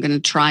myself, and I'm going to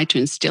try to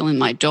instill in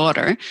my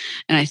daughter,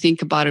 and I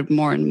think about it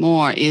more and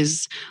more,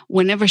 is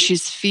whenever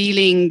she's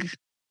feeling,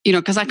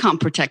 because I can't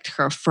protect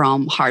her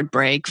from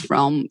heartbreak,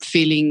 from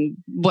feeling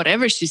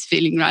whatever she's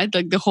feeling, right?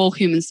 Like the whole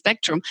human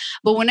spectrum.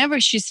 But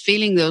whenever she's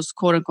feeling those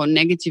quote unquote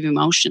negative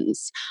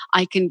emotions,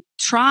 I can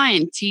try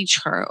and teach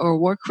her or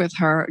work with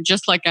her,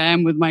 just like I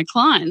am with my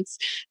clients,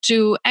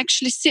 to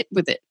actually sit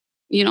with it.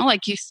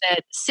 Like you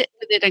said, sit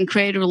with it and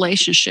create a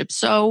relationship.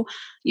 So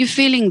you're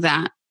feeling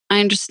that. I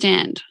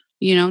understand.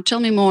 Tell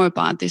me more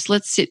about this.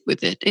 Let's sit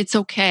with it. It's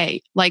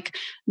okay. Like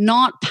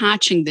not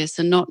patching this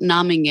and not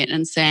numbing it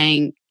and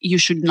saying you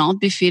should not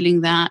be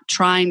feeling that.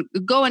 Try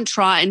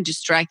and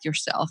distract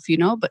yourself,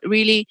 but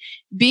really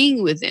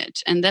being with it.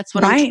 And that's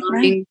what I'm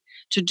trying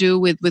to do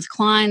with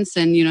clients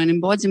and, in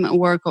embodiment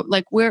work.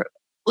 Like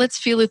let's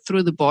feel it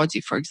through the body,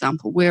 for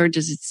example. Where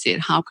does it sit?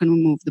 How can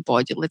we move the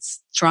body?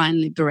 Let's try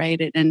and liberate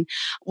it. And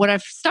what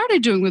I've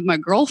started doing with my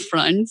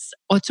girlfriends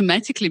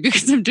automatically,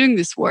 because I'm doing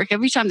this work,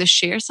 every time they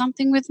share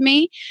something with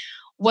me,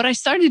 what I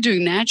started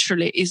doing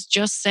naturally is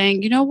just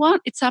saying, you know what?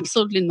 It's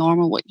absolutely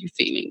normal what you're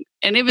feeling.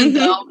 And even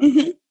though...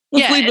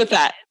 Let's lead with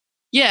that.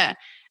 Yeah.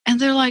 And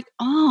they're like,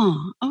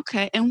 oh,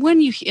 okay. And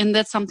and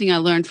that's something I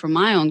learned from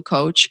my own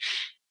coach.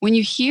 When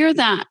you hear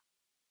that,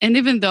 and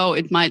even though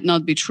it might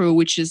not be true,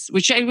 which is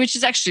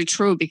actually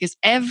true, because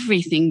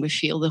everything we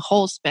feel, the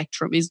whole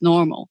spectrum is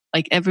normal.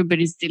 Like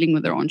everybody's dealing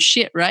with their own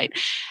shit, right?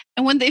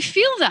 And when they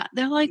feel that,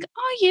 they're like,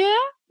 oh yeah,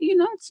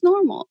 it's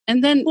normal.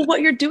 And then, well,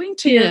 what you're doing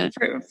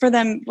for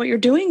them, what you're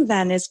doing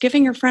then is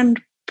giving your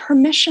friend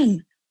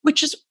permission,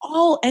 which is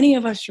all any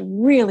of us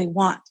really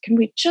want. Can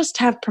we just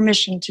have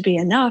permission to be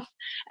enough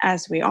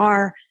as we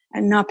are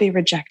and not be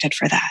rejected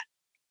for that?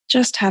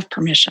 Just have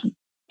permission.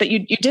 But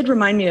you did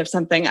remind me of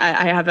something.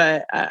 I have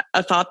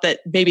a thought that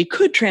maybe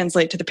could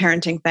translate to the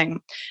parenting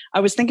thing. I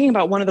was thinking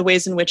about one of the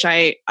ways in which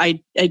I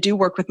do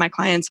work with my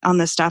clients on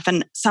this stuff,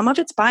 and some of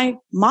it's by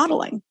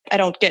modeling. I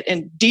don't get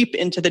deep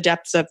into the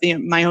depths of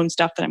my own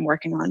stuff that I'm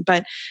working on,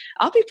 but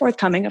I'll be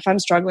forthcoming if I'm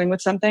struggling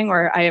with something,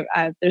 or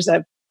there's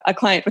a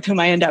client with whom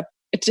I end up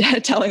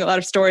telling a lot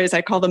of stories.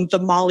 I call them the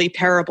Mollie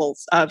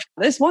parables of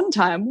this one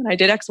time when I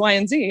did X, Y,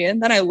 and Z,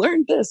 and then I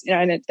learned this.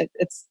 And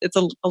it's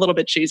a little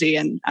bit cheesy,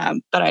 and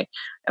but I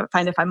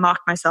find if I mock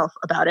myself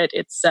about it,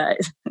 it's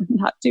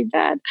not too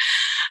bad.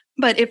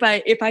 But if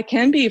I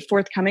can be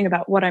forthcoming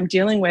about what I'm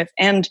dealing with,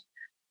 and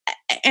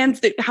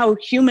how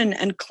human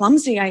and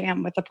clumsy I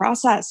am with the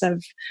process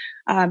of,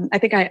 I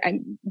think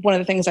one of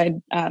the things I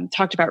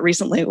talked about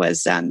recently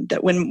was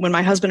that when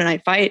my husband and I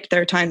fight,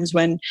 there are times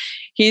when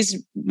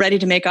he's ready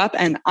to make up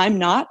and I'm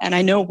not, and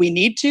I know we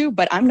need to,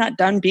 but I'm not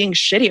done being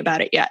shitty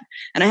about it yet.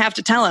 And I have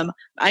to tell him,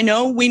 I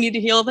know we need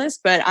to heal this,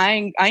 but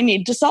I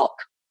need to sulk.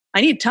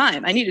 I need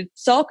time. I need to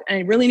sulk, and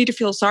I really need to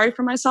feel sorry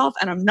for myself,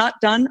 and I'm not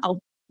done.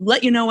 I'll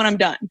let you know when I'm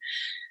done.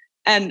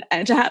 And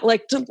to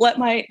let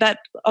that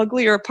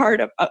uglier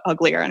part of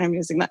uglier, and I'm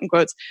using that in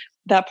quotes,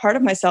 that part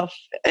of myself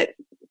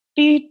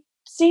be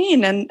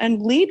seen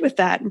and lead with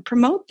that and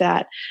promote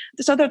that,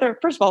 so that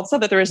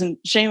there isn't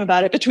shame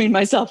about it between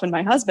myself and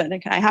my husband.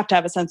 And I have to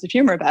have a sense of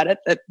humor about it.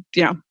 That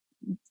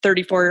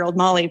 34-year-old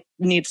Mollie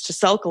needs to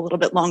sulk a little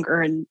bit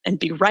longer and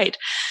be right,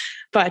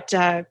 but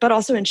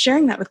also in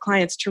sharing that with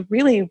clients to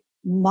really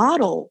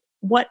model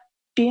what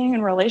being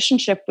in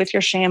relationship with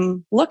your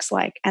shame looks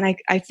like. And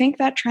I think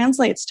that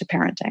translates to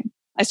parenting.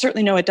 I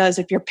certainly know it does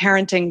if you're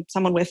parenting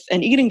someone with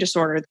an eating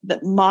disorder,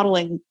 that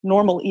modeling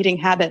normal eating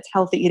habits,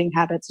 healthy eating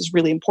habits is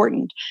really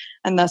important.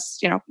 And thus,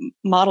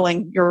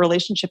 modeling your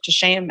relationship to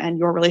shame and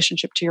your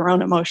relationship to your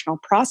own emotional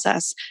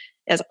process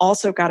has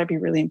also got to be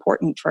really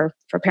important for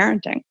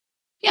parenting.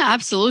 Yeah,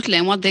 absolutely.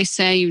 And what they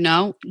say,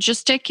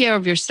 just take care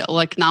of yourself.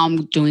 Like now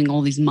I'm doing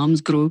all these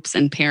moms groups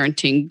and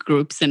parenting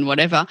groups and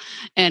whatever.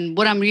 And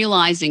what I'm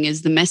realizing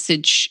is the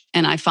message,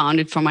 and I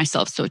found it for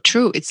myself so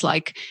true. It's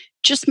like,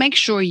 just make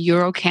sure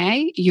you're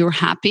okay, you're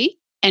happy,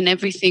 and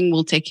everything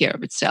will take care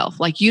of itself.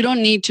 Like you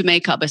don't need to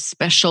make up a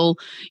special,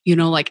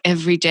 like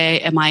every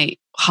day,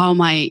 how am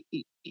I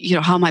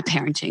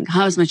parenting?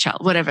 How is my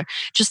child? Whatever.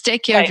 Just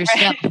take care of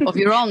yourself, of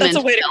your own That's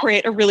mental a way to health.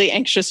 create a really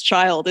anxious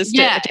child is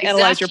to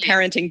analyze your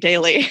parenting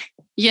daily.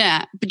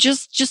 Yeah, but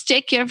just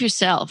take care of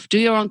yourself. Do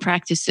your own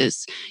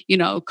practices.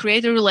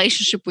 Create a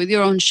relationship with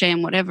your own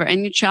shame, whatever,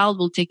 and your child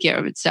will take care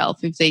of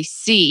itself if they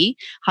see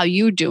how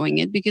you're doing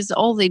it, because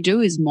all they do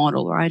is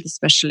model, right?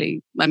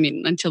 Especially,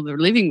 until they're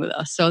living with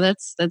us. So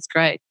that's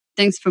great.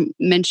 Thanks for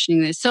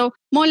mentioning this. So,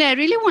 Mollie, I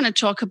really want to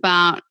talk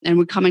about, and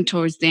we're coming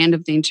towards the end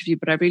of the interview,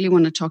 but I really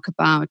want to talk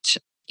about,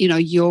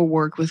 your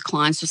work with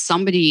clients. So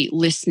somebody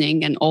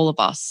listening, and all of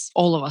us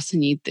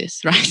need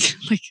this, right?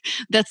 Like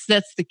that's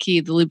the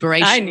key, the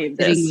liberation. I need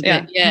this.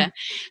 Yeah.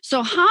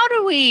 So how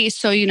do we,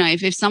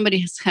 if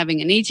somebody is having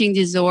an eating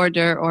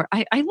disorder, or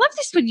I love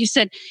this, what you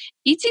said,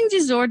 eating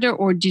disorder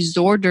or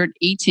disordered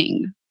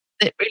eating,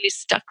 that really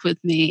stuck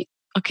with me.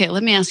 Okay,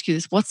 let me ask you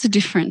this. What's the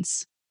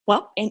difference?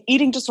 Well, an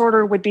eating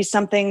disorder would be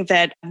something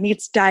that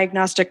meets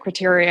diagnostic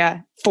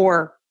criteria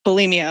for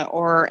bulimia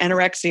or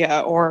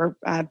anorexia or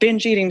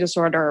binge eating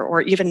disorder,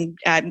 or even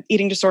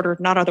eating disorder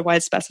not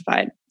otherwise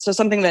specified. So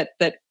something that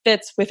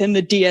fits within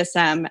the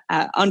DSM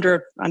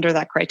under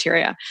that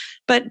criteria.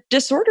 But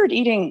disordered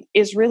eating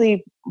is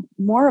really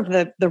more of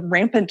the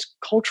rampant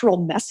cultural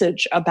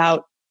message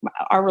about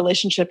our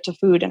relationship to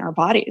food and our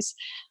bodies.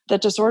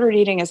 That disordered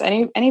eating is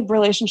any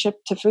relationship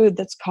to food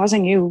that's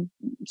causing you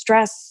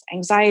stress,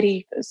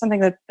 anxiety, something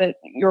that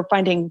you're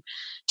finding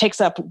takes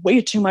up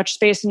way too much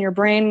space in your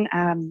brain,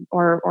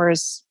 or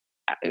is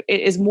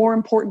more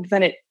important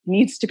than it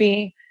needs to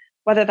be.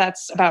 Whether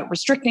that's about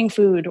restricting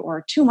food,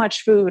 or too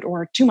much food,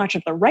 or too much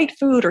of the right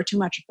food, or too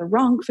much of the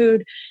wrong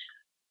food.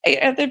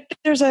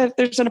 There's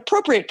an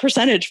appropriate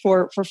percentage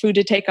for food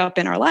to take up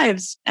in our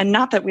lives, and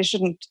not that we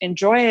shouldn't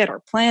enjoy it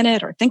or plan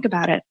it or think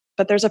about it,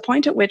 but there's a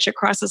point at which it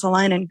crosses a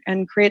line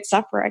and creates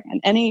suffering.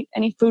 And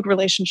any food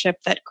relationship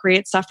that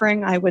creates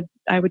suffering, I would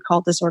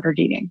call disordered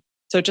eating.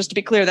 So just to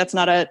be clear, that's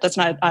not a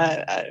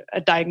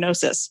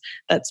diagnosis.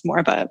 That's more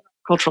of a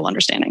cultural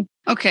understanding.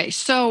 Okay,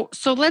 so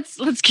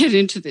let's get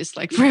into this.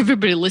 Like for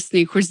everybody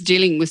listening who's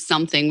dealing with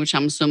something, which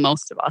I'm sure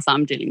most of us,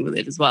 I'm dealing with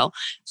it as well.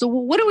 So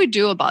what do we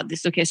do about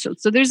this? Okay, so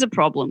there's a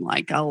problem.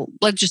 Like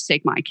let's just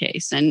take my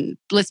case, and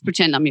let's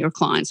pretend I'm your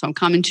client. So I'm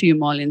coming to you,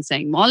 Mollie, and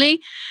saying,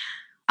 Mollie,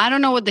 I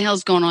don't know what the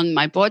hell's going on in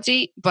my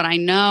body, but I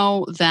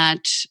know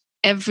that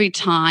every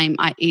time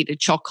I eat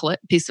a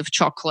piece of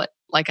chocolate,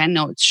 like I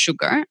know it's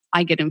sugar,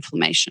 I get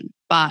inflammation,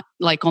 but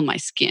like on my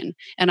skin.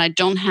 And I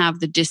don't have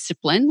the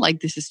discipline,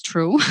 like this is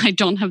true, I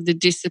don't have the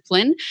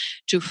discipline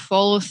to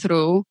follow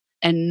through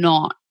and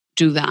not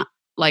do that.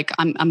 Like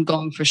I'm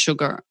going for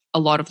sugar a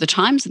lot of the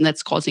times, and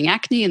that's causing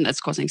acne, and that's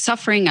causing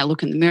suffering. I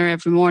look in the mirror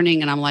every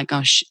morning and I'm like,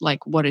 oh,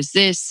 like what is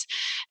this?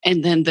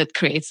 And then that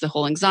creates the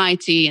whole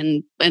anxiety,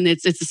 and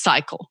it's a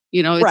cycle,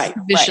 it's a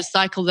vicious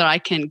cycle that I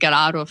can get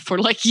out of for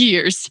like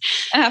years.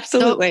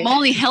 Absolutely. So,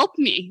 Mollie, help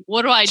me.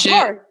 What do I do?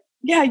 Sure.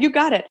 Yeah, you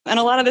got it. And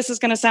a lot of this is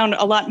going to sound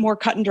a lot more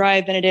cut and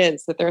dry than it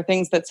is, that there are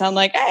things that sound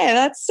like, hey,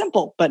 that's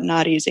simple, but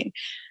not easy.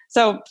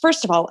 So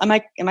first of all, am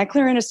I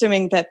clear in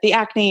assuming that the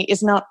acne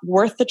is not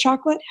worth the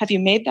chocolate? Have you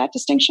made that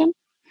distinction?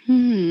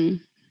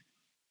 Is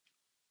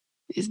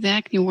the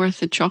acne worth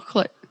the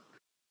chocolate?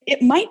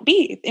 It might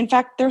be. In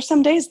fact, there are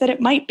some days that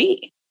it might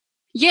be.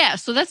 Yeah,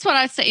 so that's what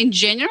I say. In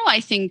general, I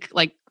think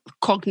like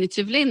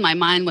cognitively in my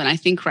mind, when I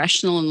think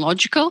rational and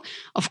logical,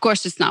 of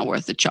course it's not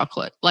worth the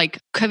chocolate. Like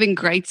having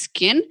great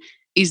skin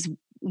is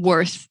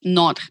worth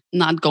not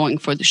going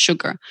for the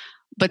sugar.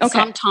 But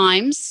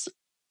sometimes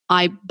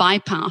I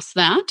bypass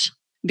that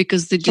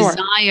because the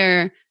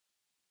desire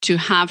to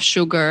have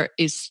sugar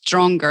is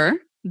stronger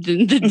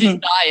than the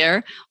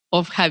desire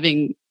of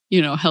having,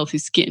 healthy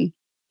skin.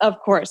 Of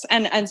course.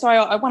 And so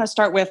I want to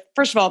start with,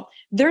 first of all,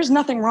 there's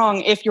nothing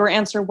wrong if your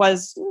answer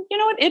was, you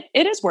know what,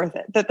 it is worth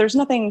it. That there's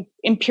nothing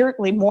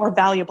empirically more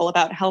valuable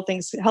about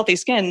healthy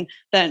skin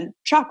than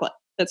chocolate.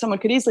 That someone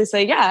could easily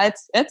say, yeah,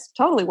 it's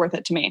totally worth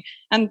it to me.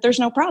 And there's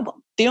no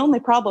problem. The only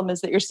problem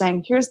is that you're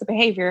saying, here's the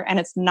behavior and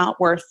it's not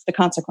worth the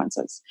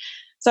consequences.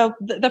 So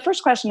the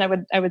first question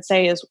I would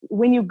say is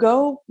when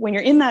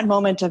you're in that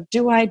moment of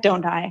do I,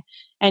 don't I,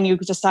 and you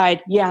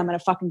decide, yeah, I'm going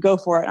to fucking go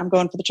for it. I'm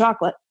going for the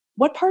chocolate.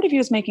 What part of you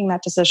is making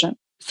that decision?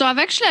 So I've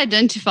actually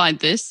identified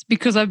this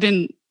because I've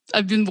been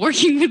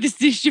working with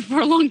this issue for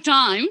a long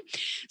time.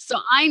 So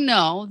I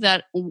know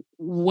that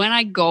when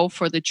I go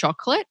for the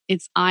chocolate,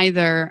 it's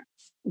either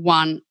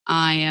one,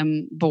 I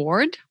am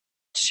bored,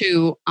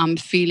 to I'm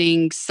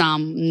feeling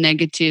some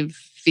negative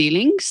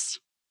feelings.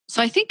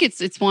 So I think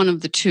it's one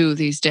of the two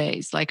these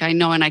days. Like I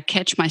know, and I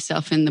catch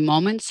myself in the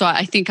moment. So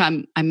I think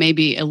I may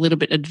be a little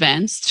bit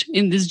advanced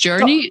in this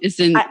journey.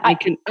 I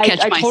can catch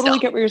myself. I totally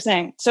get what you're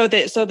saying.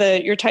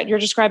 You're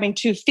describing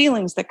two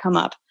feelings that come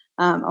up.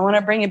 I want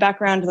to bring you back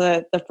around to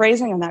the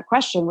phrasing on that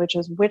question, which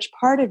is which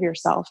part of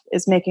yourself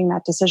is making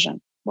that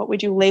decision? What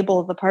would you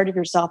label the part of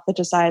yourself that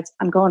decides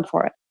I'm going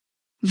for it?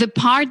 The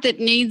part that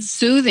needs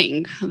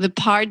soothing, the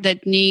part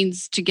that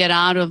needs to get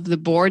out of the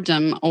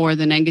boredom or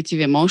the negative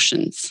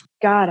emotions.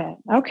 Got it.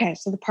 Okay.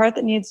 So the part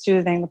that needs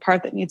soothing, the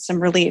part that needs some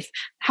relief.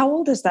 How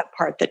old is that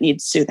part that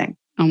needs soothing?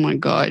 Oh my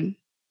God.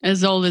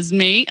 As old as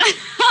me.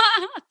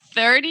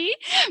 30,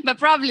 but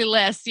probably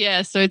less.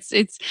 Yeah. So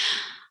it's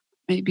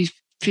maybe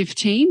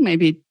 15,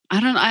 maybe.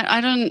 I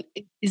don't,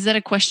 is that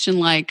a question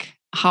like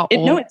how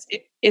old? No,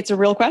 it's a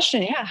real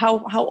question. Yeah.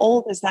 How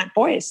old is that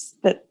voice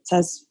that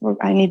says,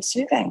 I need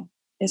soothing?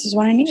 This is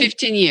what I need.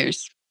 15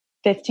 years.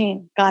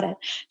 15. Got it.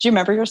 Do you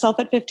remember yourself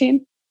at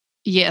 15?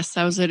 Yes,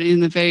 I was in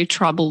the very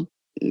troubled,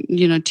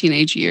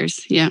 teenage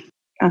years. Yeah.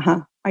 Uh-huh.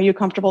 Are you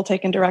comfortable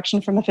taking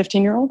direction from a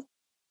 15-year-old?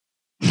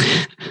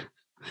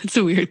 That's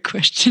a weird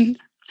question.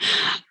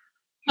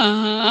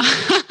 Whoa,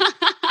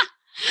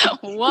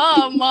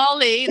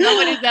 Mollie,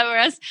 nobody's ever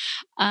asked.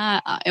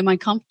 Am I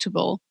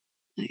comfortable?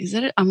 Is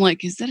that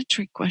a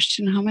trick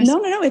question? How am I?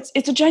 No.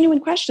 It's a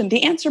genuine question.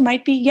 The answer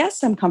might be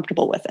yes, I'm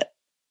comfortable with it.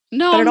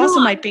 No, but it also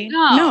might be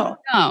no.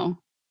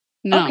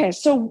 Okay,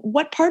 so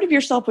what part of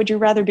yourself would you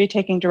rather be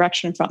taking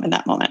direction from in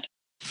that moment?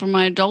 From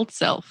my adult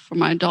self, from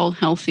my adult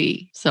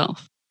healthy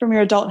self. From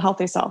your adult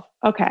healthy self.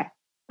 Okay.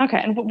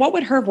 And what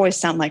would her voice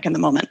sound like in the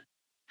moment?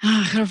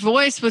 Her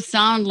voice would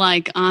sound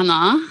like,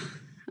 Anna,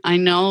 I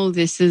know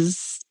this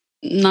is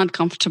not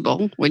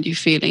comfortable what you're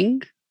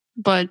feeling,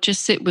 but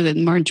just sit with it,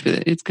 merge with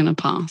it. It's going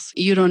to pass.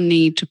 You don't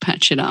need to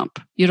patch it up.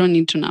 You don't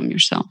need to numb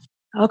yourself.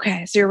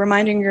 Okay. So you're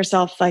reminding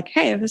yourself like,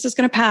 hey, this is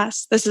going to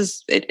pass.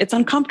 It's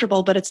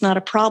uncomfortable, but it's not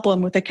a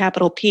problem with a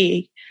capital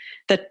P.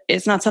 That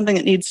it's not something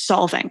that needs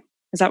solving.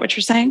 Is that what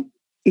you're saying?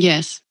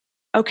 Yes.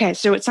 Okay.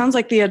 So it sounds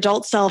like the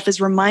adult self is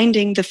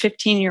reminding the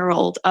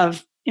 15-year-old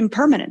of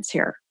impermanence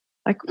here.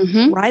 Like,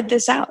 ride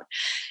this out.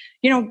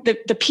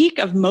 The peak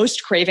of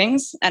most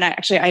cravings, and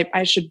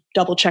I should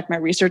double check my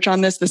research on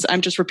this.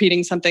 I'm just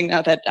repeating something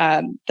that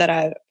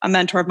a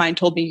mentor of mine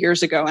told me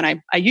years ago, and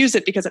I use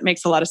it because it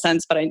makes a lot of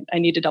sense, but I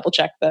need to double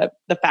check the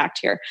fact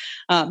here.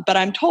 But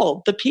I'm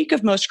told the peak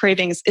of most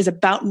cravings is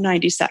about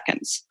 90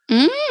 seconds.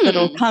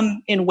 It'll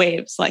come in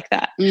waves like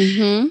that.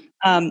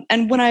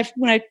 And when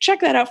I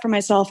check that out for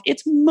myself,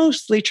 it's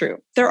mostly true.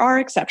 There are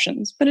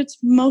exceptions, but it's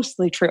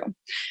mostly true.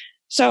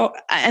 So,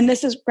 and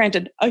this is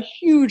granted a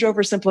huge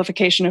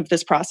oversimplification of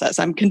this process.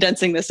 I'm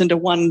condensing this into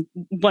one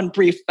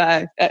brief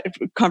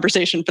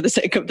conversation for the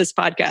sake of this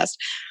podcast.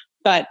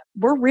 But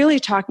we're really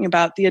talking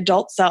about the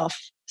adult self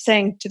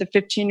saying to the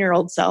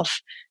 15-year-old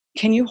self,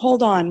 can you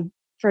hold on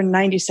for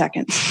 90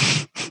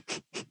 seconds?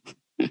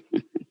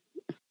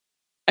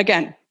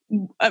 Again,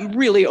 I'm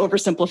really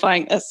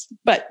oversimplifying this,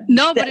 but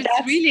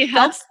it's really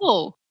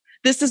helpful.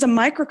 This is a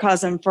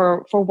microcosm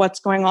for what's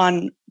going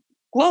on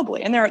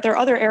globally. And there are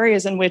other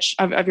areas in which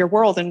of your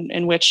world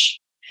in which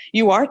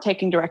you are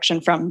taking direction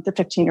from the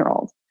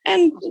 15-year-old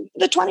and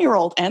the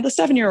 20-year-old and the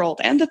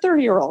 7-year-old and the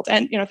 30-year-old.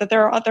 And that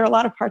there are a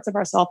lot of parts of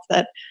ourselves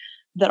that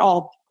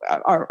all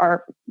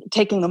are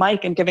taking the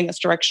mic and giving us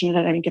direction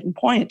at any given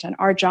point. And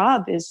our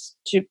job is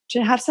to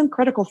have some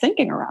critical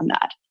thinking around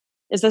that.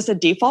 Is this a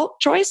default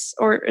choice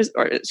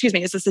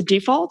is this a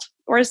default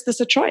or is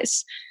this a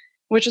choice?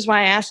 Which is why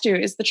I asked you,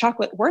 is the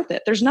chocolate worth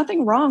it? There's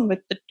nothing wrong with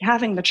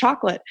having the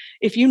chocolate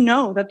if you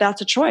know that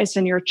that's a choice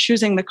and you're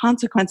choosing the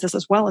consequences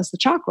as well as the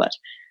chocolate.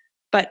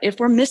 But if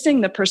we're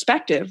missing the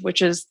perspective,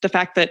 which is the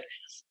fact that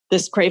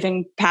this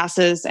craving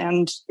passes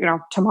and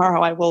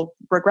tomorrow I will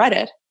regret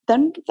it,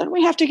 then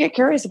we have to get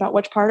curious about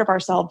which part of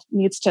ourselves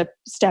needs to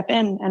step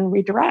in and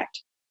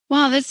redirect.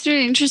 Wow, that's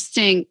really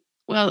interesting.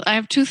 Well, I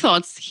have two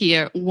thoughts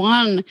here.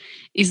 One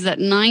is that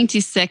 90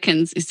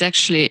 seconds is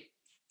actually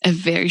a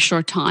very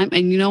short time.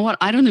 And you know what?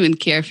 I don't even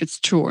care if it's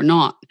true or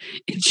not.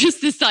 It's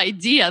just this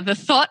idea, the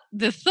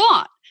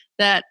thought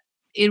that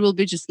it will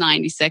be just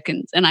 90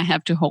 seconds and I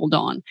have to hold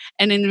on.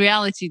 And in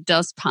reality, it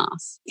does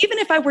pass. Even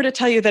if I were to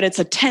tell you that it's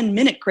a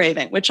 10-minute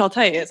craving, which I'll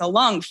tell you is a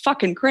long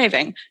fucking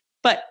craving,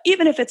 but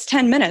even if it's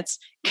 10 minutes,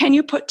 can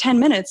you put 10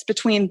 minutes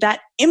between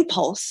that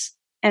impulse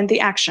and the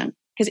action?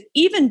 Because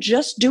even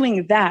just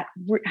doing that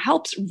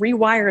helps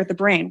rewire the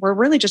brain. We're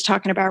really just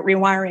talking about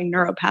rewiring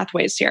neural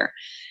pathways here.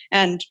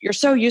 And you're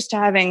so used to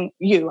having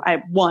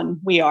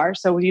we are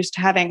so used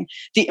to having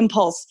the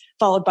impulse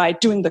followed by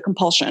doing the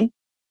compulsion,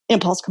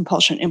 impulse,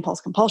 compulsion,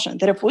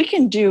 that if we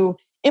can do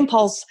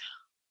impulse,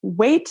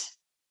 wait,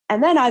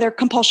 and then either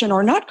compulsion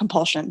or not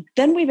compulsion,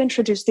 then we've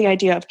introduced the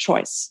idea of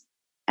choice.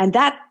 And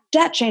that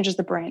changes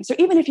the brain. So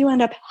even if you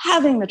end up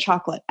having the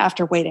chocolate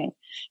after waiting,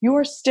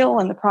 you're still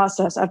in the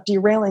process of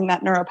derailing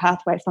that neural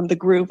pathway from the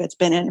groove it's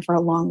been in for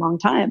a long, long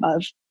time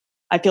of,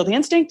 I feel the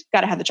instinct,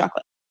 got to have the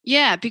chocolate.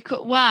 Yeah,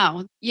 because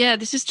wow, yeah,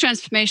 this is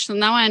transformational.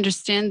 Now I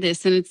understand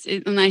this, and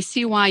and I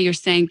see why you're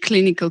saying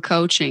clinical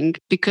coaching,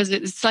 because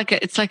it's like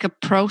a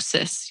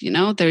process.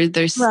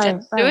 There's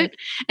steps to it,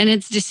 and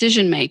it's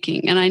decision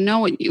making. And I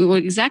know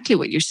exactly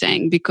what you're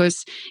saying,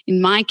 because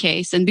in my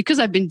case, and because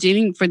I've been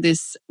dealing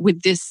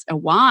with this a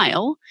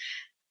while,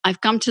 I've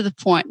come to the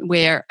point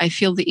where I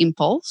feel the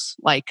impulse,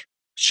 like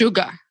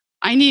sugar.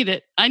 I need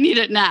it. I need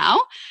it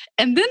now.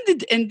 And then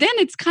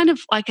it's kind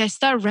of like I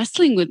start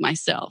wrestling with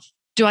myself.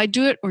 Do I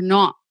do it or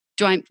not?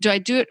 Do I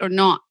do it or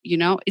not?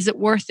 Is it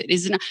worth it?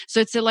 Is it not? So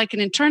it's like an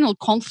internal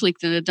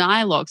conflict, and a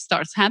dialogue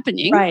starts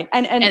happening. Right.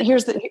 And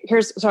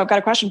so I've got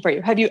a question for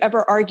you. Have you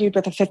ever argued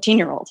with a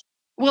 15-year-old?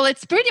 Well,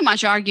 it's pretty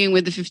much arguing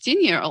with the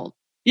 15-year-old.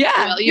 Yeah.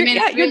 Well, you're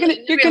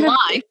gonna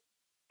lie.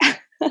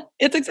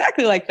 It's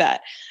exactly like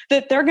that.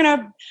 That they're going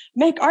to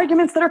make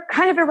arguments that are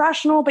kind of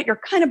irrational, but you're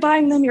kind of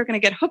buying them. You're going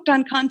to get hooked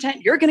on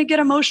content. You're going to get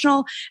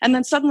emotional. And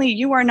then suddenly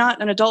you are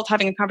not an adult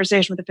having a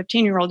conversation with a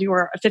 15-year-old. You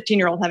are a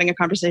 15-year-old having a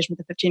conversation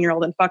with a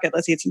 15-year-old, and fuck it,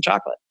 let's eat some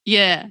chocolate.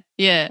 Yeah.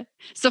 Yeah.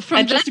 So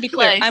just to be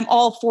clear, I'm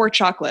all for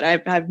chocolate.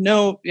 I have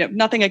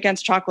nothing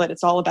against chocolate.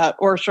 It's all about,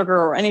 or sugar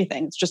or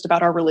anything. It's just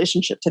about our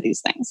relationship to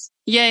these things.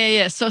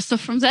 Yeah. So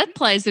from that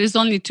place, there's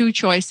only two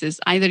choices.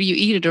 Either you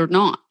eat it or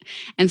not.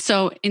 And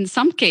so in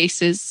some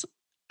cases,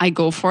 I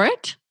go for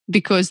it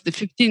because the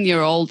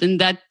 15-year-old in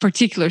that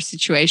particular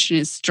situation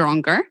is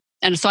stronger.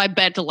 And so I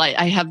bet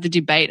I have the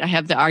debate, I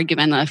have the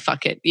argument, and I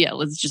fuck it. Yeah,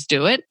 let's just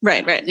do it.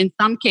 Right. In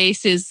some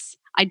cases,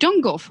 I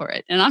don't go for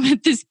it. And I'm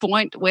at this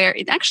point where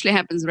it actually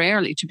happens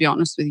rarely, to be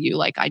honest with you.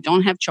 Like, I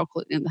don't have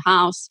chocolate in the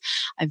house.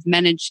 I've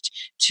managed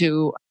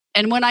to,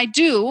 and when I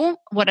do,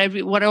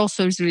 what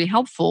also is really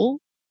helpful,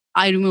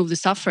 I remove the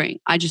suffering.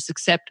 I just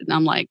accept it. And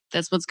I'm like,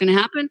 that's what's going to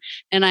happen.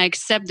 And I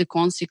accept the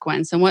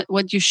consequence. And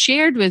what you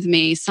shared with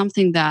me,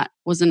 something that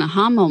was an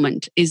aha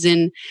moment, is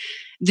in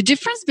the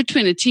difference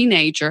between a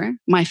teenager,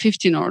 my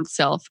 15-year-old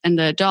self, and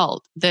the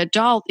adult. The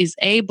adult is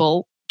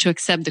able to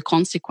accept the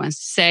consequence,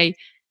 to say,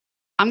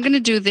 I'm going to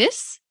do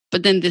this,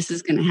 but then this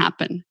is going to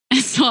happen.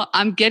 And so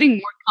I'm getting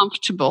more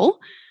comfortable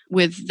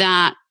with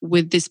that,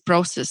 with this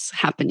process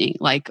happening.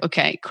 Like,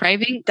 okay,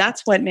 craving.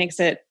 That's what makes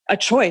it a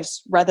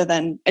choice rather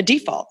than a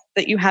default,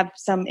 that you have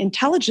some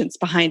intelligence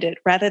behind it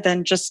rather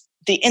than just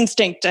the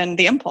instinct and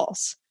the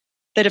impulse.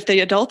 That if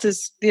the adult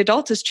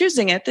is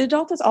choosing it, the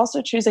adult is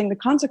also choosing the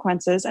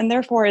consequences, and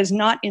therefore is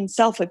not in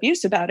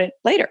self-abuse about it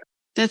later.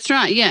 That's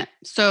right. Yeah.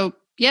 So,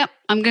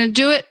 I'm going to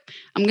do it.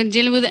 I'm going to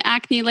deal with the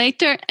acne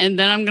later, and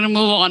then I'm going to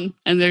move on.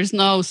 And there's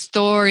no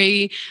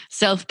story,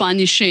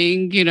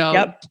 self-punishing,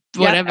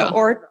 whatever.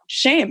 Or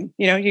shame.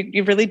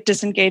 You really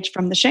disengage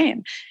from the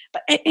shame.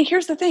 But and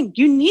here's the thing.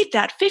 You need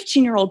that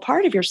 15-year-old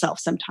part of yourself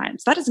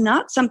sometimes. That is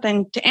not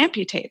something to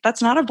amputate.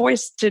 That's not a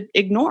voice to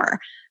ignore.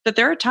 That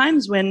there are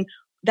times when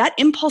that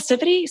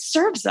impulsivity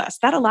serves us.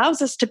 That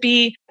allows us to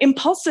be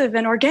impulsive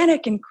and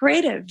organic and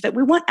creative, that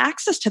we want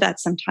access to that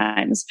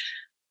sometimes.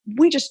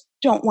 We just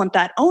don't want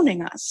that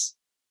owning us.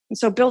 And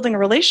so building a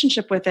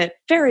relationship with it,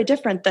 very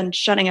different than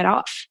shutting it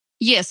off.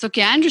 Yes,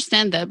 okay, I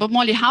understand that. But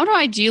Mollie, how do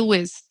I deal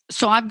with,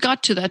 so I've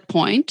got to that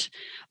point,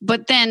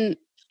 but then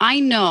I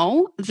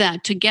know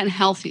that to get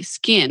healthy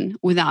skin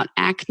without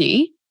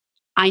acne,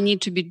 I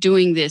need to be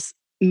doing this,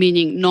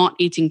 meaning not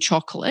eating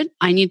chocolate.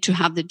 I need to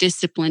have the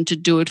discipline to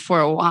do it for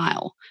a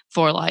while,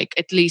 for like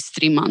at least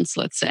 3 months,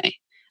 let's say.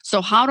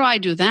 So how do I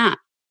do that?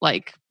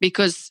 Like,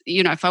 because,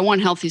 if I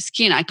want healthy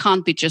skin, I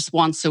can't be just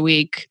once a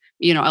week,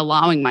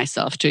 allowing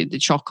myself to eat the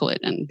chocolate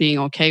and being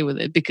okay with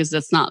it, because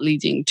that's not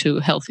leading to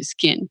healthy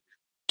skin.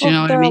 Do you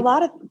know what I mean?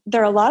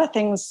 There are a lot of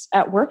things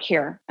at work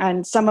here.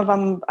 And some of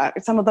them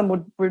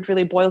would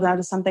really boil down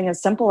to something as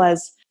simple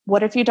as,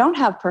 what if you don't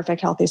have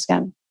perfect healthy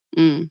skin?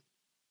 I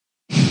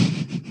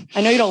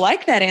know you don't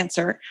like that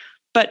answer,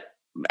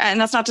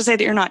 and that's not to say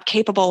that you're not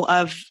capable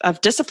of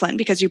discipline,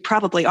 because you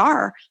probably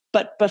are.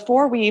 But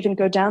before we even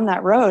go down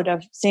that road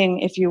of seeing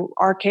if you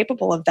are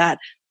capable of that,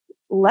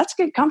 let's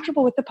get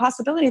comfortable with the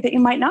possibility that you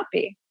might not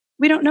be.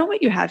 We don't know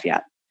what you have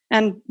yet.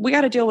 And we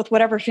got to deal with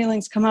whatever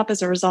feelings come up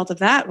as a result of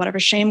that, whatever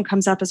shame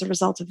comes up as a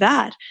result of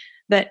that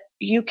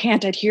you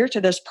can't adhere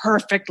to this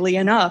perfectly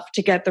enough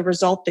to get the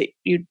result that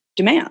you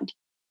demand.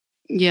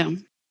 Yeah.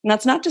 And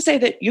that's not to say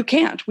that you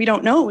can't. We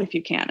don't know if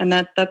you can. And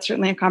that's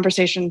certainly a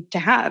conversation to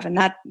have. And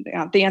that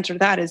the answer to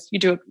that is you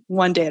do it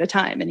one day at a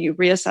time, and you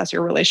reassess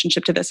your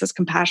relationship to this as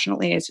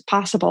compassionately as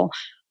possible,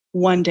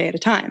 one day at a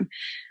time.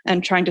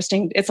 And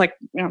it's like,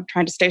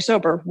 trying to stay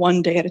sober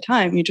one day at a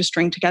time. You just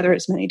string together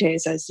as many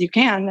days as you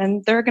can.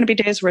 And there are going to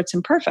be days where it's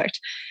imperfect.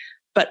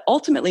 But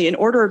ultimately, in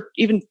order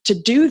even to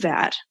do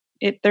that,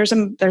 there's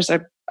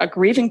a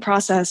grieving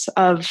process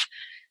of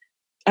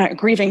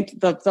grieving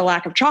the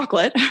lack of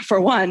chocolate,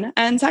 for one.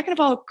 And second of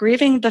all,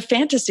 grieving the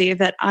fantasy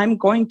that I'm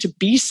going to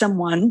be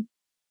someone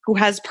who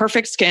has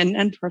perfect skin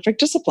and perfect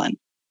discipline.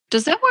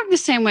 Does that work the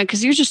same way?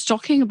 Because you're just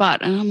talking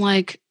about, and I'm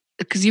like,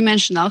 because you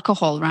mentioned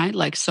alcohol, right?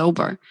 Like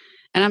sober.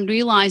 And I'm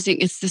realizing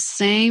it's the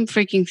same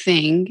freaking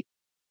thing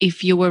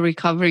if you were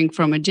recovering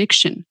from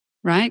addiction,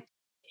 right?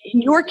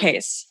 In your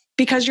case,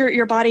 because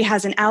your body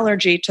has an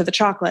allergy to the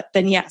chocolate,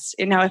 then yes.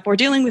 Now, if we're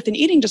dealing with an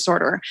eating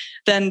disorder,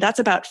 then that's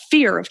about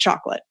fear of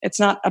chocolate. It's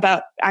not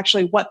about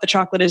actually what the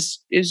chocolate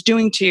is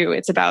doing to you.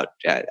 It's about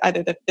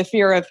either the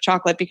fear of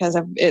chocolate because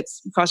it's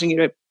causing you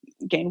to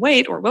gain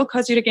weight or will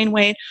cause you to gain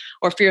weight,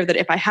 or fear that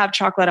if I have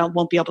chocolate, I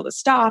won't be able to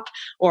stop,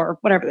 or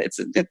whatever.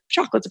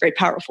 Chocolate's a very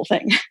powerful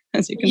thing,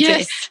 as you can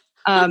see.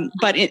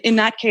 But in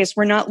that case,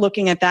 we're not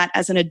looking at that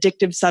as an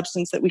addictive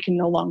substance that we can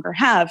no longer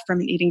have from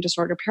an eating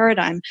disorder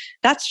paradigm.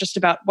 That's just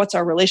about what's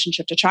our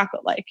relationship to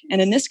chocolate like.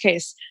 And in this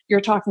case,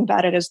 you're talking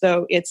about it as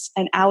though it's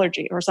an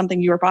allergy or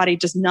something your body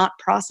does not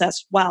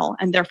process well.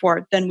 And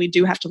therefore, then we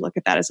do have to look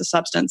at that as a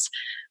substance,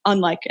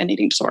 unlike an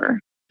eating disorder.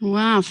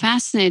 Wow,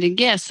 fascinating.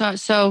 Yeah,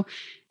 so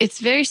it's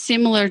very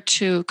similar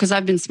to, because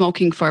I've been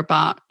smoking for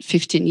about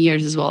 15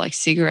 years as well, like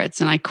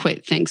cigarettes, and I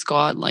quit, thanks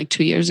God, like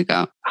 2 years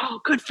ago. Oh,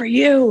 good for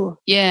you.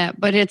 Yeah,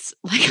 but it's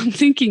like, I'm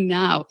thinking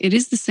now, it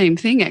is the same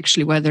thing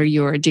actually, whether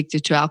you're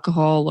addicted to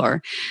alcohol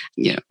or,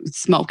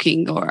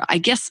 smoking, or I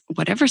guess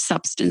whatever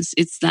substance,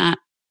 it's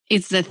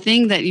the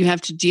thing that you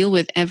have to deal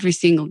with every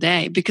single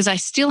day, because I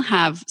still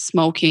have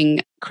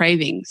smoking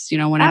cravings,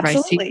 whenever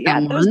Absolutely. I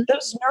see someone.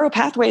 Those neural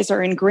pathways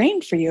are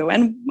ingrained for you.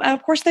 And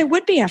of course they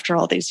would be after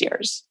all these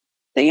years.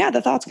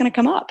 The thought's going to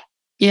come up.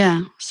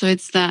 Yeah. So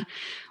it's that,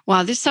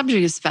 wow, this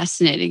subject is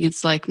fascinating.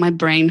 It's like my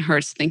brain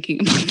hurts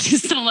thinking about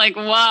this. I'm like,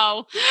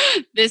 wow,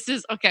 this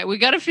is, okay, we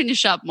got to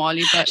finish up,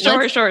 Mollie. But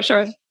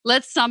Sure.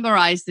 Let's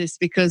summarize this,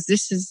 because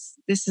this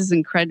is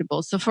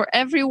incredible. So for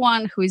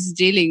everyone who is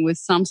dealing with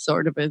some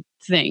sort of a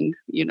thing,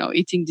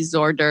 eating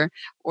disorder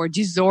or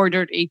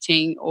disordered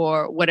eating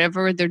or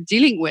whatever they're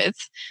dealing with,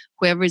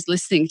 whoever is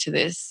listening to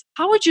this,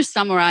 how would you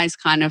summarize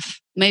kind of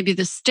maybe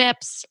the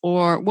steps,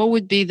 or what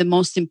would be the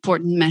most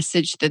important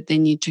message that they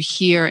need to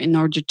hear in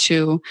order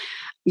to,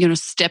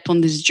 step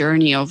on this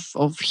journey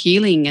of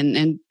healing?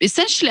 And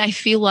essentially, I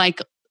feel like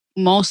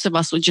most of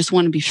us would just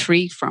want to be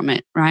free from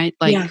it, right?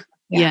 Like,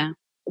 yeah.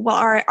 Well,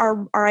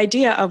 our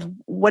idea of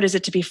what is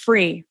it to be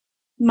free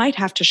might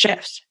have to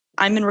shift.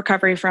 I'm in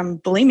recovery from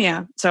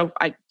bulimia, so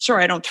I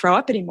don't throw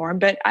up anymore,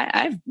 but I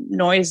have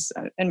noise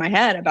in my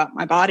head about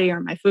my body or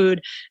my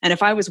food. And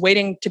if I was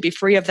waiting to be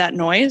free of that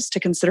noise to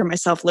consider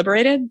myself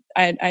liberated,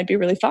 I'd be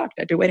really fucked.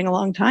 I'd be waiting a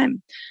long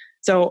time.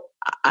 So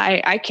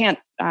I can't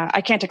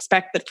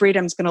expect that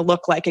freedom is going to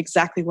look like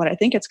exactly what I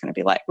think it's going to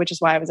be like, which is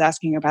why I was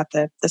asking about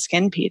the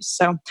skin piece.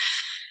 So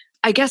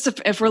I guess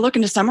if we're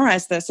looking to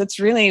summarize this, it's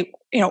really,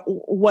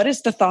 what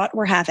is the thought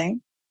we're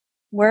having?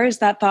 Where is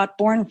that thought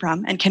born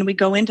from? And can we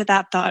go into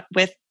that thought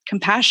with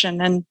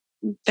compassion and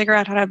figure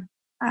out how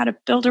to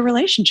build a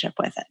relationship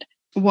with it?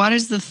 What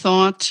is the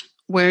thought?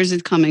 Where is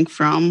it coming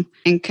from?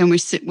 And can we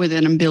sit with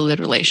it and build a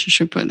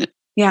relationship with it?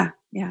 Yeah.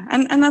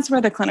 And that's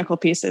where the clinical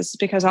piece is,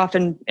 because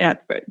often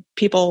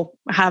people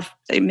have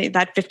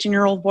that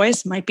 15-year-old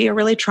voice might be a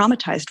really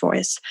traumatized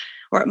voice,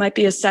 or it might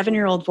be a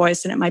 7-year-old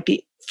voice and it might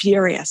be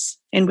furious,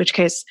 in which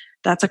case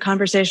that's a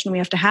conversation we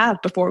have to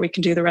have before we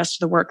can do the rest of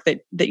the work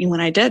that you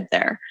and I did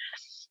there.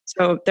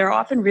 So there are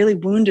often really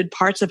wounded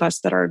parts of us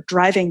that are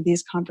driving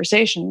these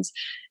conversations,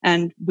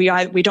 and we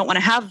don't want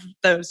to have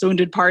those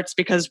wounded parts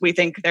because we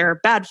think they're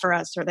bad for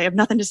us, or they have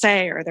nothing to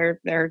say, or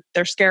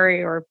they're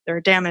scary, or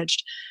they're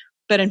damaged.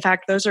 But in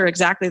fact, those are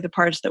exactly the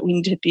parts that we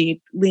need to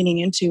be leaning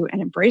into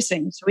and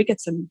embracing, so we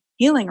get some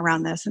healing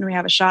around this and we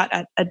have a shot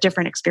at a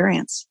different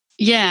experience.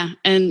 Yeah.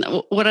 And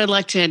what I'd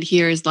like to add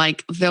here is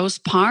like those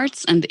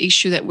parts and the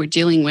issue that we're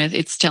dealing with,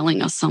 it's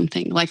telling us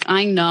something. Like,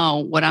 I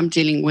know what I'm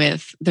dealing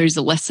with. There's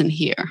a lesson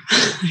here,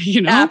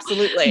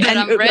 Absolutely. And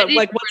I'm ready.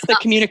 Like, what's the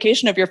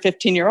communication of your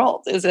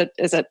 15-year-old? Is it,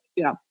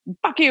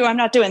 fuck you, I'm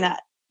not doing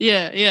that.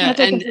 Yeah. I'm gonna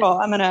take control.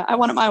 I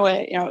want it my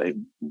way.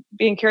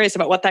 Being curious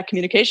about what that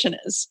communication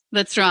is.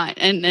 That's right.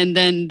 And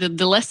then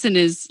the lesson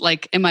is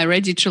like, am I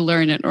ready to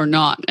learn it or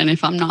not? And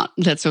if I'm not,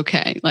 that's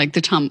okay. Like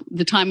the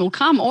time will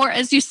come. Or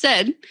as you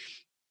said,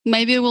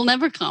 maybe it will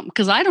never come,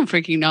 because I don't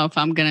freaking know if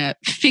I'm gonna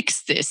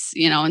fix this.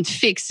 And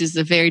fix is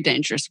a very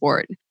dangerous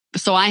word.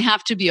 So I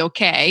have to be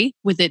okay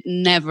with it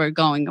never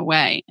going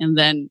away. And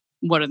then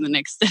what are the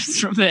next steps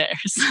from there?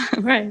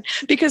 Right.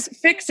 Because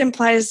fix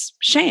implies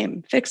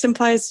shame. Fix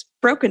implies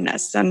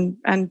brokenness. And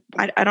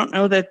I don't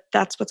know that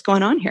that's what's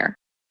going on here.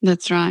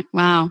 That's right.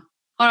 Wow.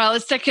 All right.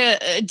 Let's take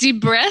a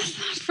deep breath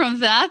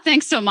from that.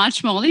 Thanks so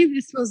much, Mollie.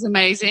 This was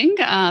amazing.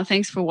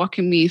 Thanks for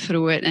walking me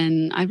through it.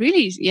 And I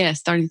really,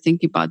 started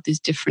thinking about this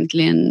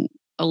differently, and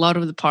a lot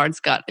of the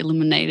parts got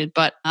eliminated.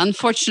 But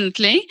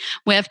unfortunately,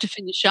 we have to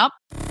finish up.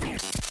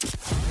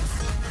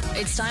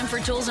 It's time for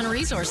tools and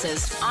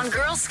resources on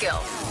Girl Skill.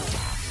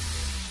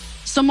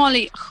 So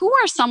Mollie, who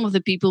are some of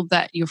the people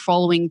that you're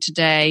following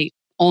today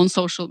on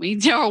social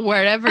media or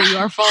wherever you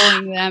are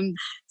following them?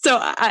 So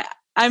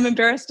I'm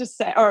embarrassed to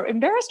say, or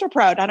embarrassed or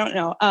proud, I don't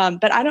know.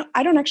 But I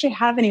don't actually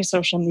have any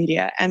social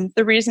media. And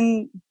the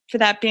reason for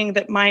that being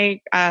that my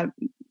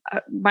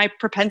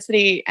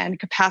propensity and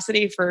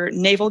capacity for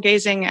navel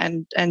gazing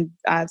and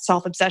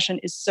self-obsession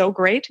is so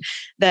great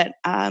that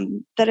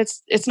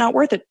it's not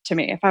worth it to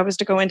me. If I was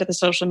to go into the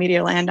social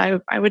media land,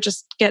 I would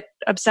just get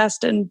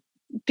obsessed and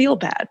feel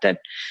bad, that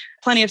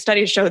plenty of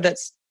studies show that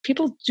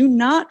people do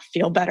not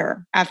feel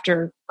better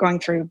after going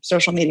through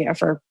social media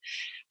for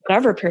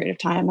whatever period of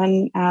time.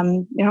 And,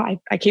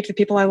 I keep the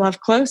people I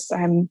love close.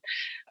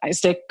 I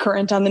stay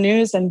current on the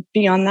news, and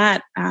beyond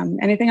that,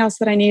 anything else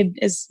that I need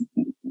is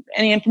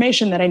any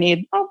information that I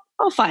need,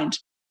 I'll find.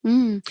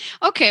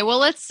 Okay, well,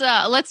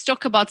 let's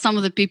talk about some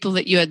of the people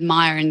that you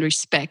admire and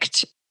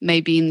respect,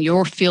 maybe in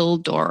your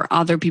field or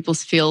other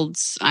people's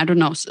fields. I don't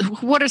know. So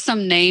what are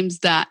some names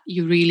that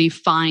you really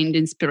find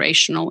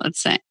inspirational,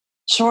 let's say?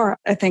 Sure.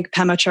 I think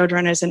Pema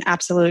Chodron is an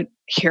absolute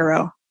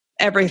hero.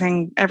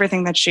 Everything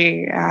that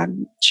she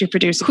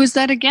produced. Who's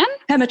that again?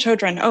 Pema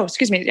Chodron. Oh,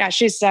 excuse me. Yeah,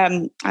 she's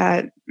a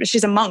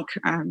monk,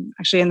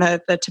 actually in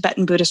the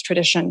Tibetan Buddhist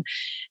tradition,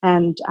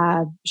 and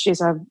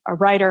she's a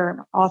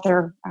writer,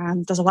 author.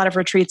 Does a lot of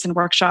retreats and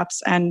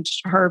workshops, and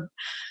her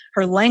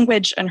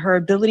language and her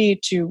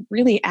ability to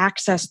really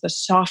access the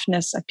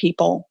softness of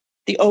people,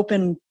 the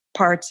open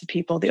parts of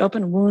people, the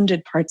open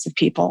wounded parts of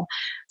people.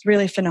 It's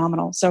really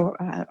phenomenal. So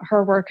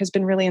her work has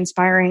been really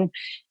inspiring.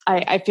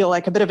 I feel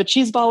like a bit of a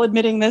cheeseball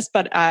admitting this,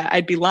 but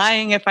I'd be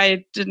lying if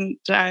I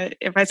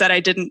said I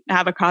didn't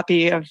have a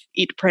copy of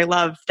Eat, Pray,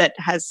 Love that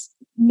has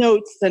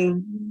notes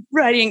and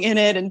writing in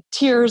it and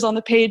tears on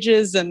the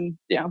pages and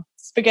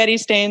spaghetti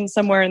stains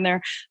somewhere in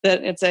there.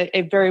 That it's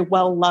a very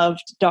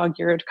well-loved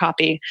dog-eared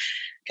copy,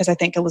 because I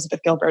think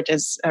Elizabeth Gilbert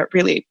is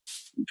really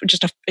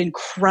just an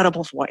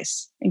incredible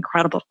voice.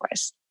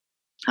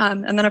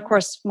 And then, of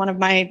course, one of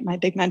my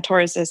big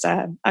mentors is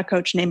a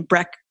coach named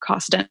Breck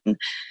Costin,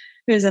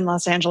 who's in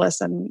Los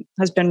Angeles and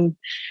has been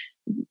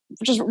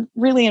just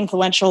really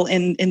influential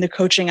in the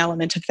coaching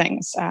element of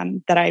things.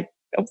 I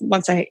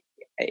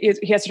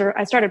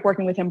started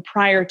working with him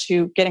prior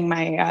to getting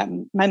my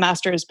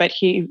master's, but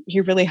he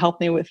really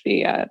helped me with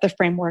the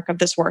framework of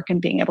this work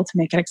and being able to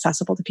make it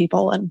accessible to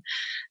people and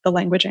the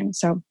languaging.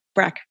 So,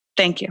 Breck,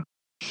 thank you.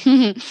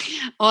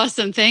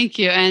 Awesome. Thank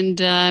you.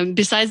 And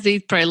besides the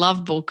Eat, Pray,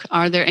 Love book,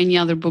 are there any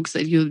other books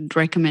that you'd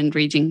recommend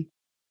reading?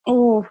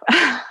 Oh,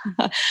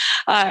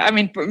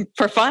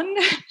 for fun,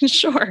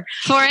 sure.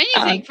 For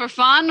anything, for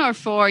fun, or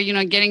for,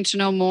 getting to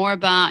know more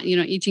about,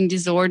 eating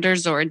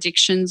disorders or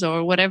addictions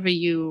or whatever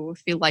you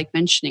feel like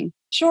mentioning.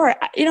 Sure.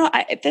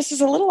 This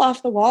is a little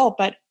off the wall,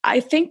 but I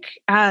think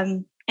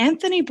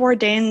Anthony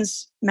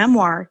Bourdain's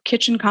memoir,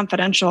 Kitchen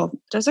Confidential,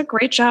 does a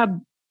great job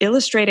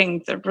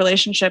illustrating the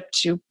relationship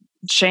to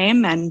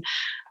shame and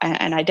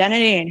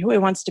identity and who he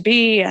wants to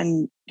be,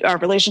 and our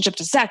relationship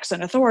to sex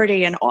and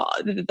authority and all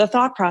the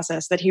thought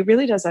process. That he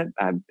really does a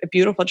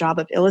beautiful job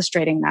of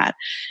illustrating that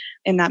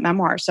in that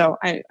memoir. So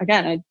I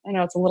know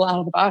it's a little out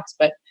of the box,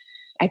 but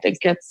I think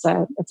it's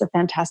a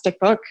fantastic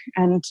book.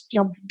 And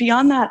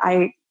beyond that,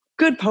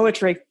 good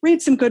poetry.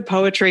 Read some good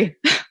poetry.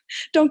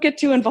 Don't get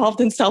too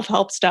involved in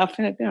self-help stuff.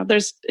 And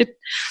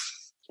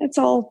it's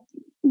all.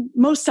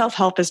 Most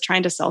self-help is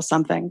trying to sell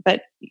something,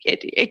 but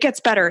it gets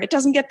better. It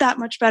doesn't get that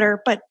much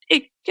better, but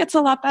it gets a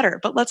lot better.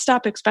 But let's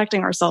stop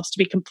expecting ourselves to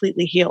be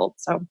completely healed.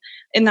 So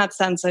in that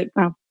sense,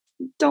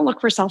 don't look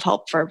for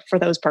self-help for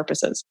those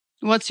purposes.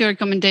 What's your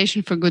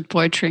recommendation for good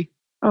poetry?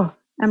 Oh,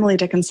 Emily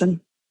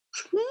Dickinson.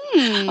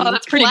 Oh,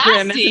 that's pretty classy.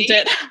 Grim,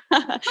 isn't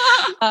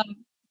it?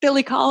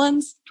 Billy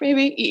Collins,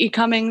 maybe. E.E.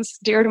 Cummings,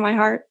 dear to my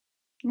heart.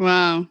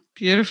 Wow,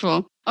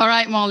 beautiful. All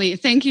right, Mollie,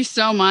 thank you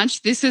so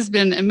much. This has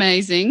been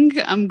amazing.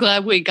 I'm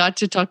glad we got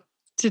to talk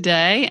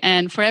today.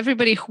 And for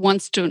everybody who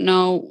wants to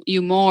know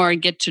you more,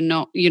 get to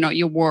know,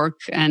 your work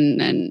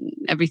and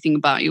everything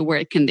about you,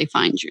 where can they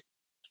find you?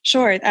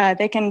 Sure.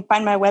 They can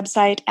find my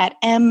website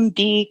at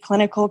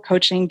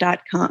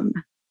mbclinicalcoaching.com.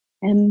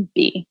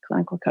 MB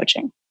Clinical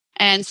Coaching.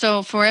 And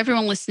so for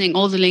everyone listening,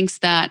 all the links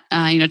that,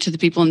 to the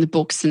people in the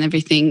books and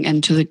everything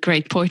and to the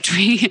great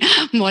poetry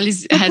Mollie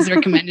has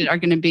recommended are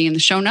going to be in the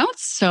show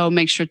notes. So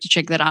make sure to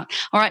check that out.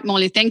 All right,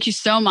 Mollie, thank you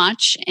so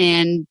much.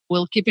 And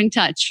we'll keep in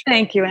touch.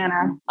 Thank you,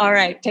 Anna. All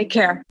right. Take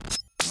care.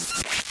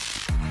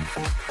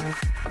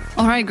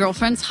 All right,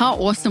 girlfriends, how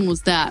awesome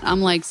was that?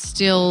 I'm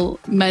still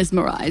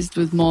mesmerized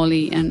with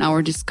Mollie and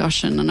our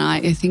discussion. And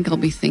I think I'll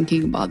be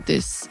thinking about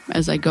this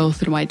as I go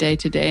through my day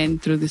to day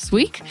and through this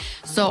week.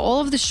 So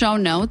all of the show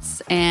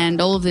notes and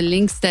all of the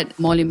links that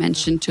Mollie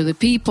mentioned to the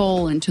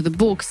people and to the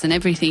books and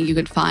everything you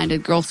could find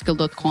at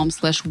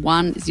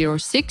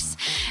girlskill.com/106.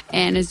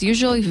 And as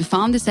usual, if you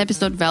found this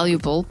episode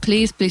valuable,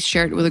 please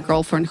share it with a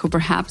girlfriend who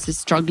perhaps is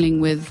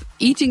struggling with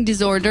eating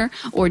disorder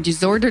or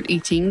disordered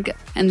eating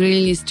and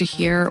really needs to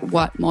hear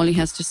what Mollie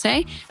has to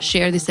say.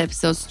 Share this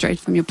episode straight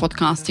from your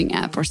podcasting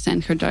app or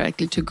send her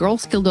directly to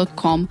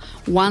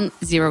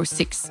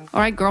girlskill.com/106.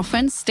 All right,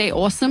 girlfriends, stay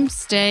awesome,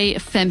 stay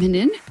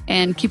feminine,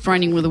 and keep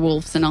running with the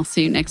wolves. And I'll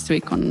see you next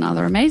week on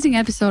another amazing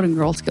episode in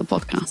Girl Skill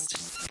Podcast.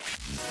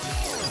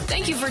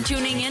 Thank you for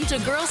tuning in to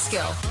Girl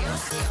Skill.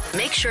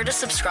 Make sure to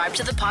subscribe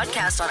to the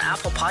podcast on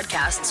Apple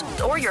Podcasts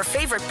or your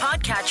favorite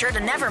podcatcher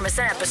to never miss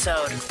an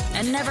episode.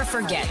 And never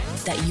forget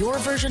that your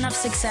version of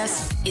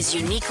success is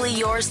uniquely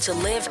yours to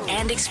live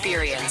and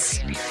experience.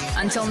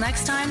 Until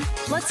next time,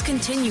 let's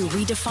continue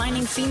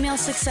redefining female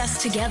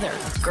success together.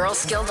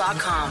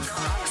 Girlskill.com.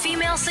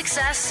 Female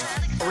success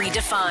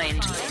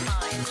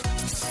redefined.